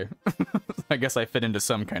would say. I guess I fit into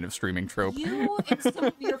some kind of streaming trope. You and some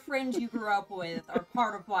of your friends you grew up with are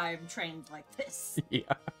part of why I'm trained like this.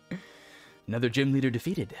 Yeah. Another gym leader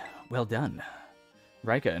defeated. Well done.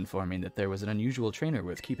 Rika informed me that there was an unusual trainer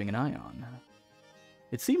worth keeping an eye on.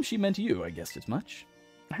 It seems she meant you, I guessed as much.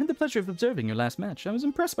 I had the pleasure of observing your last match. I was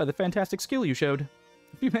impressed by the fantastic skill you showed.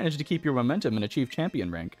 If you manage to keep your momentum and achieve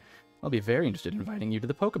champion rank, I'll be very interested in inviting you to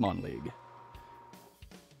the Pokemon League.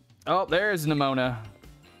 Oh, there's Nimona.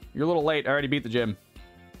 You're a little late. I already beat the gym.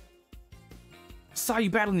 I saw you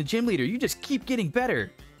battling the gym leader. You just keep getting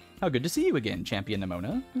better. How good to see you again, Champion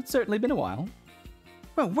Nimona. It's certainly been a while.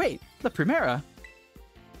 Oh, wait. The Primera?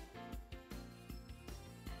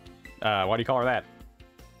 Why do you call her that?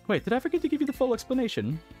 Wait, did I forget to give you the full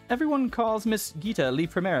explanation? Everyone calls Miss Gita Lee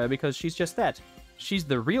Primera because she's just that. She's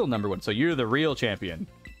the real #1. So you're the real champion.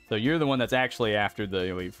 So you're the one that's actually after the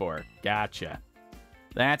Elite Four. Gotcha.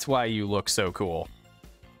 That's why you look so cool.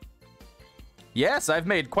 Yes, I've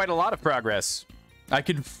made quite a lot of progress. I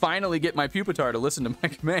could finally get my Pupitar to listen to my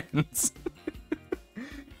commands.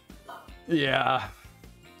 Yeah.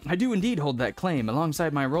 I do indeed hold that claim,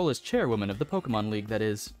 alongside my role as chairwoman of the Pokemon League, that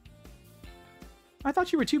is. I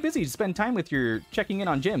thought you were too busy to spend time with your checking in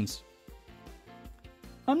on gyms.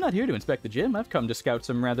 I'm not here to inspect the gym. I've come to scout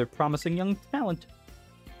some rather promising young talent.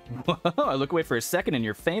 Whoa, I look away for a second and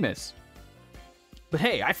you're famous. But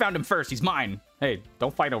hey, I found him first. He's mine. Hey,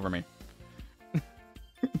 don't fight over me.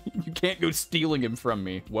 You can't go stealing him from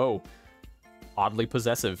me. Whoa. Oddly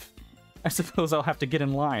possessive. I suppose I'll have to get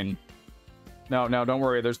in line. No, don't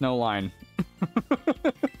worry. There's no line.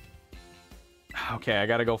 Okay, I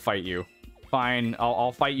gotta go fight you. Fine,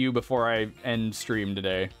 I'll fight you before I end stream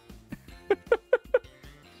today.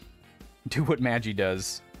 Do what Magi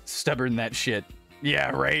does. Stubborn that shit.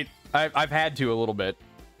 Yeah, right? I've had to a little bit.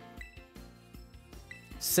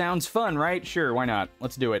 Sounds fun, right? Sure, why not?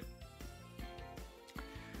 Let's do it.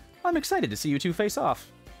 I'm excited to see you two face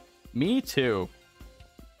off. Me too.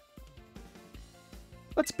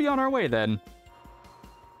 Let's be on our way then.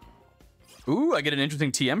 Ooh, I get an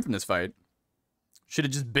interesting TM from this fight. Should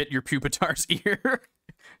have just bit your Pupitar's ear.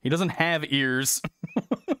 He doesn't have ears.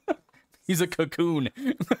 He's a cocoon.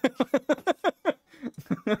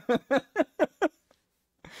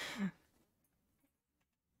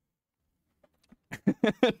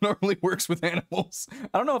 It normally works with animals.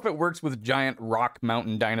 I don't know if it works with giant rock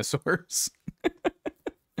mountain dinosaurs.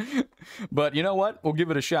 But you know what? We'll give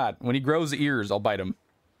it a shot. When he grows ears, I'll bite him.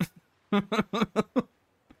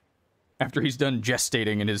 After he's done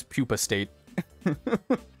gestating in his pupa state.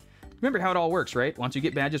 Remember how it all works, right? Once you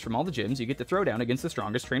get badges from all the gyms, you get to throw down against the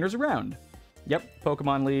strongest trainers around. Yep,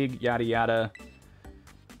 Pokemon League, yada yada.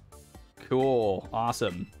 Cool,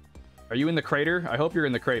 awesome. Are you in the crater? I hope you're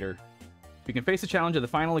in the crater. If you can face the challenge of the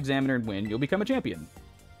final examiner and win, you'll become a champion.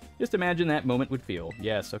 Just imagine that moment would feel.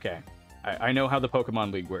 Yes, okay. I know how the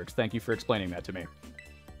Pokemon League works. Thank you for explaining that to me.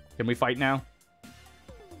 Can we fight now?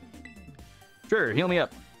 Sure, heal me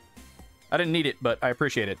up. I didn't need it, but I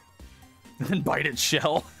appreciate it. Then bite its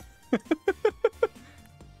shell.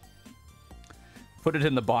 Put it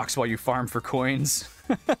in the box while you farm for coins.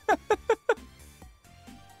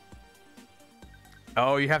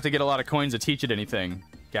 Oh, you have to get a lot of coins to teach it anything.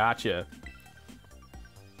 Gotcha.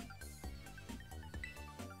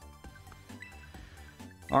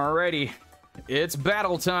 Alrighty. It's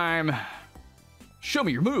battle time. Show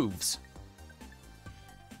me your moves.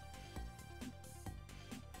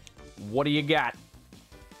 What do you got?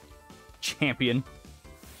 Champion.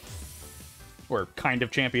 Or kind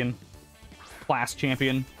of champion. Class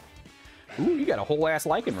champion. Ooh, you got a whole ass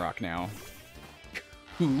Lycanroc now.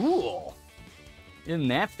 Cool. Isn't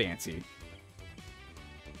that fancy?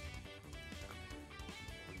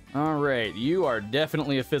 Alright, you are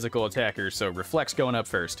definitely a physical attacker, so Reflex going up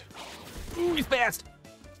first. Ooh, he's fast!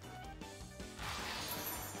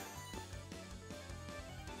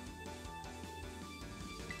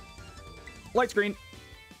 Light screen.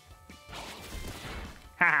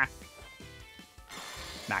 Haha.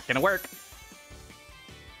 Not gonna work.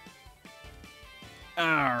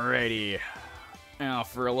 Alrighty. Now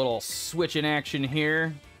for a little switch in action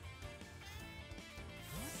here.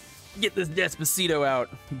 Get this Despacito out.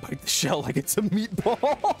 Bite the shell like it's a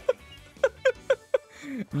meatball.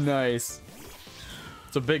 Nice.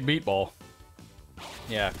 It's a big meatball.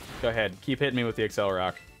 Yeah, go ahead. Keep hitting me with the Excel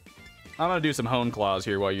Rock. I'm gonna do some Hone Claws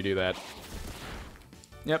here while you do that.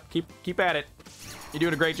 Yep, keep at it. You're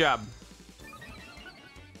doing a great job.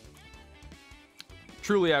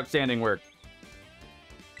 Truly outstanding work.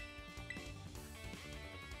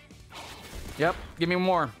 Yep, give me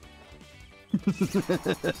more.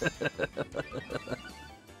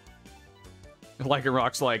 Like a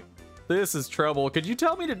Rock's like, this is trouble. Could you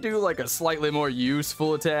tell me to do like a slightly more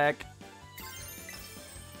useful attack?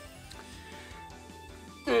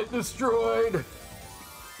 It destroyed.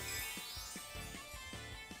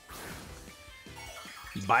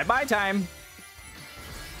 Bye-bye time.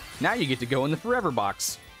 Now you get to go in the forever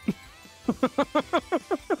box.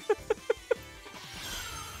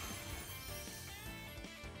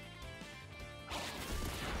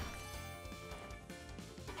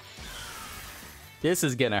 This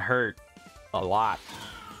is gonna hurt a lot.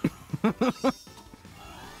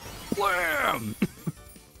 Blam!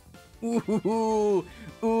 Ooh,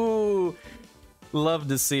 ooh. Love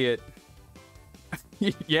to see it.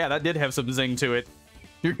 Yeah, that did have some zing to it.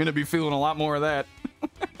 You're gonna be feeling a lot more of that.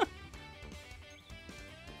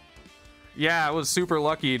 Yeah, I was super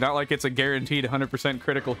lucky. Not like it's a guaranteed 100%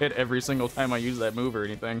 critical hit every single time I use that move or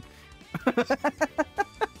anything.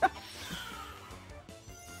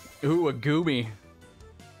 Ooh, a Goomy.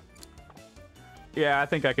 Yeah, I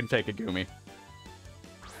think I can take a Goomy.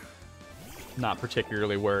 Not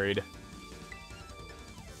particularly worried.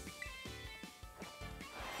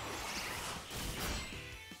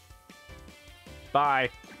 Bye.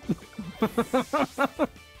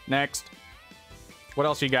 Next. What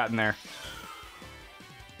else you got in there?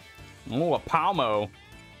 Oh, a Palmo.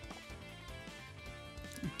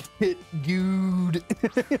 Good.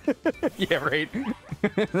 Yeah, right.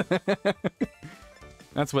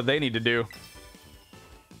 That's what they need to do.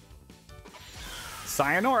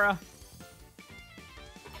 Sayonara.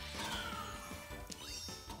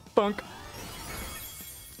 Bunk.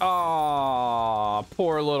 Aw,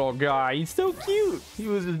 poor little guy. He's so cute. He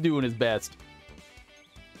was just doing his best.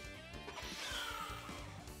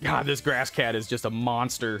 God, this grass cat is just a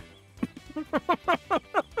monster.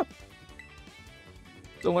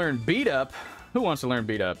 To learn beat up? Who wants to learn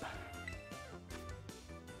beat up?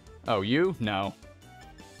 Oh, you? No.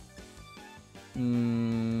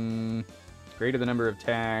 Greater the number of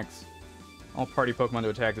attacks. All party Pokemon to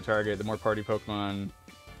attack the target. The more party Pokemon.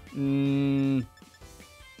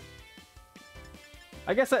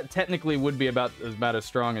 I guess that technically would be about as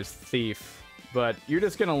strong as Thief, but you're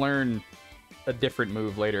just gonna learn a different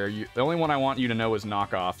move later. The only one I want you to know is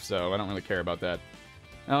Knockoff, so I don't really care about that.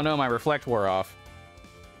 Oh no, my Reflect wore off.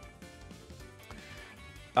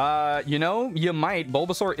 You know, you might.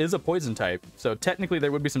 Bulbasaur is a poison type, so technically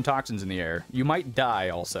there would be some toxins in the air. You might die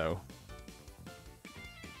also.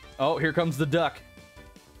 Oh, here comes the duck.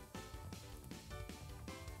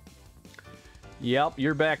 Yep,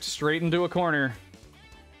 you're backed straight into a corner.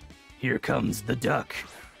 Here comes the duck.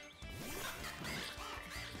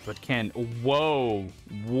 But Ken, whoa,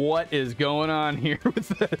 what is going on here with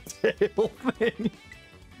that tail thing?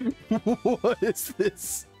 What is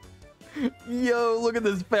this? Yo, look at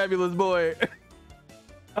this fabulous boy.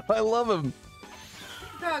 I love him.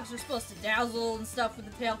 Dogs are supposed to dazzle and stuff with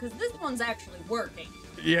the tail, because this one's actually working.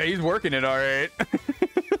 Yeah, he's working it all right.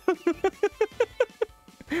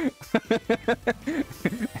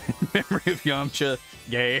 Memory of Yamcha.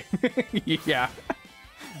 Gay. Yeah.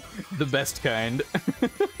 The best kind.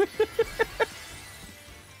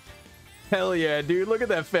 Hell yeah, dude. Look at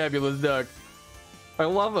that fabulous duck. I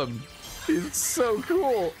love him. He's so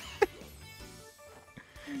cool.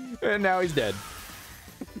 And now he's dead.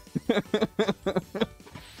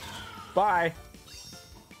 Bye.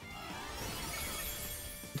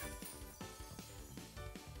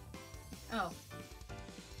 Oh.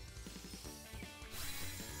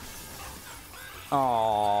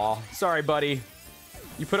 Aw, sorry, buddy.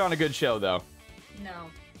 You put on a good show, though. No,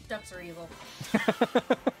 ducks are evil.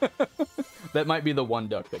 That might be the one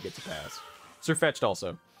duck that gets a pass. Sir Fetched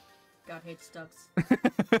also. God hates ducks.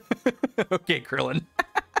 Okay, Krillin.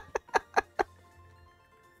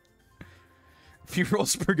 If you roll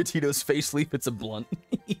Sprigatito's face leap, it's a blunt.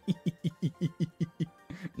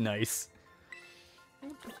 Nice. I'm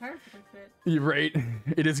too tired for this bit. You're right.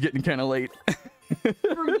 It is getting kind of late.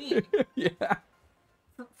 For me. Yeah.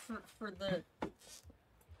 For the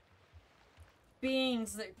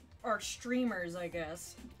beings that are streamers, I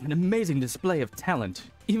guess. An amazing display of talent,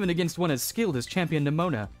 even against one as skilled as Champion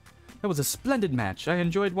Nimona. That was a splendid match. I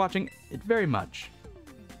enjoyed watching it very much.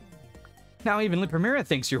 Now even Limprimera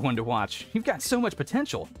thinks you're one to watch. You've got so much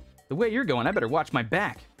potential. The way you're going, I better watch my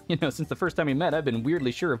back. You know, since the first time we met, I've been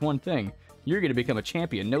weirdly sure of one thing. You're going to become a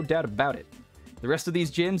champion, no doubt about it. The rest of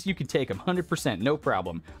these gyms, you can take them 100%, no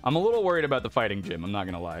problem. I'm a little worried about the fighting gym, I'm not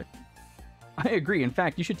gonna lie. I agree. In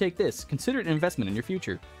fact, you should take this. Consider it an investment in your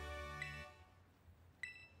future.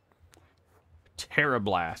 Terra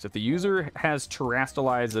Blast. If the user has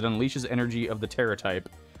Terrastalize, it unleashes energy of the Terra type.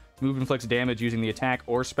 Move inflicts damage using the attack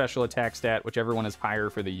or special attack stat, whichever one is higher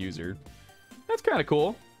for the user. That's kind of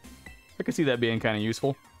cool. I can see that being kind of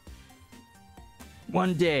useful.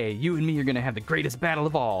 One day, you and me are going to have the greatest battle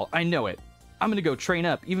of all. I know it. I'm going to go train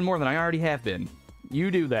up even more than I already have been.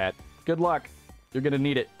 You do that. Good luck. You're going to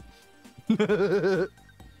need it.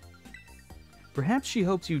 Perhaps she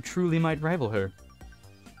hopes you truly might rival her.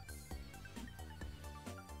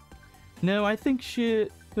 No, I think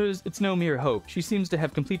it's no mere hope. She seems to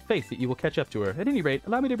have complete faith that you will catch up to her. At any rate,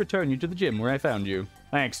 allow me to return you to the gym where I found you.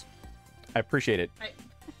 Thanks. I appreciate it.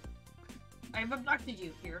 I've abducted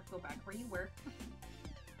you. Here, go back where you were.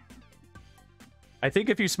 I think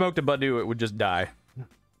if you smoked a Badoo, it would just die.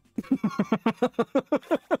 I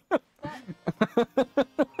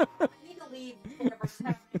need to leave whatever's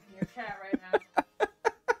happening in your chat right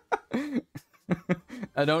now.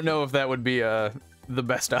 I don't know if that would be the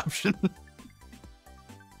best option.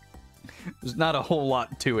 There's not a whole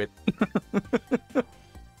lot to it.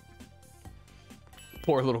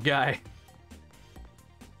 Poor little guy.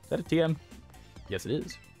 Is that a TM? Yes, it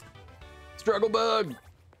is. Struggle Bug!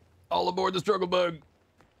 All aboard the Struggle Bug!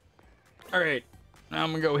 Alright, now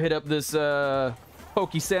I'm gonna go hit up this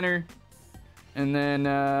Poke Center. And then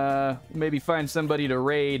maybe find somebody to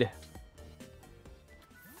raid.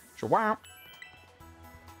 Wow.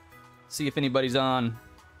 See if anybody's on.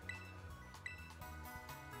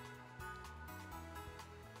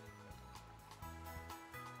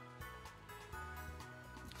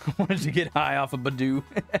 I wanted to get high off a Badoo.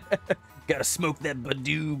 Gotta smoke that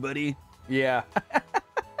Badoo, buddy. Yeah.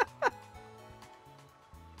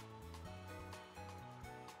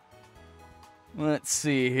 Let's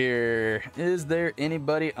see here. Is there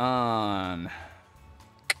anybody on?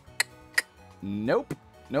 Nope.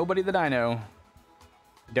 Nobody that I know.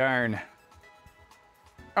 Darn.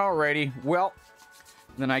 Alrighty. Well,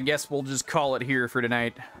 then I guess we'll just call it here for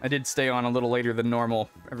tonight. I did stay on a little later than normal.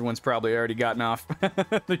 Everyone's probably already gotten off.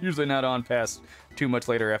 They're usually not on past too much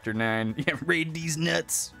later after 9. Yeah, raid these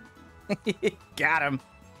nuts. Got him.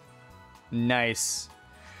 Nice.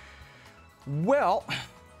 Well,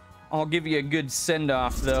 I'll give you a good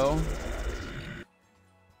send-off, though.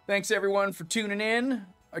 Thanks, everyone, for tuning in.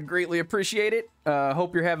 I greatly appreciate it.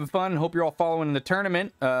 Hope you're having fun. Hope you're all following the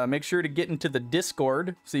tournament. Make sure to get into the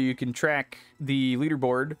Discord so you can track the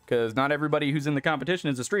leaderboard, because not everybody who's in the competition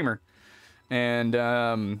is a streamer. And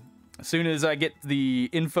as soon as I get the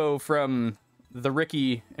info from the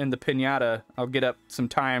Ricky and the Pinata, I'll get up some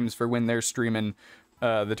times for when they're streaming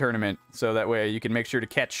the tournament, so that way you can make sure to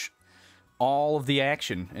catch all of the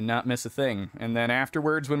action and not miss a thing. And then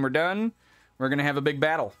afterwards, when we're done, we're going to have a big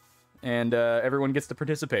battle. And everyone gets to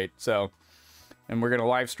participate, so... And we're going to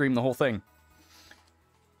live stream the whole thing.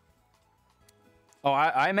 Oh,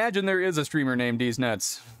 I imagine there is a streamer named D's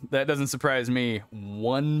Nuts. That doesn't surprise me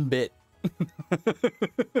one bit.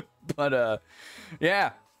 But,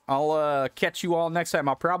 yeah. I'll catch you all next time.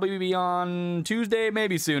 I'll probably be on Tuesday,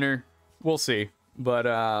 maybe sooner. We'll see. But,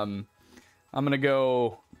 I'm going to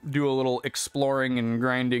go do a little exploring and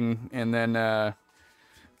grinding, and then,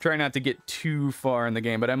 try not to get too far in the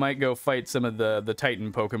game, but I might go fight some of the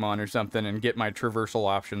Titan Pokemon or something and get my traversal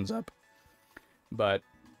options up. But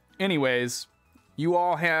anyways, you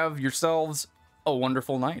all have yourselves a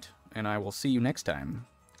wonderful night, and I will see you next time.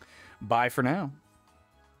 Bye for now.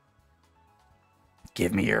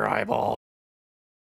 Give me your eyeball.